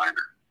timeline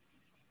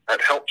that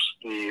helps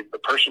the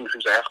person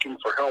who's asking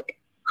for help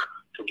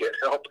to get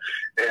help,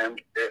 and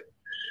it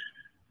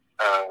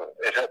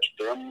helps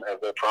them as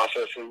they're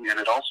processing, and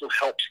it also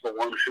helps the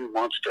one who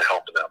wants to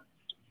help them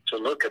to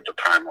look at the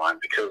timeline,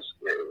 because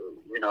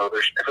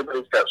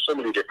everybody's got so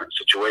many different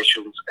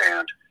situations,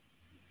 and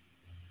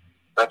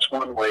that's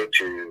one way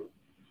to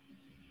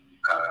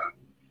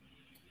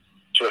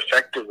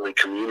effectively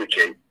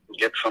communicate,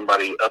 get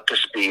somebody up to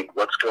speed,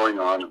 what's going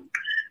on, and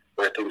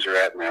where things are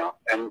at now.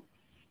 And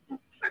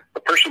the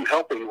person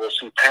helping will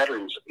see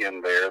patterns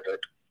in there that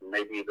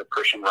maybe the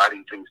person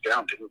writing things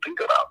down didn't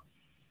think about.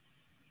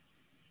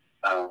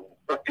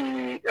 But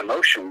the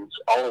emotions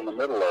all in the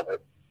middle of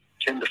it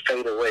tend to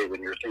fade away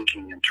when you're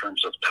thinking in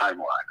terms of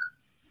timeline.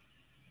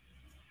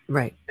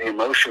 Right. The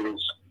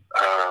emotions,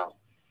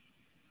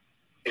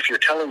 if you're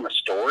telling a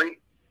story,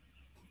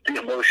 the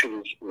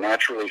emotions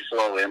naturally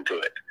flow into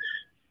it.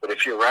 But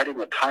if you're writing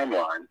a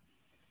timeline,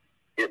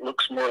 it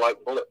looks more like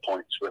bullet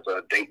points with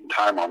a date and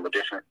time on the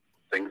different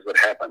things that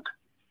happened.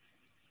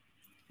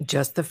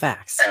 Just the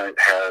facts. And it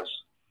has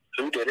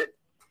who did it,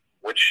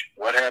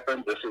 what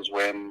happened. This is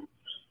when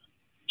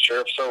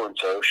Sheriff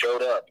so-and-so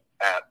showed up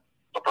at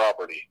the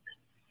property.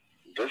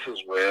 This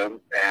is when,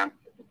 and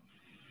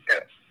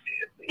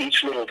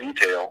each little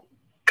detail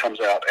comes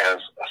out as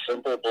a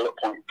simple bullet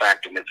point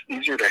fact, and it's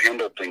easier to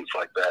handle things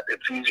like that.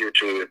 It's easier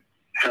to,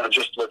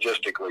 just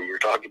logistically, you're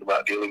talking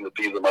about dealing with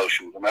these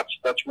emotions, and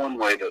that's one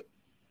way that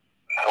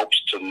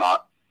helps to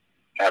not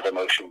have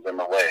emotions in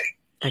the way.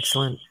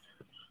 Excellent.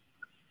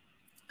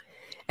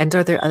 And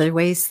are there other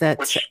ways that...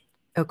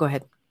 go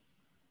ahead.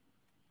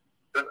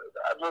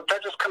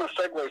 That just kind of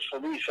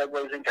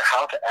segues into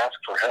how to ask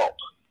for help.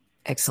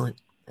 Excellent.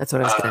 That's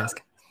what I was going to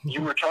ask.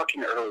 You were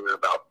talking earlier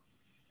about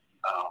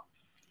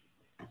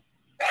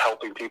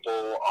helping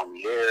people on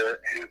the air,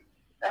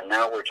 and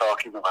now we're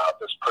talking about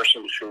this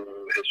person who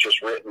has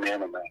just written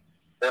in, and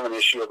they have an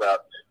issue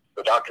about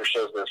the doctor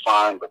says they're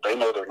fine, but they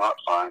know they're not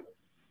fine.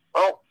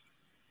 Well,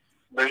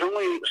 there's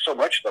only so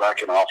much that I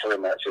can offer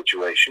in that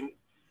situation,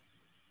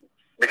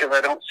 because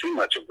I don't see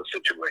much of the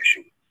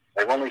situation.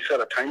 They've only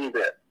said a tiny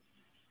bit.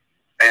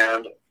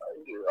 And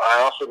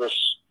I offer this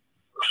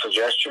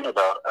suggestion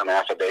about an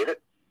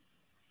affidavit,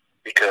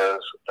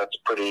 because that's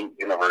pretty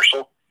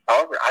universal.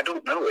 However, I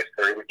don't know if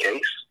they're in a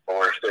case,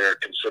 or if they're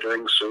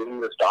considering suing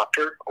this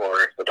doctor,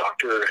 or if the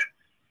doctor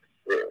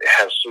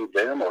has sued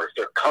them, or if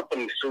their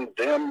company sued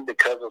them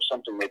because of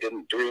something they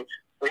didn't do.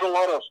 There's a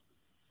lot of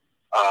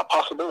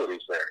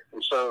possibilities there.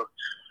 And so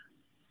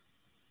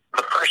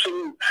the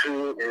person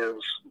who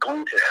is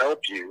going to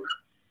help you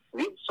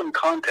needs some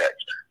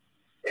context.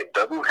 It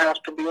doesn't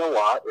have to be a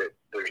lot.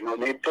 There's no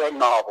need for a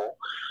novel.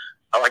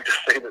 I like to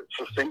say that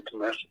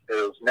succinctness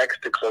is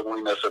next to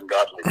cleanliness and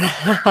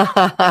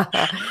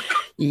godliness.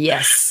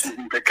 Yes.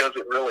 Because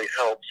it really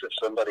helps if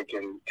somebody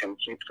can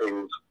keep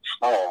things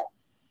small.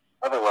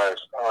 Otherwise,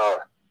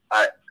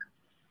 I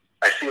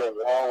see a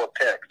wall of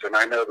text, and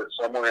I know that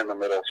somewhere in the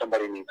middle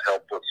somebody needs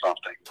help with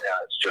something.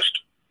 Yeah,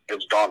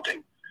 it's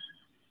daunting.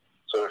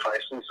 So if I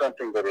see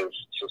something that is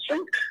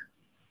succinct,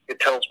 it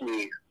tells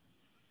me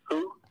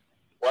who,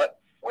 what,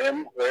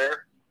 when,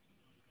 where.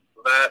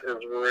 That is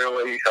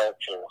really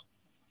helpful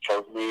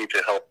for me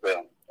to help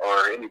them,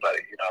 or anybody,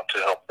 to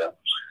help them.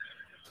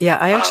 Yeah,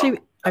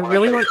 I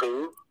really want...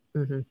 Who,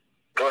 mm-hmm.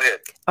 Go ahead.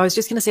 I was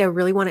just going to say, I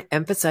really want to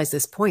emphasize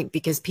this point,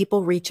 because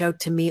people reach out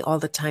to me all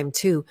the time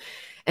too.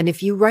 And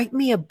if you write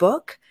me a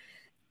book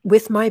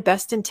with my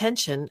best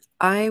intention,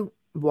 I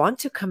want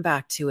to come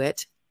back to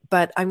it,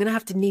 but I'm going to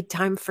have to need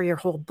time for your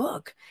whole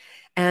book.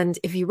 And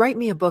if you write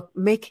me a book,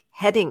 make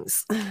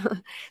headings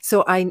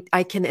so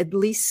I can at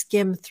least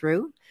skim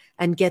through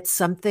and get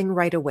something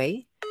right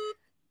away.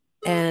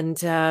 And,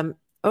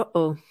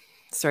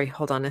 sorry,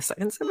 hold on a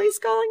second. Somebody's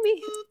calling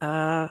me.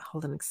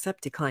 Hold on,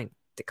 accept, decline.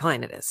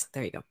 Decline it is.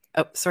 There you go.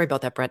 Oh, sorry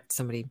about that, Brett.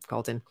 Somebody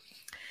called in.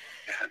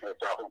 No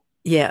problem.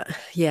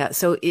 Yeah.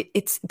 So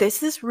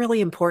this is really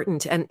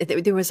important. And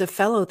there was a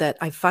fellow that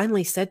I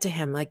finally said to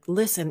him, like,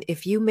 listen,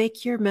 if you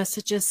make your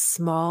messages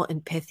small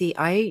and pithy,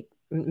 I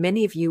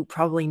many of you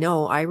probably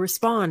know, I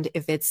respond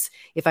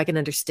if I can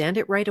understand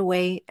it right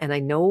away and I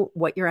know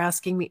what you're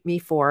asking me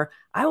for,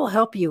 I will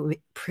help you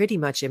pretty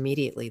much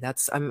immediately.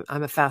 I'm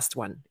a fast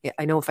one.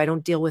 I know if I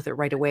don't deal with it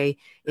right away,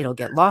 it'll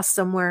get lost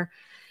somewhere.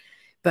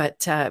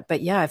 But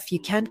yeah, if you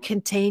can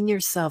contain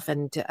yourself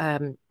and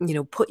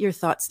put your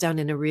thoughts down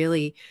in a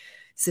really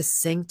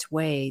succinct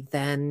way,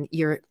 then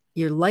your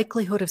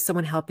likelihood of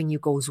someone helping you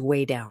goes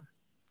way down.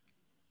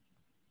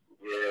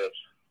 Yes,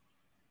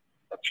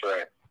 that's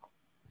right.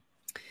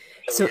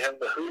 So we have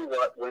the who,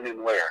 what, when,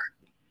 and where.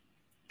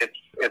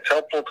 It's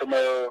helpful to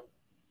know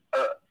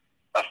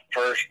a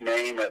first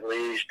name at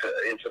least.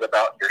 Is it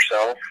about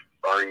yourself?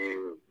 Are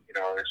you,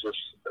 is this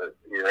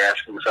you're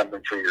asking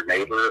something for your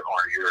neighbor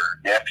or your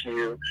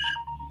nephew,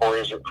 or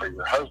is it for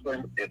your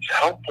husband? It's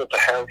helpful to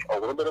have a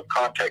little bit of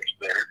context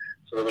there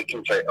so that we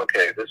can say,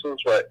 okay, this is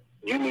what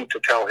you need to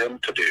tell him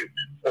to do,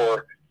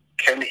 or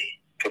can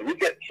you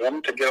get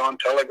him to get on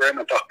Telegram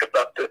and talk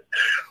about this,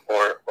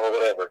 or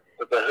whatever.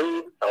 But the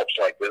who helps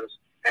like this,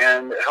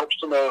 and it helps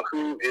to know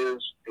who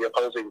is the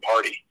opposing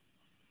party.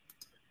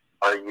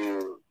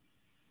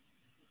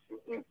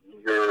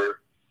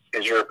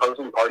 Is your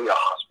opposing party a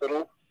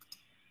hospital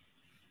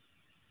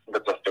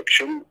that's a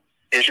fiction?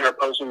 Is your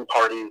opposing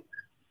party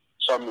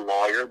some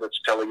lawyer that's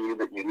telling you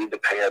that you need to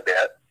pay a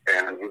debt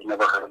and you've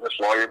never heard of this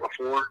lawyer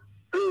before?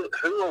 Who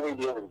are we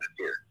dealing with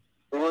here?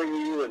 Who are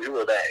you and who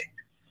are they?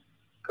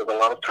 Because a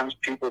lot of times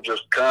people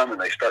just come and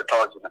they start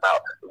talking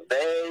about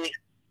they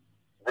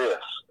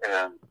this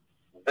and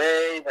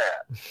they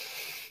that.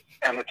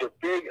 And it's a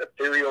big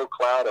ethereal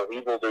cloud of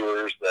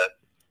evildoers that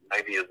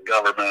maybe it's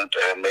government,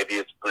 and maybe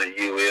it's the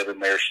UN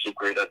and their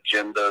secret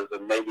agendas,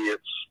 and maybe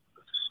it's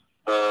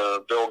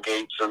Bill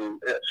Gates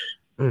and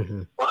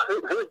well,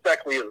 who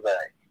exactly is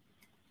they?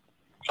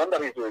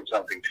 Somebody's doing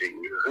something to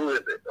you. Who is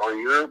it? Or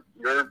you're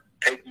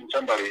taking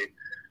somebody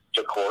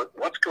to court.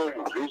 What's going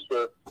on? Who's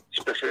the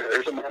specific?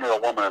 There's a man or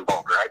a woman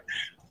involved, right?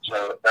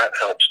 So that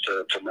helps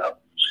to know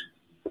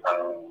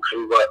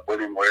who, what,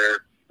 when, and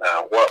where.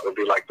 What would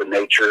be like the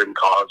nature and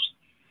cause?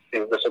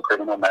 Is this a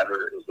criminal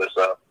matter? Is this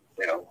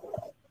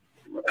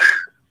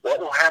what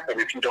will happen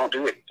if you don't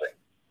do anything?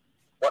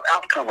 What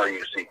outcome are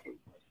you seeking?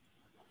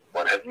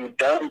 What have you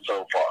done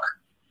so far?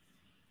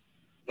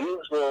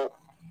 These will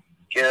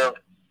give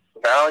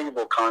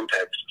valuable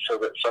context so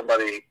that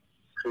somebody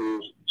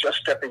who's just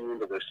stepping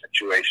into this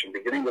situation,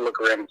 beginning to look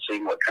around and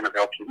seeing what kind of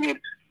help you need,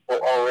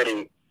 will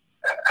already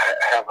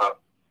have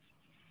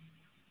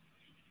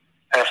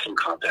some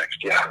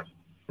context. Yeah.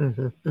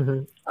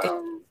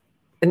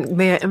 And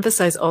may I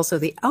emphasize also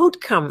the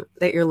outcome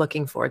that you're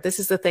looking for? This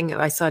is the thing.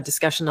 I saw a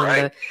discussion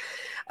on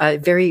a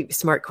very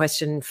smart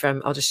question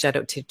from, I'll just shout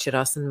out to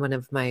Chidasan, one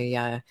of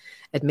my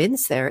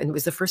admins there. And it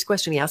was the first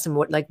question he asked him,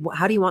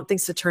 how do you want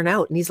things to turn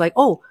out? And he's like,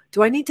 oh,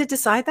 do I need to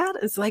decide that?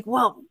 It's like,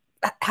 well,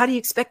 how do you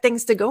expect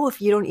things to go if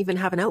you don't even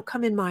have an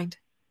outcome in mind?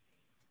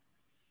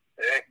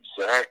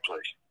 Exactly.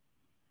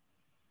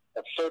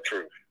 That's so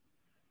true.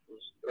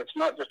 It's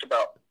not just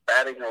about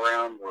batting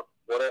around with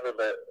whatever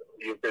that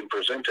you've been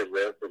presented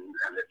with,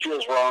 and it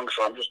feels wrong,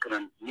 so I'm just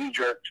going to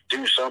knee-jerk to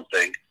do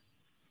something.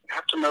 You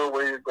have to know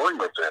where you're going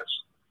with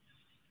this.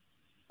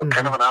 What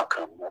kind of an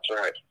outcome? That's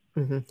right.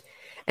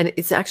 And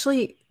it's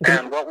actually...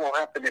 And what will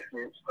happen if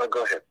you... Oh,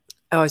 go ahead.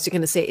 I was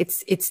going to say,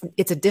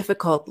 it's a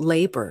difficult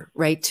labor,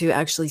 right, to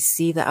actually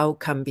see the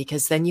outcome,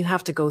 because then you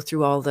have to go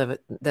through all the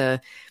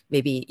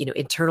maybe,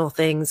 internal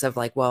things of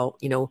like, well,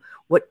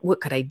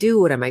 what could I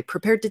do? What am I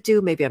prepared to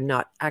do? Maybe I'm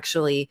not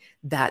actually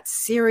that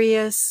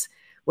serious.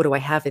 What do I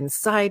have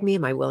inside me?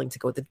 Am I willing to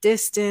go the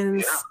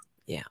distance?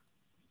 Yeah.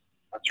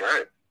 That's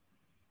right.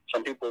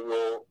 Some people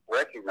will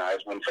recognize,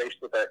 when faced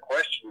with that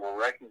question, will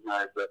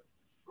recognize that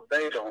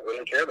they don't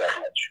really care that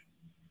much.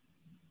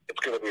 It's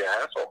going to be a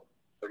hassle.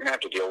 They're going to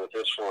have to deal with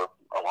this for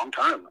a long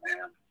time,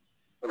 and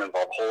it's going to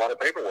involve a whole lot of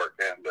paperwork.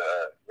 And,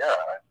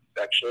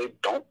 I actually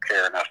don't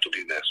care enough to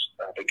do this.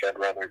 I think I'd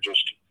rather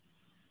just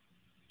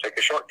take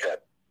a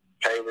shortcut,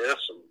 pay this,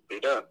 and be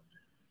done,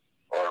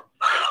 or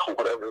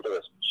whatever it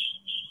is.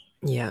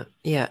 Yeah.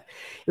 It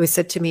was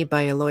said to me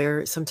by a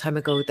lawyer some time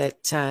ago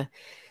that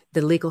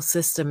the legal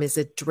system is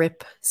a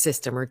drip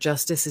system, or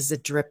justice is a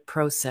drip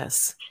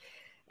process.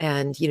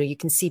 And, you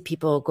can see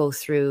people go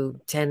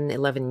through 10,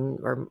 11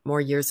 or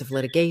more years of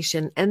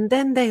litigation, and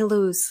then they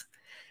lose.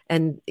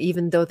 And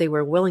even though they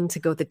were willing to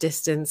go the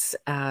distance,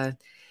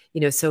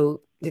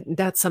 so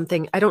that's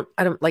something I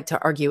don't like to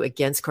argue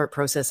against court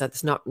process.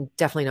 That's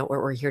definitely not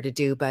what we're here to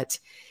do. But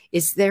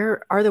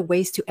are there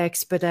ways to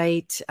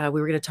expedite? We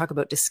were going to talk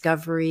about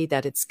discovery,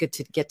 that it's good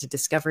to get to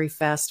discovery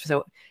fast.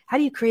 So how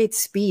do you create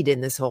speed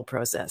in this whole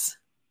process?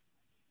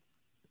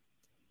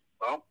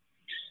 Well,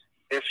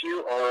 if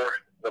you are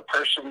the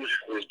person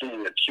who is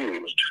being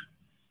accused,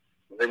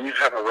 then you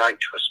have a right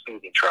to a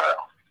speedy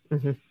trial.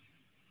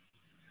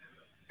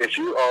 If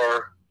you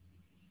are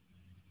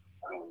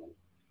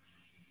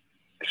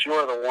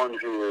the one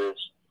who is,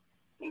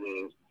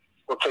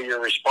 let's say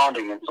you're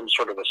responding in some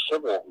sort of a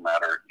civil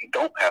matter, you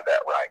don't have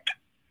that right.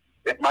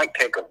 It might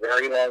take a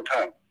very long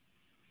time.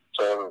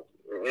 So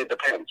it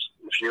depends.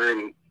 If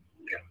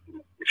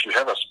you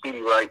have a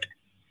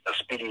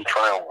speedy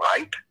trial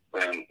right,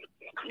 then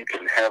you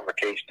can have the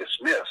case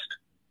dismissed.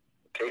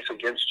 The case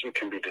against you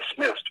can be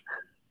dismissed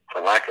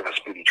for lack of a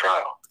speedy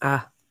trial.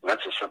 And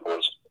that's as simple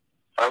as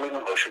filing a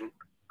motion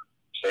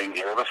saying,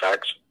 here are the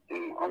facts.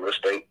 On this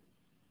date,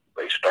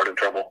 they started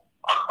trouble.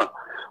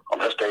 On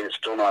this date, it's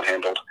still not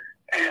handled.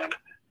 And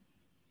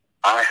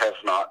I have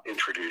not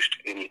introduced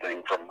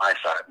anything from my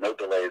side. No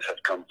delays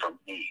have come from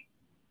me.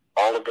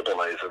 All of the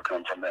delays have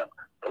come from them.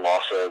 The law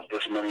says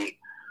this many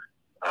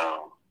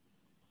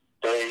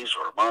days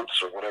or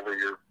months or whatever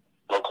your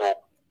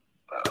local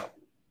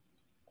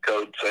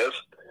code says,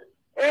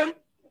 and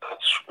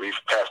we've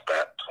passed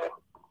that. So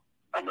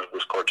I move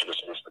this court to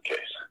dismiss the case.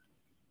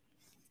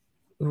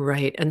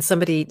 Right. And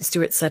somebody,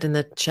 Stuart, said in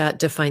the chat,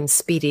 define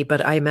speedy,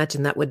 but I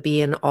imagine that would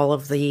be in all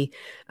of the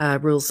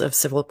rules of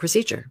civil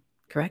procedure,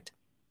 correct?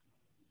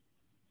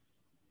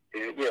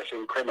 Yes,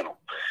 in criminal.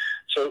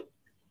 So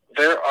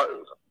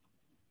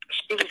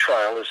speedy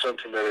trial is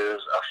something that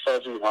is a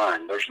fuzzy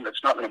line.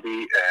 It's not going to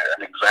be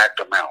an exact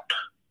amount.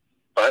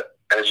 But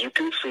as you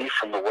can see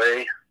from the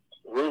way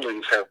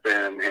rulings have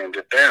been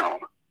handed down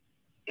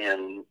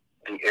in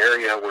the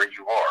area where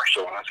you are.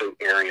 So when I say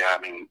area, I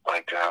mean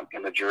like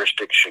in the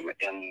jurisdiction,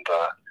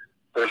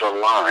 there's a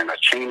line, a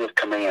chain of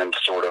command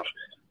sort of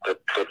that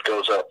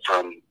goes up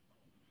from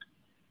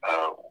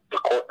the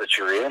court that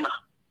you're in,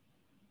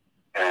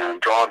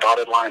 and draw a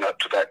dotted line up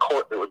to that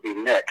court that would be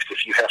next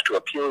if you have to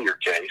appeal your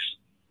case,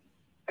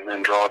 and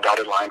then draw a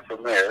dotted line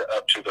from there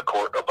up to the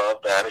court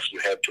above that if you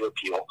had to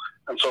appeal,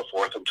 and so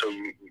forth until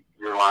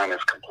your line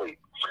is complete.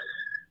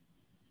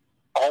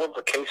 All of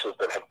the cases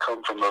that have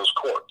come from those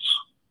courts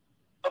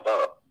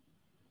above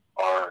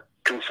are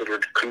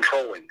considered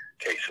controlling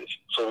cases.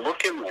 So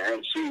look in there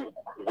and see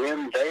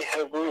when they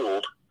have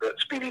ruled that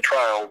speedy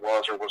trial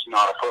was or was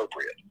not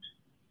appropriate.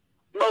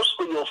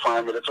 Mostly you'll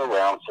find that it's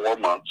around 4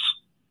 months.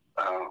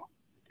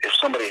 If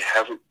somebody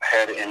hasn't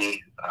had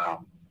any,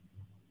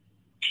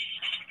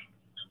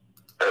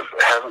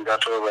 hasn't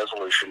got to a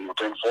resolution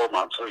within 4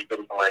 months, there's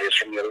been delays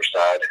from the other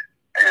side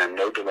and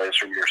no delays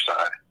from your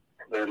side,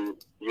 then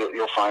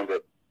you'll find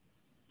that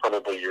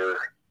probably your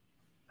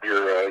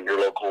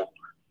local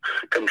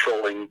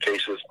controlling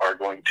cases are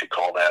going to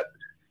call that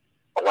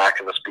a lack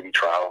of a speedy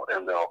trial,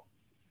 and they'll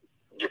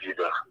give you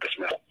the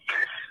dismissal.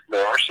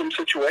 There are some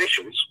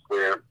situations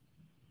where,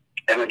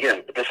 and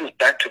again, this is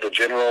back to the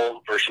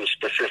general versus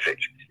specific.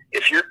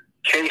 If your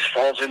case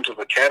falls into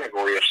the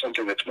category of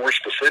something that's more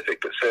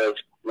specific that says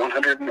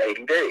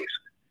 180 days,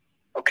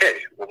 okay,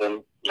 well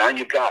then now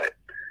you've got it.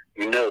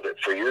 You know that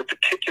for your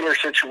particular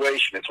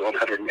situation, it's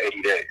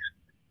 180 days.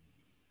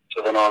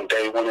 So then on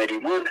day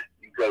 181,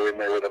 you go in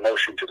there with a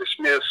motion to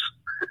dismiss,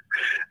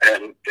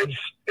 and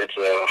it's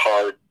a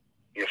hard,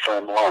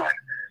 firm line.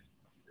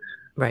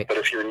 Right. But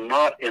if you're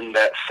not in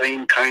that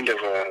same kind of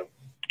a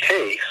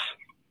case,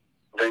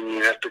 then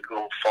you have to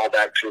fall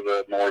back to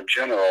the more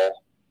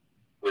general,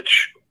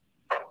 which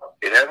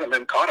it hasn't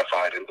been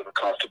codified into the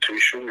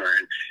Constitution or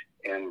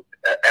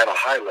at a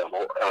high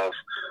level of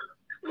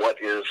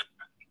what is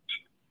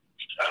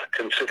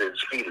considered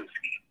speedy.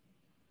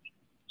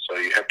 So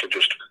you have to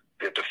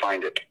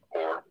find it,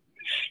 or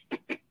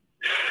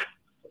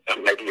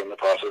maybe in the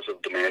process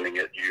of demanding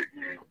it, you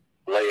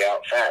lay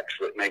out facts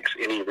that makes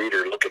any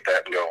reader look at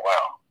that and go,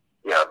 wow,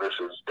 yeah, this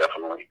is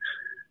definitely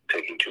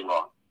taking too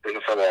long. There's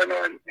a fellow I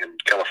know in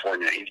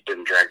California. He's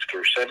been dragged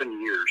through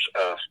 7 years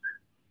of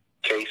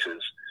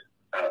cases,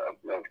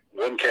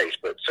 one case,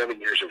 but 7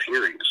 years of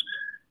hearings.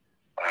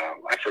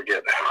 I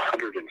forget,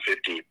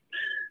 150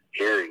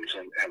 hearings,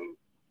 and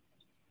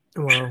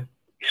wow.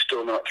 He's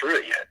still not through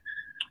it yet.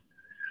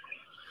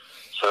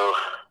 So,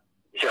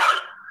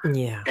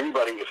 yeah.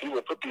 Anybody, if you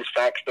would put these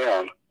facts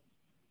down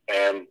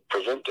and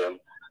present them,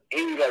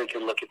 anybody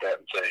can look at that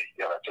and say,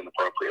 yeah, that's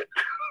inappropriate.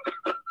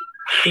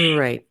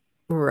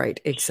 Right.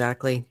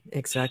 Exactly.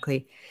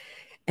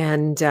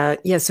 And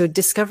so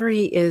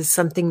discovery is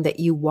something that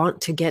you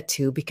want to get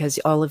to because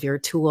all of your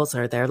tools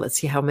are there. Let's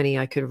see how many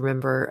I could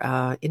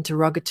remember.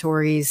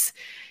 Interrogatories.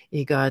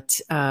 You got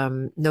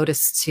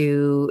notice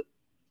to,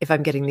 if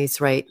I'm getting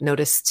these right,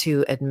 notice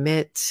to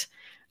admit,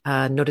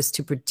 notice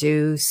to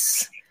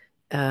produce.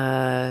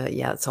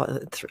 It's all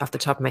off the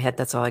top of my head.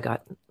 That's all I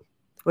got.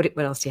 What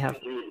else do you have?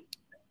 Mm-hmm.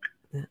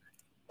 Yeah.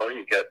 Well,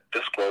 you got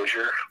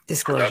disclosure.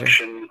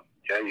 Production.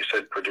 Yeah, you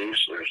said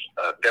produce. There's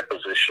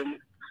deposition.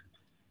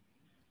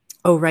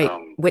 Oh, right.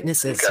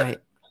 Witnesses, right.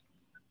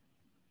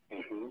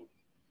 Mm-hmm.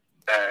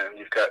 And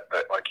you've got,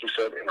 like you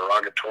said,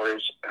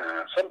 interrogatories.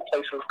 Some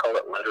places call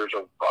it letters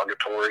of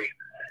interrogatory.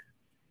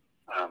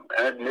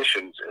 And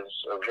admissions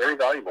is a very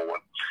valuable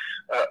one.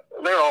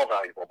 They're all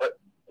valuable, but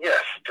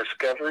yes,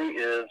 discovery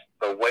is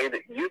the way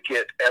that you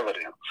get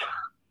evidence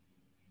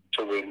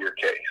to win your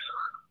case.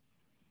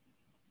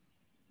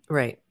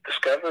 Right.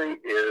 Discovery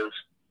is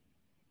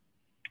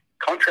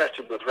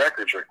contrasted with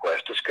records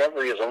request.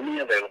 Discovery is only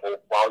available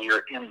while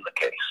you're in the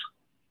case.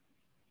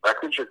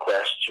 Records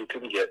requests you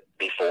can get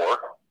before,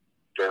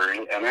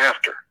 during, and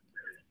after.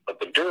 But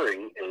the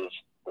during is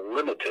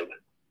limited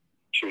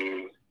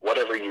to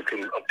whatever you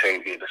can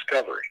obtain via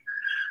discovery.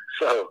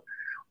 So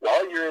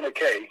while you're in a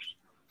case,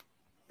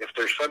 if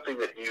there's something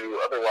that you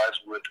otherwise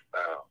would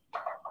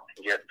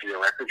get via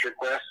records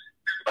request,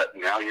 but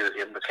now you're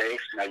in the case,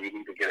 now you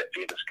need to get it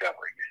via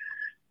discovery.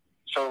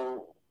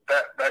 So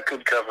that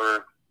could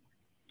cover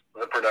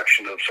the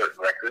production of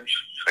certain records,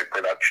 say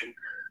production,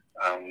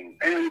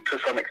 and to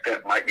some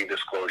extent might be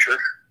disclosure.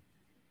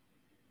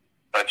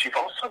 But you've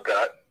also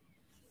got,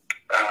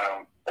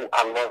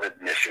 I love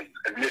admissions.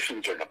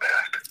 Admissions are the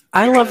best.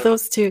 I love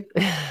those too.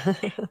 You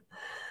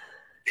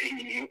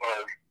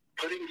are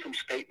putting some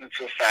statements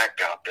of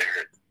fact out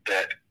there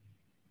that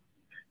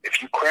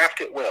if you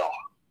craft it well,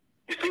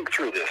 you think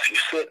through this, you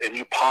sit and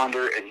you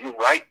ponder and you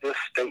write this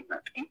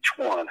statement. Each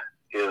one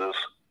is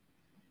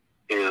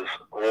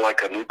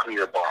like a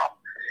nuclear bomb.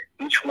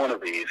 Each one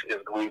of these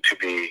is going to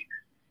be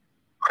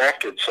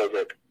crafted so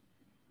that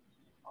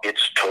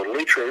it's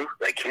totally true.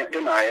 They can't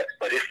deny it.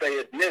 But if they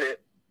admit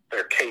it,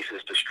 their case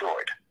is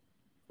destroyed.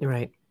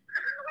 Right.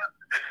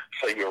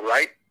 So you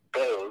write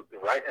those,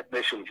 you write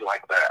admissions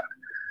like that.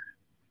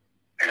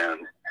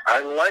 And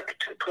I like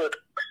to put,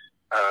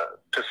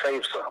 to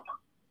save some,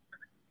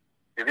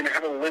 you're going to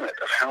have a limit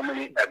of how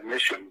many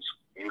admissions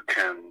you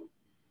can,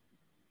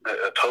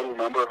 a total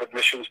number of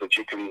admissions that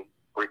you can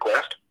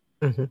request.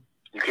 Mm-hmm.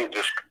 You can't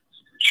just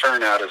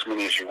churn out as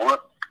many as you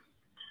want.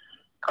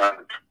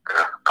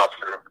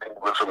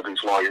 With some of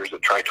these lawyers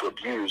that try to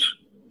abuse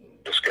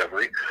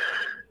discovery,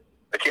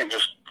 they can't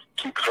just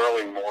keep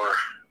throwing more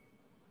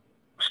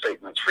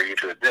statements for you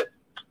to admit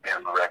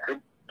in the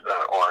record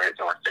or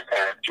to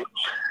add you.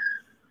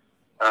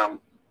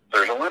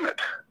 There's a limit.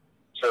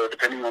 So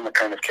depending on the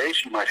kind of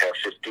case, you might have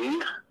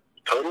 15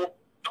 total,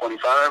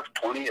 25,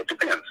 20, it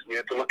depends. You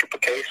have to look at the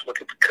case,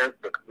 look at the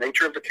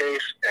nature of the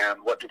case,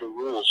 and what do the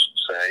rules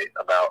say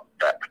about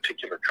that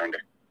particular kind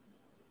of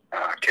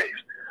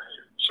case.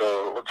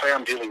 So let's say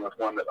I'm dealing with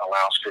one that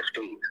allows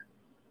 15.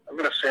 I'm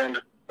going to send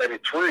maybe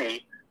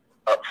 3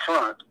 up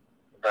front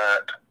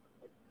that,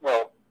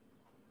 well,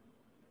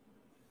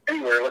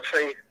 anywhere, let's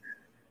say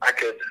I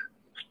could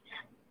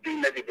be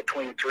maybe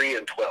between 3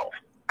 and 12.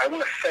 I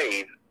want to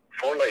save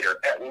for later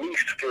at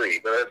least 3,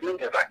 but as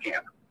many as I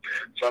can.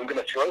 So I'm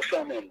going to throw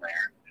some in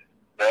there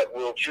that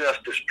will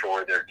just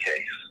destroy their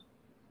case.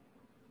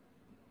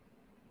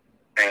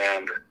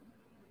 And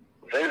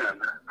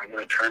then I'm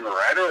going to turn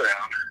right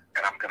around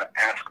and I'm going to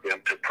ask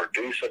them to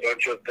produce a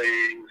bunch of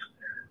things,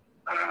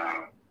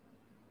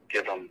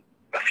 give them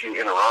a few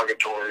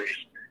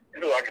interrogatories.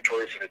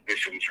 Interrogatories and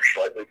admissions are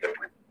slightly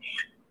different.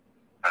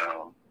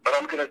 But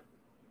I'm going to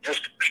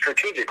just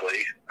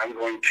strategically, I'm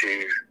going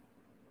to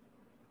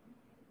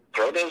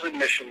throw those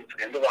admissions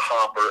into the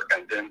hopper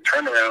and then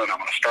turn around and I'm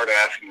going to start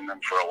asking them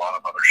for a lot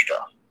of other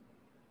stuff.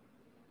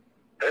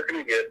 They're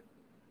going to get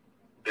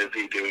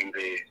busy doing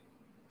the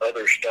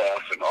other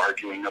stuff and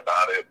arguing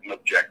about it and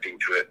objecting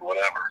to it and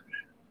whatever.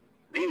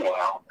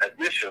 Meanwhile,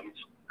 admissions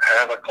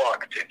have a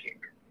clock ticking.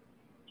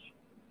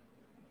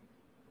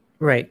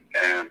 Right.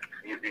 And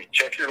you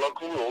check your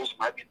local rules, it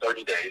might be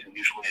 30 days, and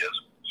usually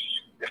is.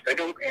 If they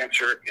don't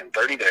answer in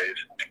 30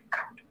 days,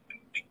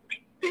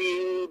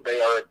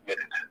 they are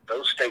admitted.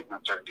 Those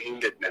statements are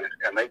deemed admitted,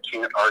 and they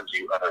can't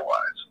argue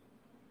otherwise.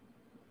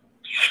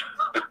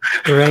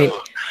 Right.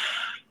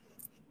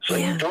 So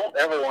you don't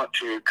ever want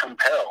to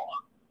compel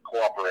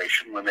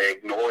cooperation when they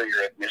ignore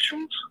your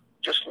admissions.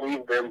 Just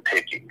leave them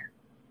ticking.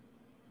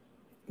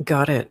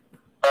 Got it.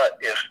 But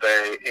if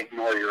they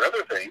ignore your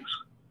other things,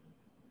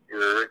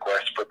 your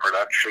request for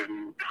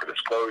production, for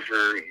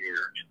disclosure,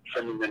 you're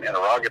sending them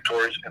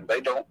interrogatories, and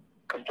they don't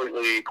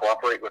completely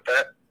cooperate with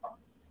that,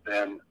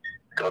 then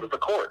go to the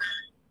court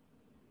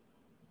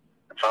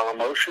and file a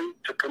motion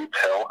to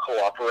compel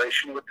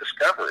cooperation with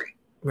discovery.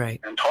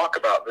 Right. And talk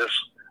about this.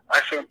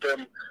 I sent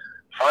them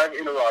 5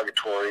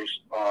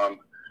 interrogatories on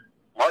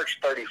March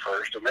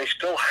 31st, and they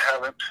still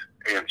haven't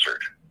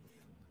answered.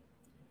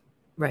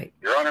 Right.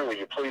 Your Honor, will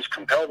you please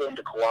compel them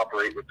to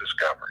cooperate with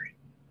discovery?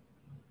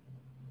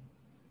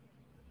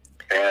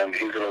 And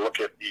he's going to look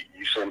at,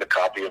 you send a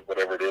copy of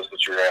whatever it is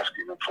that you're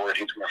asking them for, and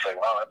he's going to say,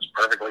 well, that's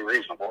perfectly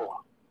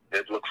reasonable.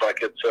 It looks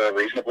like it's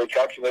reasonably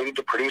calculated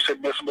to produce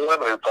admissible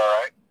evidence, all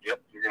right.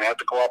 Yep, you're going to have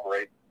to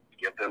cooperate to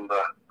get them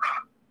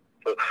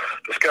the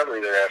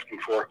discovery they're asking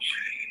for.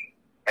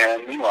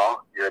 And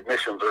meanwhile, your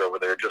admissions are over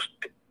there just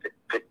tick, tick,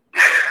 tick.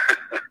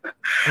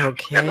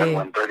 Okay. And then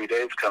when 30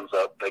 days comes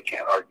up, they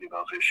can't argue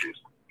those issues.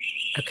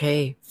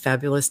 Okay,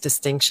 fabulous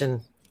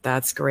distinction.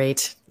 That's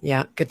great.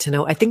 Yeah, good to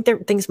know. I think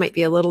things might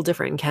be a little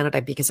different in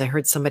Canada because I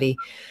heard somebody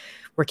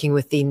working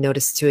with the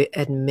notice to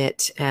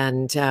admit,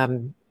 and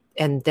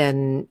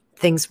then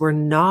things were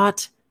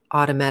not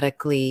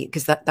automatically,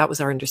 because that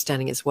was our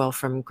understanding as well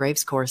from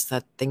Graves' course,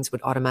 that things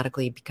would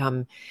automatically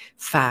become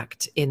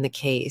fact in the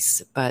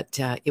case, but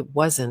it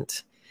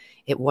wasn't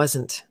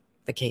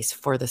the case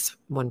for this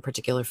one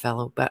particular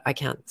fellow. But I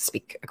can't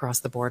speak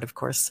across the board, of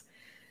course.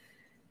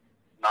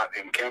 Not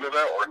in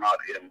Canada, or not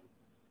in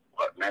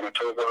what,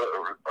 Manitoba,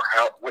 or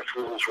which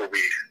rules were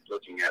we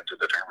looking at to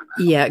determine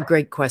that? Yeah,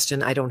 great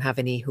question. I don't have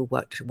any who,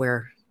 what,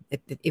 where.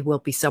 It will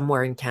be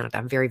somewhere in Canada.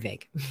 I'm very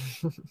vague.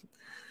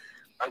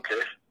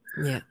 Okay.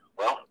 Yeah.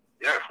 Well,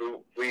 yeah,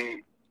 if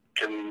we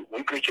can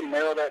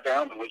narrow that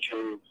down, and we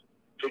can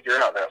figure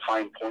out that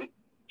fine point,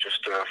 just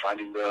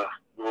finding the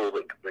rule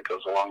that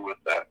goes along with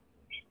that.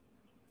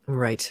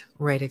 Right,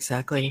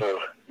 exactly.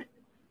 So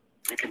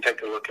you can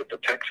take a look at the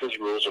Texas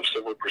Rules of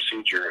Civil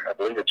Procedure. I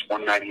believe it's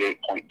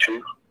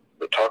 198.2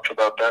 that talks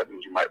about that,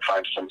 and you might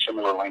find some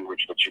similar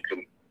language that you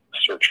can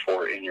search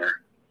for in your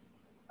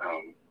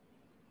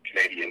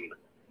Canadian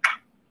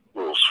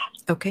rules.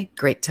 Okay,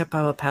 great tip.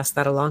 I will pass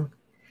that along.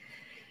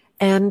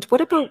 And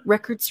what about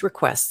records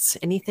requests?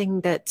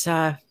 Anything that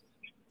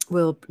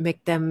will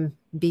make them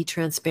be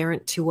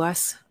transparent to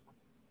us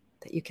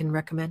that you can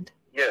recommend?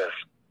 Yes.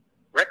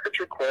 Records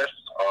requests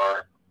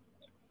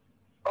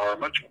are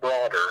much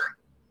broader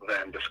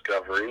than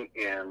discovery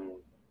in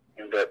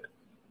that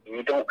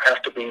you don't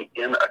have to be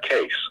in a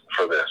case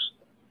for this.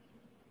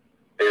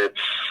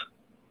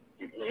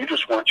 You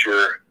just want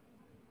your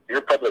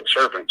public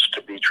servants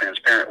to be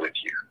transparent with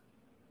you.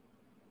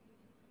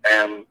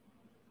 And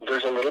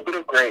there's a little bit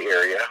of gray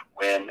area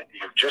when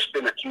you've just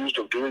been accused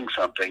of doing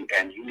something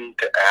and you need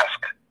to ask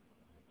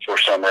for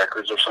some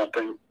records of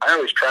something. I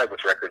always try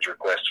with records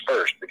requests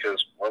first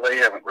because, well, they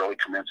haven't really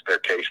commenced their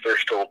case. They're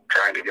still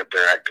trying to get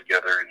their act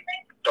together and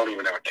don't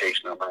even have a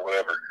case number,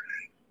 whatever.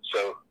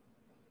 So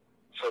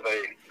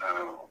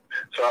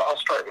I'll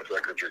start with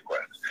records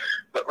requests.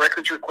 But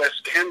records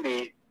requests can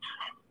be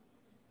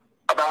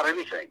about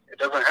anything. It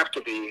doesn't have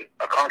to be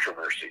a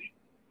controversy.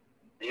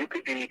 You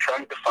could be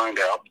trying to find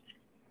out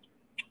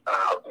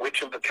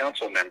which of the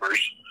council members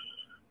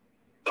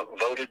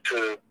voted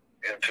to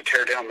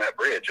tear down that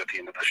bridge at the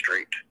end of the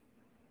street.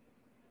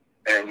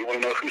 And you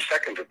want to know who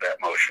seconded that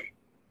motion.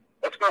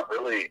 That's not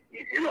really,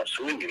 you're not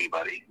suing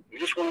anybody. You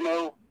just want to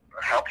know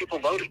how people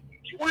voted.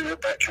 You weren't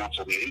at that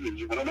council meeting and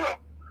you want to know.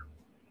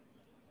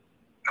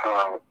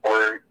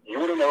 Or you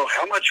want to know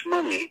how much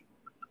money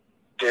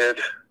did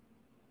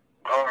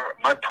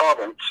my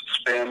province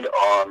spend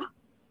on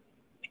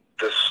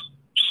this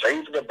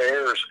Save the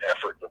Bears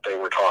effort that they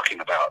were talking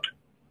about.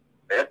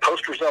 They had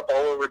posters up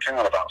all over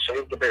town about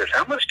Save the Bears.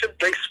 How much did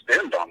they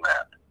spend on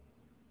that?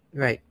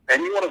 Right.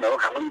 And you want to know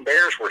how many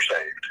bears were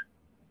saved.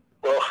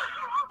 Well,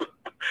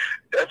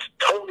 that's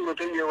totally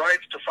within your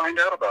rights to find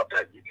out about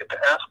that. You get to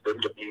ask them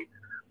to be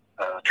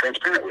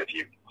transparent with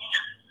you.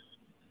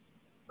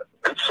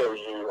 And so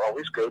you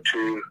always go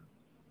to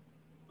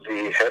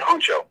the head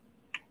honcho.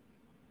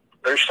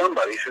 There's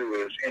somebody who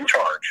is in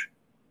charge.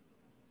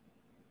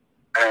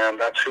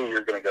 And that's who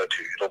you're going to go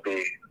to. It'll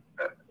be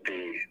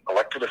the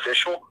elected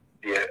official,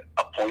 the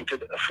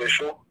appointed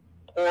official,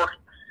 or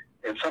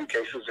in some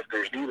cases, if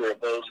there's neither of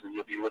those, then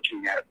you'll be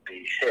looking at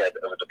the head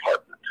of a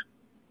department,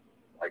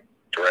 like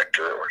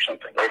director or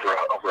something, over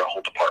a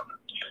whole department.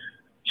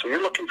 So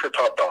you're looking for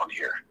top dog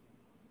here.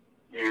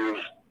 You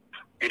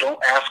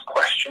don't ask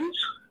questions.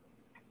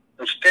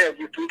 Instead,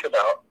 you think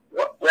about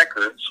what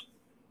records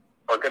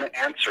are going to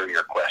answer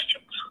your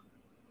questions.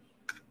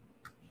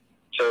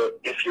 So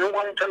if you're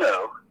wanting to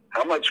know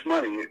how much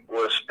money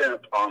was spent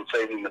on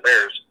saving the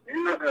bears,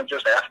 you're not going to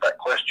just ask that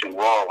question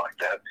raw like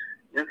that.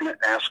 You're going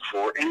to ask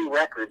for any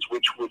records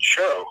which would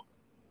show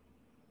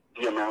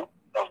the amount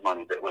of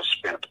money that was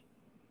spent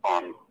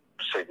on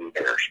saving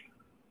bears.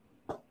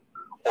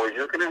 Or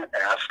you're going to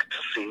ask to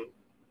see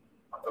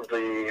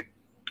the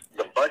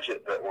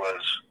budget that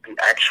was the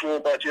actual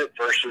budget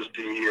versus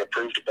the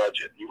approved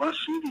budget. You want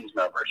to see these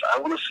numbers. I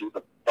want to see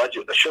the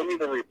budget. Show me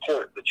the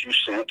report that you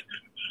sent.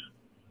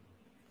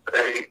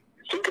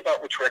 Think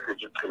about which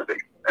records it's going to be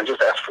and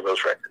just ask for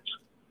those records.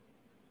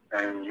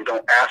 And you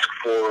don't ask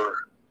for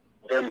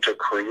them to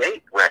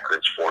create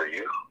records for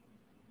you,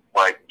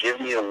 like give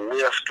me a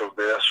list of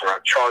this or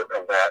a chart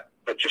of that,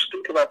 but just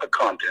think about the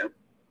content.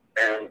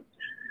 And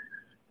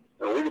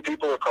we the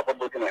people are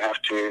probably going to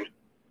have to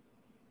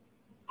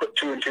put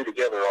two and two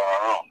together on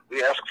our own.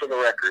 We ask for the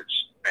records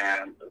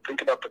and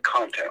think about the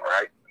content,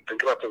 right?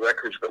 Think about the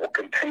records that will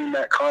contain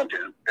that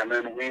content, and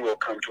then we will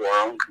come to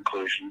our own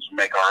conclusions and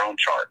make our own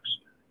charts.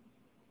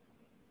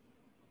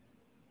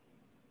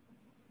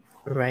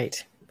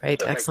 Right.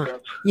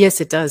 Excellent.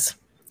 Yes, it does.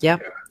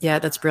 Yep. Yeah,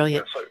 that's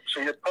brilliant. Yeah,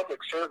 so your public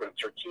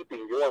servants are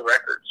keeping your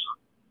records.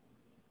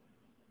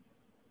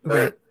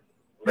 Right.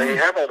 They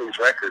have all these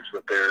records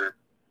that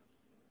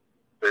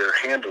they're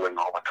handling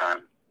all the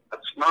time.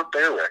 That's not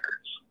their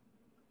records.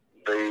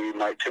 They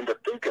might tend to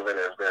think of it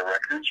as their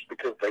records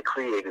because they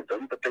created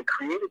them, but they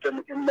created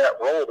them in that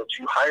role that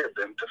you hired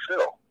them to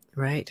fill.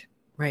 Right,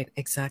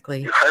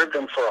 exactly. You hired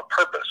them for a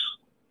purpose.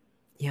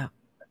 Yeah.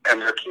 And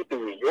they're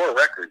keeping your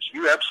records.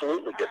 You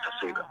absolutely get to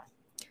see them.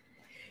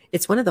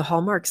 It's one of the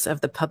hallmarks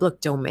of the public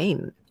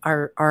domain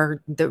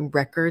are the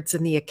records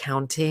and the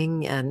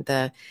accounting and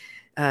the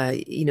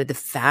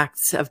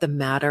facts of the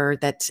matter.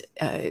 That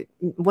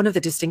one of the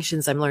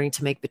distinctions I'm learning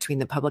to make between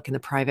the public and the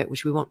private,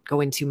 which we won't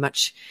go into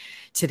much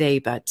today,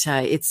 but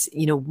it's,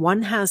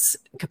 one has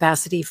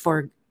capacity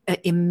for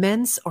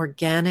immense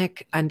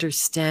organic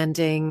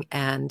understanding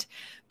and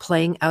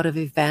playing out of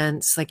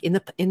events. Like in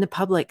the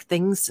public,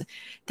 things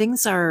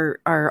are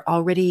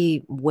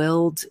already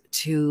willed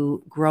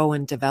to grow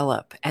and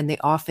develop, and they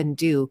often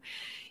do.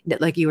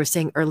 Like you were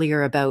saying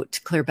earlier about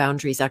clear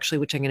boundaries, actually,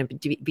 which I'm going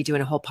to be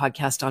doing a whole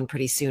podcast on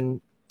pretty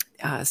soon,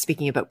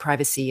 speaking about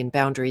privacy and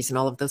boundaries and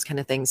all of those kind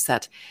of things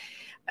that,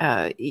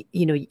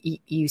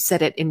 you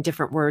said it in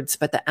different words,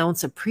 but the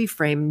ounce of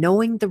pre-frame,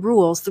 knowing the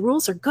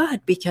rules are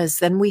good, because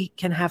then we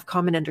can have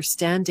common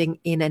understanding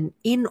in an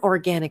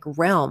inorganic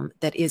realm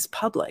that is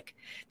public,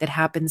 that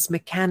happens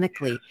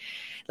mechanically.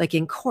 Like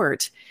in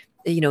court,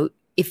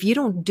 if you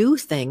don't do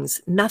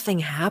things, nothing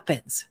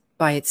happens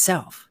by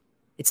itself.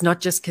 It's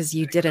not just because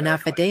you did an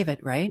affidavit,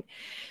 right?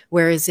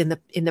 Whereas in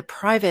the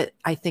private,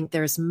 I think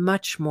there's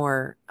much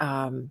more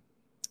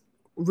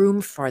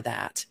room for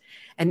that.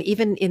 And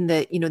even in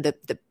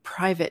the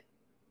private,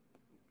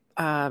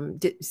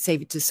 say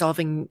to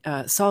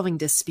solving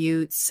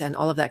disputes and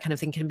all of that kind of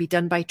thing can be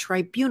done by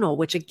tribunal,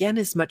 which again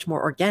is much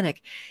more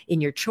organic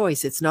in your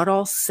choice. It's not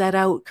all set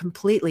out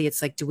completely.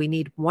 It's like, do we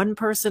need one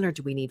person, or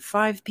do we need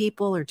 5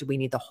 people, or do we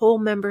need the whole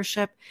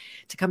membership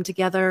to come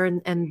together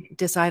and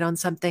decide on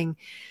something?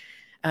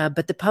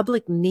 But the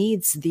public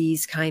needs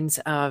these kinds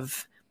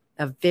of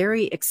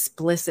very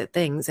explicit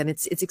things. And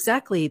it's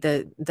exactly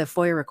the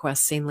FOIA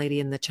request. Same lady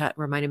in the chat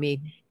reminded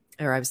me,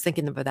 or I was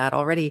thinking about that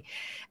already,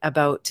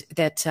 about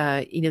that,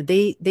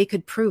 they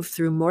could prove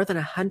through more than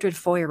 100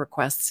 FOIA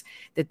requests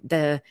that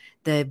the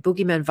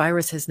boogeyman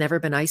virus has never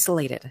been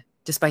isolated,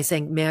 just by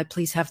saying, may I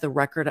please have the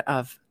record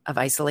of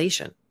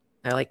isolation?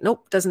 They're like,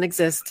 nope, doesn't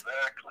exist.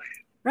 Exactly.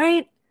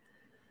 Right?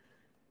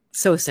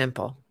 So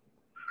simple.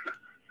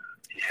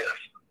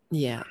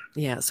 Yes.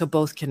 Yeah. So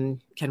both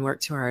can work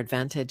to our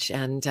advantage.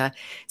 And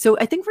so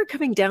I think we're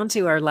coming down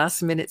to our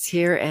last minutes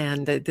here,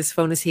 and this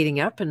phone is heating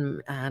up,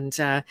 and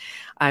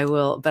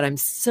but I'm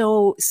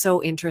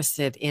so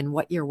interested in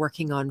what you're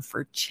working on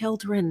for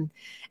children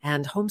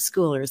and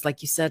homeschoolers.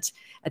 Like you said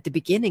at the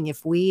beginning,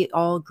 if we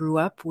all grew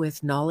up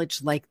with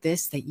knowledge like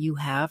this that you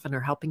have and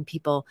are helping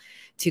people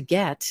to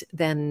get,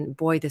 then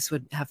boy, this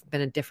would have been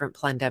a different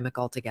pandemic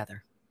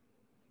altogether.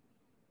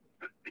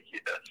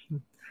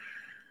 Yes.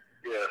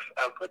 Yes,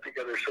 I've put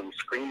together some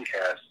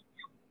screencasts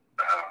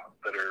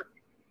that are,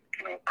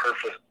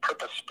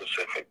 purpose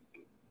specific.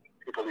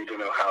 People need to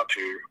know how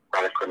to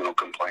write a criminal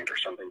complaint or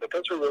something, but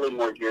those are really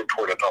more geared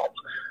toward adults.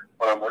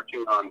 What I'm working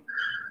on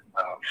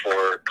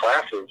for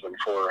classes and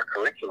for a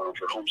curriculum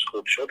for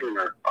homeschooled children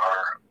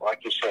are,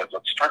 like you said,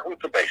 let's start with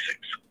the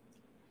basics.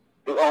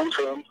 Who owns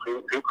whom?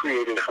 Who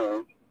created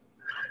whom?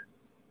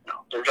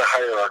 There's a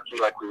hierarchy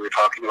like we were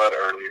talking about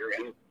earlier,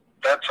 and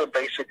that's a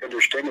basic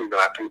understanding that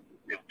I think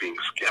is being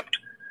skipped.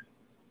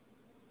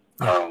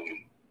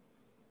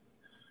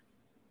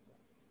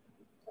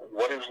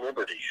 What is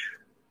liberty?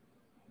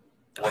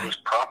 What is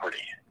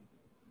property?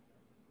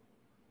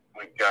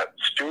 We've got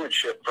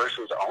stewardship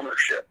versus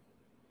ownership.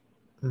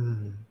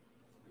 Mm-hmm.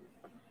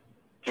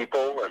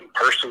 People and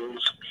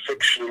persons,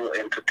 fictional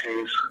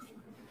entities.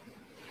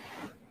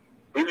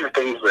 These are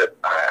things that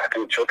I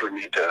think children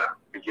need to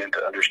begin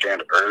to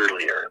understand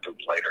earlier than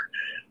later.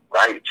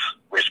 Rights,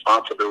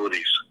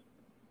 responsibilities,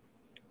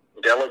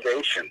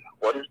 delegation.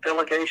 What is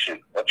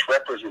delegation? What's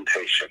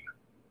representation?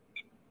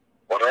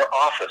 What are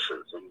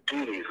offices and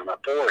duties and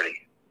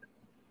authority?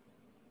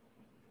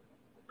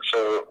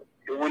 So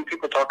when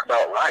people talk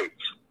about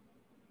rights,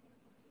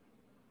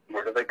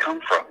 where do they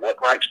come from?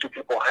 What rights do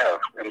people have?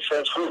 And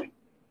says whom?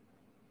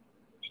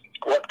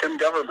 What can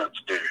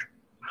governments do?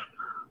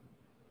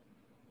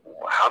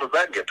 How does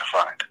that get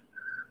defined?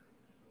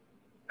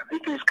 I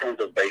think these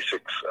kinds of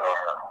basics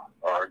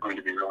are going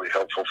to be really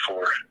helpful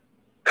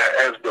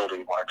as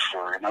building blocks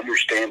for an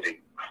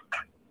understanding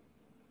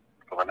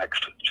for the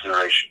next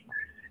generation.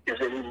 Is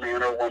any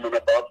man or woman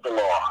above the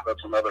law?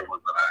 That's another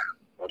one that I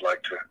would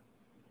like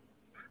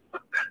to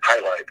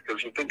highlight,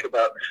 because you think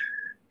about,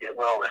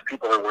 if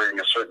people are wearing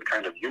a certain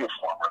kind of uniform,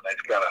 or if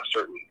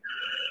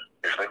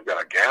they've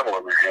got a gavel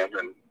in their hand,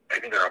 then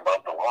maybe they're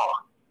above the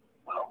law.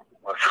 Well,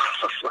 let's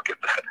look at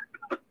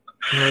that.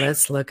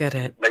 Let's look at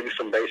it. Maybe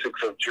some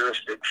basics of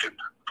jurisdiction.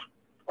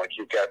 Like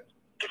you've got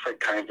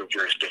different kinds of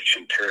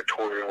jurisdiction: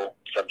 territorial,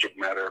 subject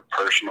matter,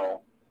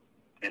 personal,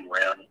 in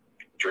rem,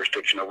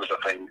 jurisdiction over the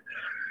thing.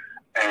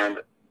 And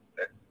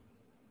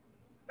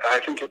I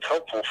think it's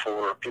helpful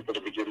for people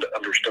to begin to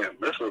understand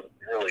this is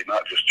really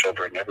not just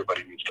children.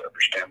 Everybody needs to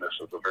understand this.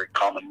 It's a very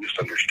common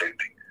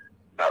misunderstanding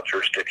about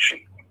jurisdiction.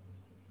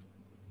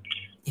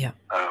 Yeah.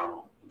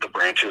 The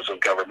branches of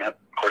government,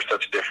 of course,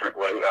 that's different.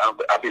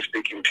 I'll be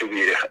speaking to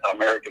the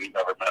American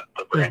government,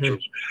 the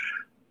branches.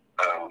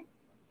 Mm-hmm.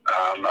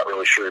 I'm not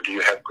really sure. Do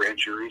you have grand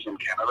juries in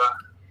Canada?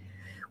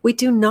 We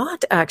do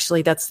not,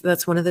 actually.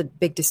 That's one of the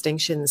big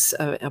distinctions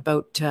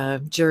about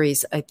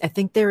juries. I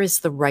think there is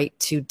the right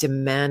to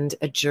demand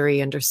a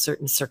jury under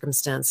certain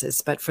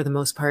circumstances, but for the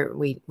most part,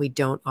 we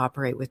don't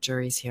operate with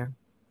juries here.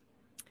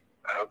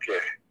 Okay.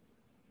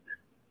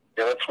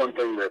 Yeah, that's one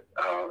thing that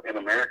in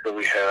America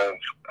we have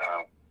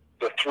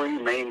the three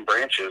main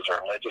branches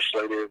are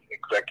legislative,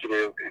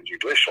 executive, and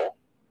judicial.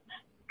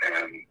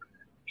 And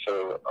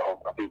so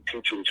I'll be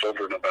teaching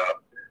children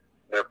about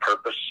their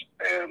purpose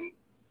and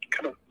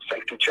kind of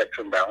safety checks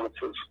and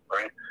balances,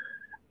 right?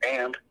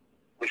 And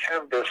we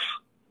have this,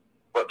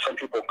 what some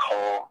people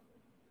call,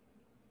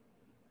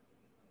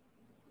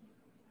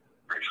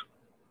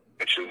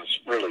 which is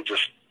really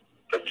just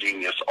a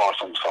genius,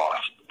 awesome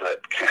sauce that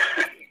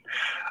can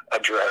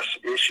address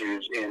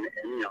issues in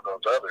any of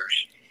those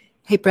others.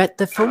 Hey, Brett,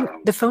 the phone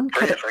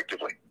cut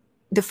effectively.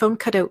 The phone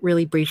cut out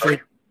really briefly.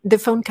 Sorry? The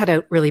phone cut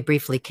out really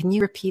briefly. Can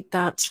you repeat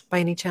that by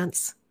any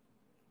chance?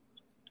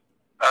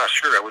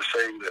 Sure. I was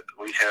saying that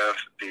we have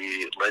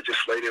the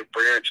legislative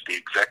branch, the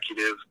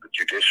executive, the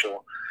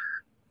judicial,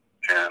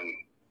 and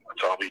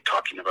so I'll be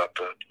talking about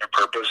the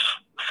purpose,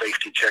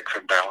 safety checks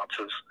and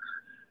balances.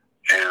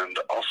 And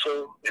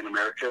also in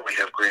America, we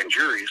have grand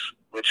juries,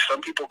 which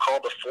some people call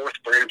the fourth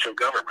branch of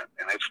government.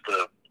 And it's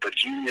the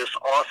genius,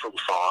 awesome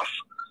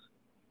sauce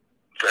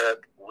that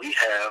we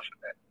have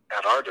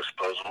at our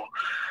disposal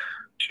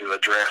to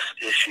address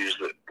issues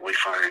that we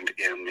find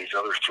in these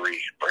other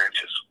three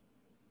branches.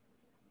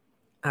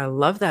 I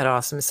love that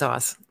awesome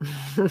sauce.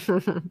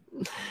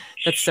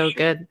 That's so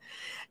good.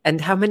 And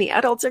how many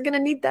adults are going to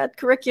need that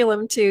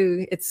curriculum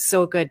too? It's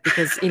so good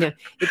because,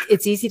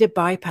 it's easy to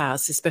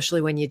bypass,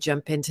 especially when you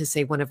jump into,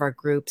 say, one of our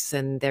groups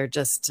and they're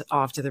just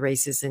off to the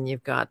races and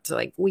you've got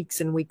like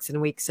weeks and weeks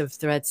and weeks of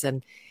threads,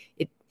 and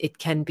it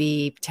can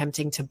be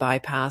tempting to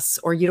bypass,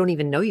 or you don't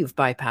even know you've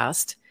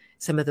bypassed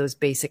some of those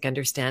basic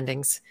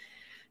understandings.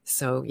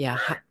 So yeah,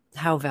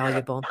 how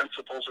valuable.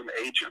 Principles and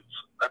agents.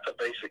 That's a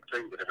basic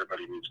thing that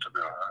everybody needs to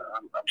know.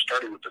 I'm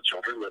starting with the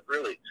children, but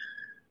really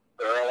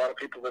there are a lot of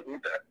people that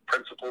need that.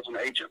 Principles and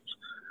agents.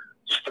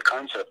 Just the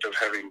concept of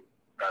having,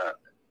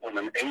 when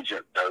an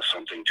agent does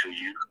something to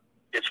you,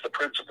 it's the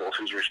principal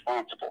who's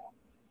responsible.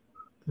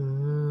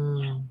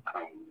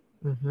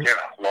 Yeah,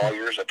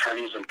 lawyers,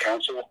 attorneys, and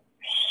counsel,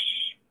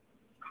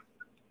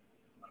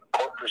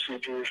 court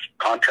procedures,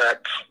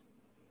 contracts.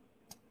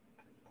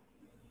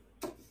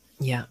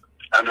 Yeah.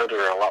 I know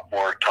there are a lot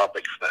more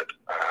topics that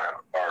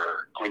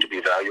are going to be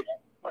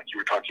valuable. Like you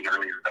were talking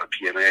earlier about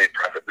PMA,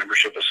 Private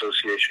Membership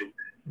Association.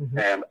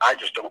 And I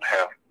just don't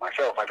have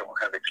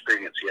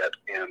experience yet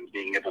in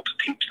being able to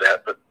teach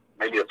that, but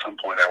maybe at some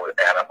point I would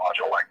add a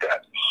module like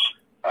that.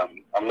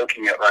 I'm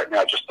looking at right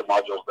now just the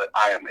modules that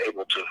I am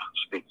able to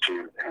speak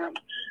to, and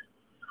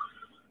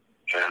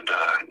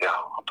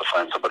I'll have to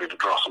find somebody to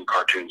draw some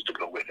cartoons to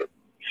go with it.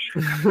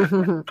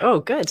 Oh,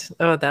 good.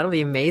 Oh, that'll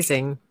be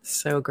amazing.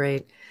 So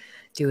great.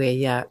 Do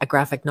a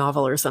graphic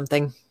novel or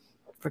something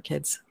for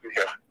kids.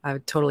 Yeah. I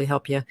would totally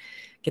help you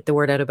get the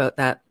word out about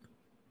that.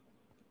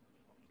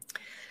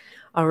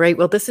 All right.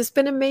 Well, this has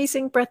been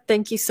amazing, Brett.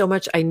 Thank you so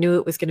much. I knew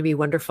it was going to be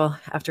wonderful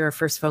after our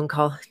first phone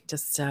call.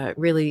 Just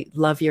really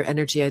love your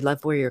energy. I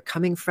love where you're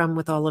coming from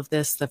with all of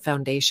this. The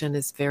foundation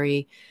is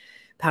very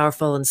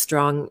powerful and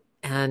strong.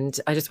 And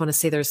I just want to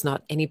say there's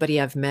not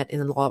anybody I've met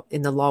in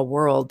the law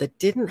world that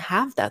didn't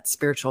have that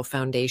spiritual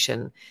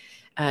foundation,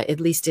 at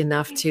least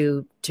enough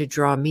to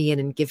draw me in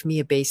and give me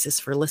a basis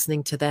for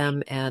listening to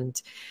them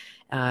and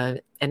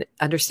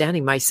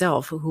understanding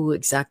myself, who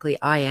exactly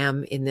I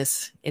am in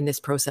this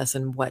process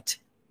and what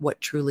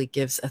truly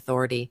gives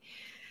authority.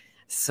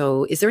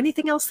 So is there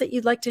anything else that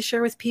you'd like to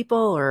share with people,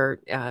 or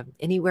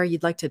anywhere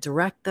you'd like to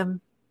direct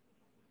them?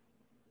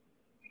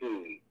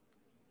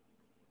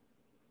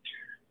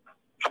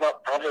 How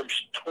about Proverbs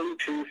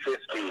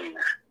 22:15?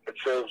 It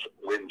says,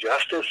 when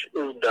justice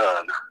is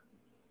done,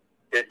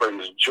 it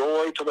brings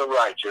joy to the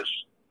righteous,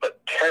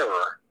 but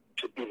terror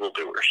to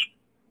evildoers.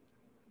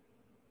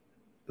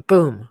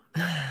 Boom.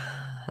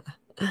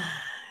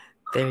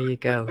 There you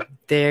go.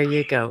 There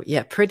you go.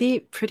 Yeah,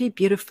 pretty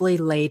beautifully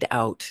laid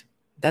out.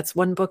 That's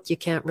one book you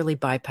can't really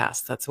bypass.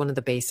 That's one of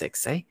the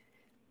basics, eh?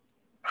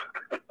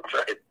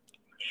 Right.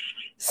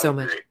 So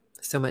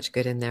much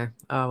good in there.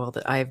 Oh, well,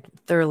 I've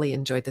thoroughly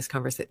enjoyed this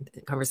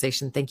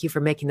conversation. Thank you for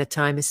making the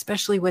time,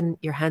 especially when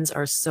your hands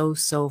are so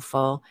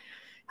full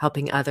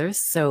helping others.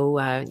 So,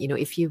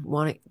 if you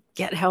want to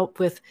get help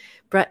with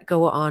Brett,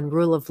 go on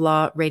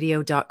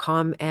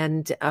ruleoflawradio.com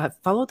and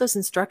follow those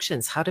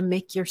instructions, how to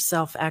make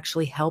yourself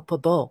actually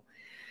helpable.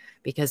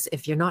 Because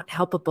if you're not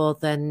helpable,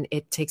 then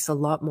it takes a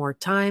lot more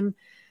time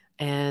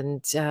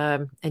and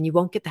you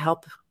won't get the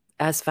help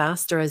as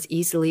fast or as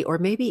easily, or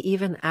maybe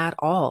even at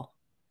all.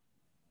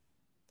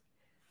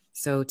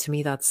 So to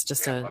me, that's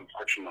just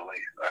unfortunately,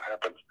 that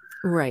happens.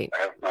 Right.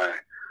 I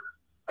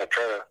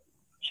try to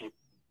keep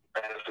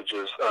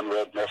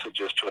unread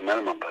messages to a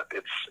minimum, but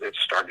it's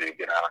starting to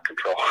get out of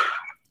control.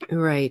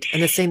 Right.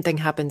 And the same thing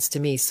happens to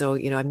me. So,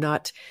 I'm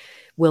not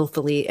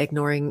willfully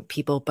ignoring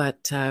people,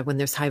 but when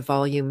there's high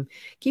volume,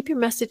 keep your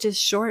messages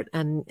short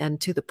and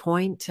to the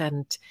point,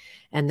 and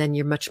then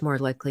you're much more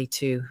likely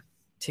to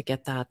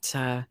get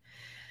that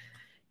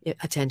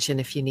attention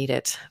if you need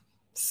it.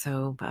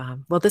 So,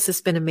 well, this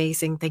has been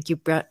amazing. Thank you,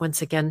 Brett,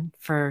 once again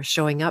for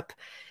showing up.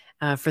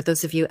 For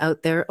those of you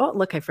out there, oh,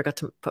 look, I forgot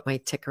to put my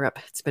ticker up.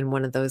 It's been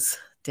one of those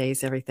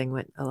days, everything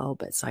went a little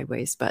bit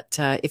sideways. But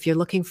if you're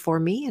looking for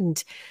me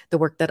and the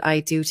work that I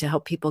do to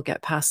help people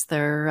get past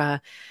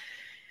their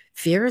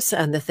fears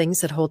and the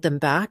things that hold them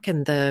back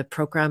and the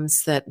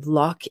programs that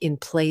lock in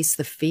place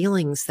the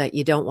feelings that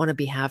you don't want to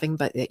be having,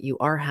 but that you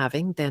are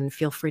having, then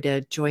feel free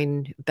to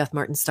join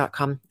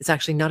bethmartins.com. It's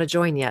actually not a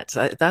join yet.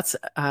 That's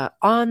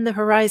on the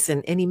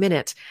horizon any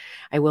minute.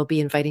 I will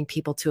be inviting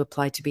people to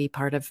apply to be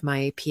part of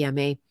my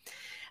PMA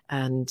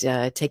and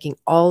taking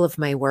all of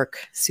my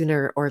work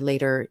sooner or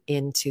later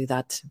into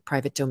that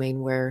private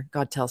domain where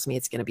God tells me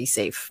it's going to be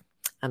safe.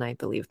 And I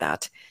believe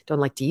that. Don't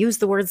like to use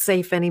the word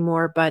safe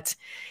anymore, but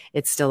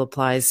it still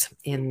applies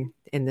in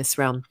this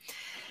realm.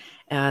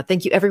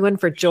 Thank you, everyone,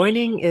 for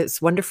joining.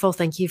 It's wonderful.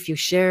 Thank you if you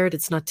shared.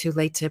 It's not too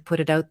late to put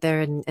it out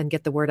there and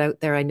get the word out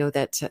there. I know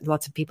that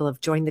lots of people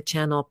have joined the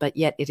channel, but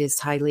yet it is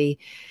highly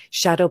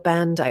shadow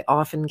banned. I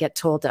often get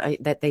told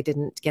that they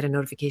didn't get a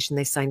notification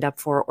they signed up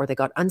for, or they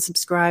got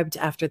unsubscribed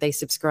after they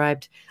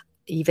subscribed,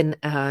 even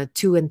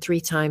 2 and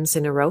 3 times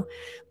in a row.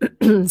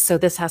 So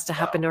this has to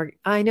happen. Or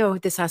I know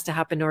this has to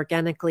happen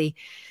organically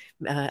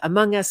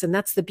among us. And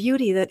that's the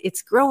beauty, that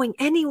it's growing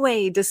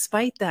anyway,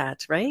 despite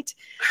that, right?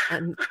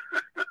 And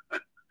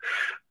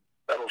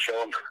that'll show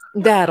them.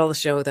 That'll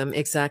show them.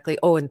 Exactly.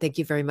 Oh, and thank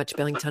you very much,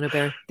 Billington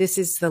Bear. This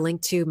is the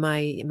link to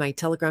my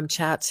Telegram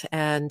chat.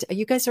 And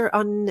you guys are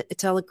on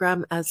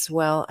Telegram as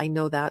well. I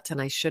know that,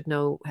 and I should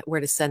know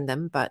where to send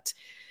them. But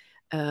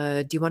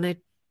do you want to,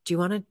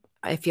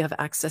 if you have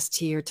access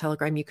to your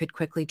Telegram, you could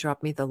quickly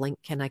drop me the link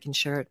and I can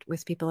share it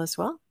with people as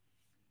well?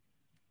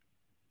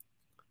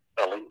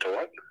 A link to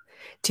what?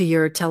 To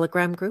your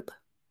Telegram group.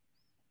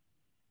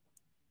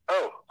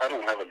 Oh, I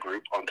don't have a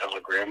group on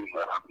Telegram.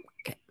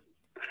 Okay.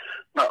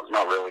 Not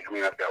really. I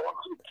mean, I've got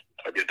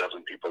maybe a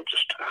dozen people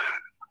just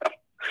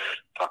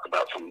talk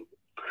about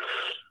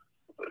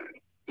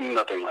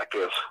nothing like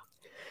this.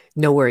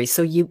 No worries.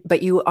 So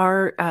you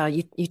are,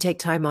 you take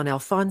time on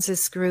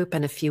Alphonse's group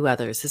and a few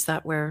others. Is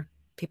that where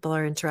people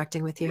are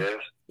interacting with you? Yes.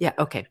 Yeah.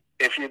 Okay.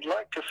 If you'd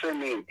like to send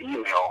me an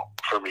email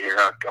from here,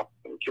 I'll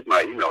give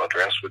my email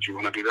address. Would you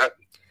want to do that?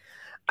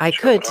 I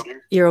could.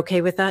 You're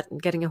okay with that?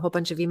 Getting a whole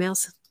bunch of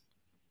emails?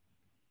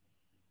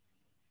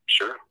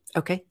 Sure.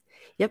 Okay.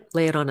 Yep.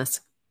 Lay it on us.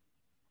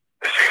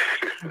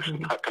 It's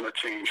not going to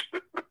change.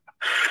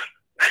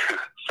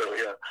 So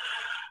yeah,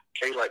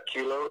 K like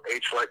kilo,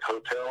 H like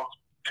hotel,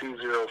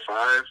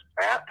 205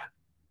 at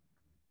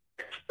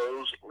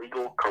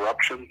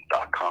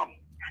exposelegalcorruption.com.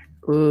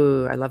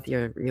 Ooh, I love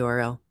your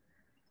URL.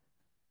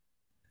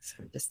 So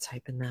I'm just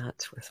typing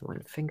that with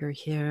one finger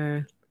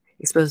here.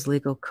 Expose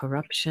legal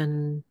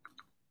corruption.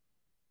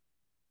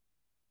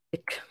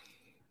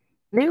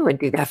 No one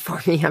do that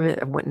for me. I'm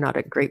not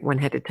a great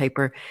one-headed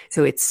typer.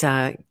 So it's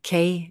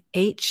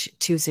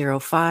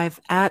KH205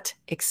 at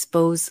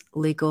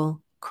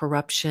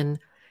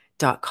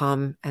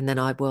exposelegalcorruption.com. And then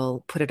I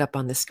will put it up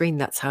on the screen.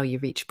 That's how you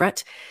reach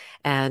Brett.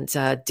 And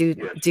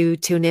do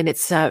tune in.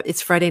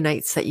 It's Friday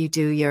nights that you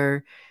do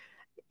your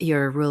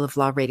Rule of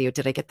Law Radio.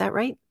 Did I get that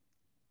right?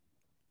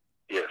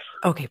 Yes.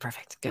 Okay,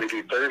 perfect. Good. We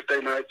do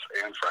Thursday nights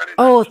and Friday nights.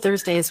 Oh,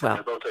 Thursday as well.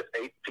 They're both at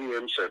 8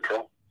 p.m.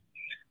 Central.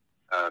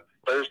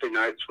 Thursday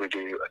nights we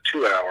do a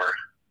 2-hour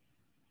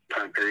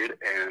time period,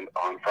 and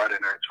on Friday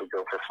nights we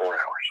go for 4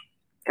 hours.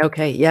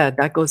 Okay, yeah,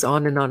 that goes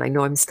on and on. I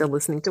know I'm still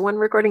listening to one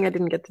recording I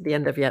didn't get to the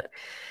end of yet.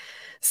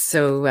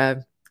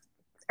 So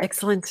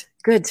excellent.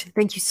 Good.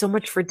 Thank you so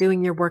much for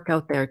doing your work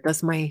out there. It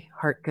does my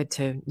heart good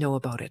to know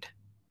about it.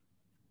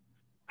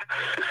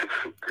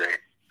 Great.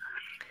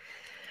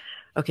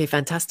 Okay,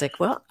 fantastic.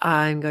 Well,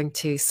 I'm going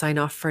to sign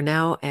off for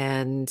now,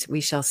 and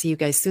we shall see you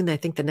guys soon. I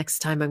think the next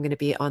time I'm going to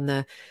be on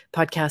the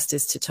podcast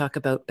is to talk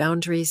about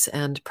boundaries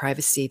and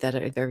privacy that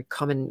are very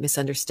common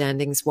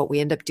misunderstandings. What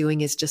we end up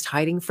doing is just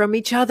hiding from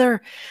each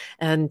other.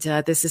 And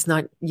this is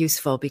not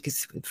useful,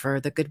 because for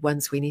the good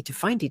ones, we need to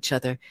find each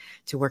other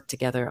to work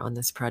together on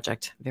this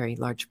project, very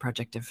large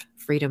project of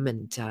freedom,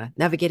 and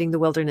navigating the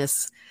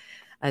wilderness,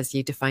 as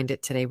you defined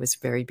it today, was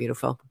very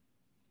beautiful.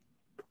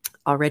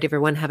 All right,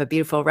 everyone, have a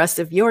beautiful rest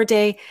of your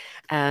day,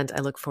 and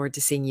I look forward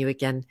to seeing you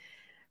again.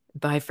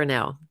 Bye for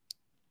now.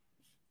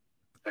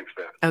 Thanks,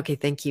 Beth. Okay,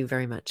 thank you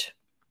very much.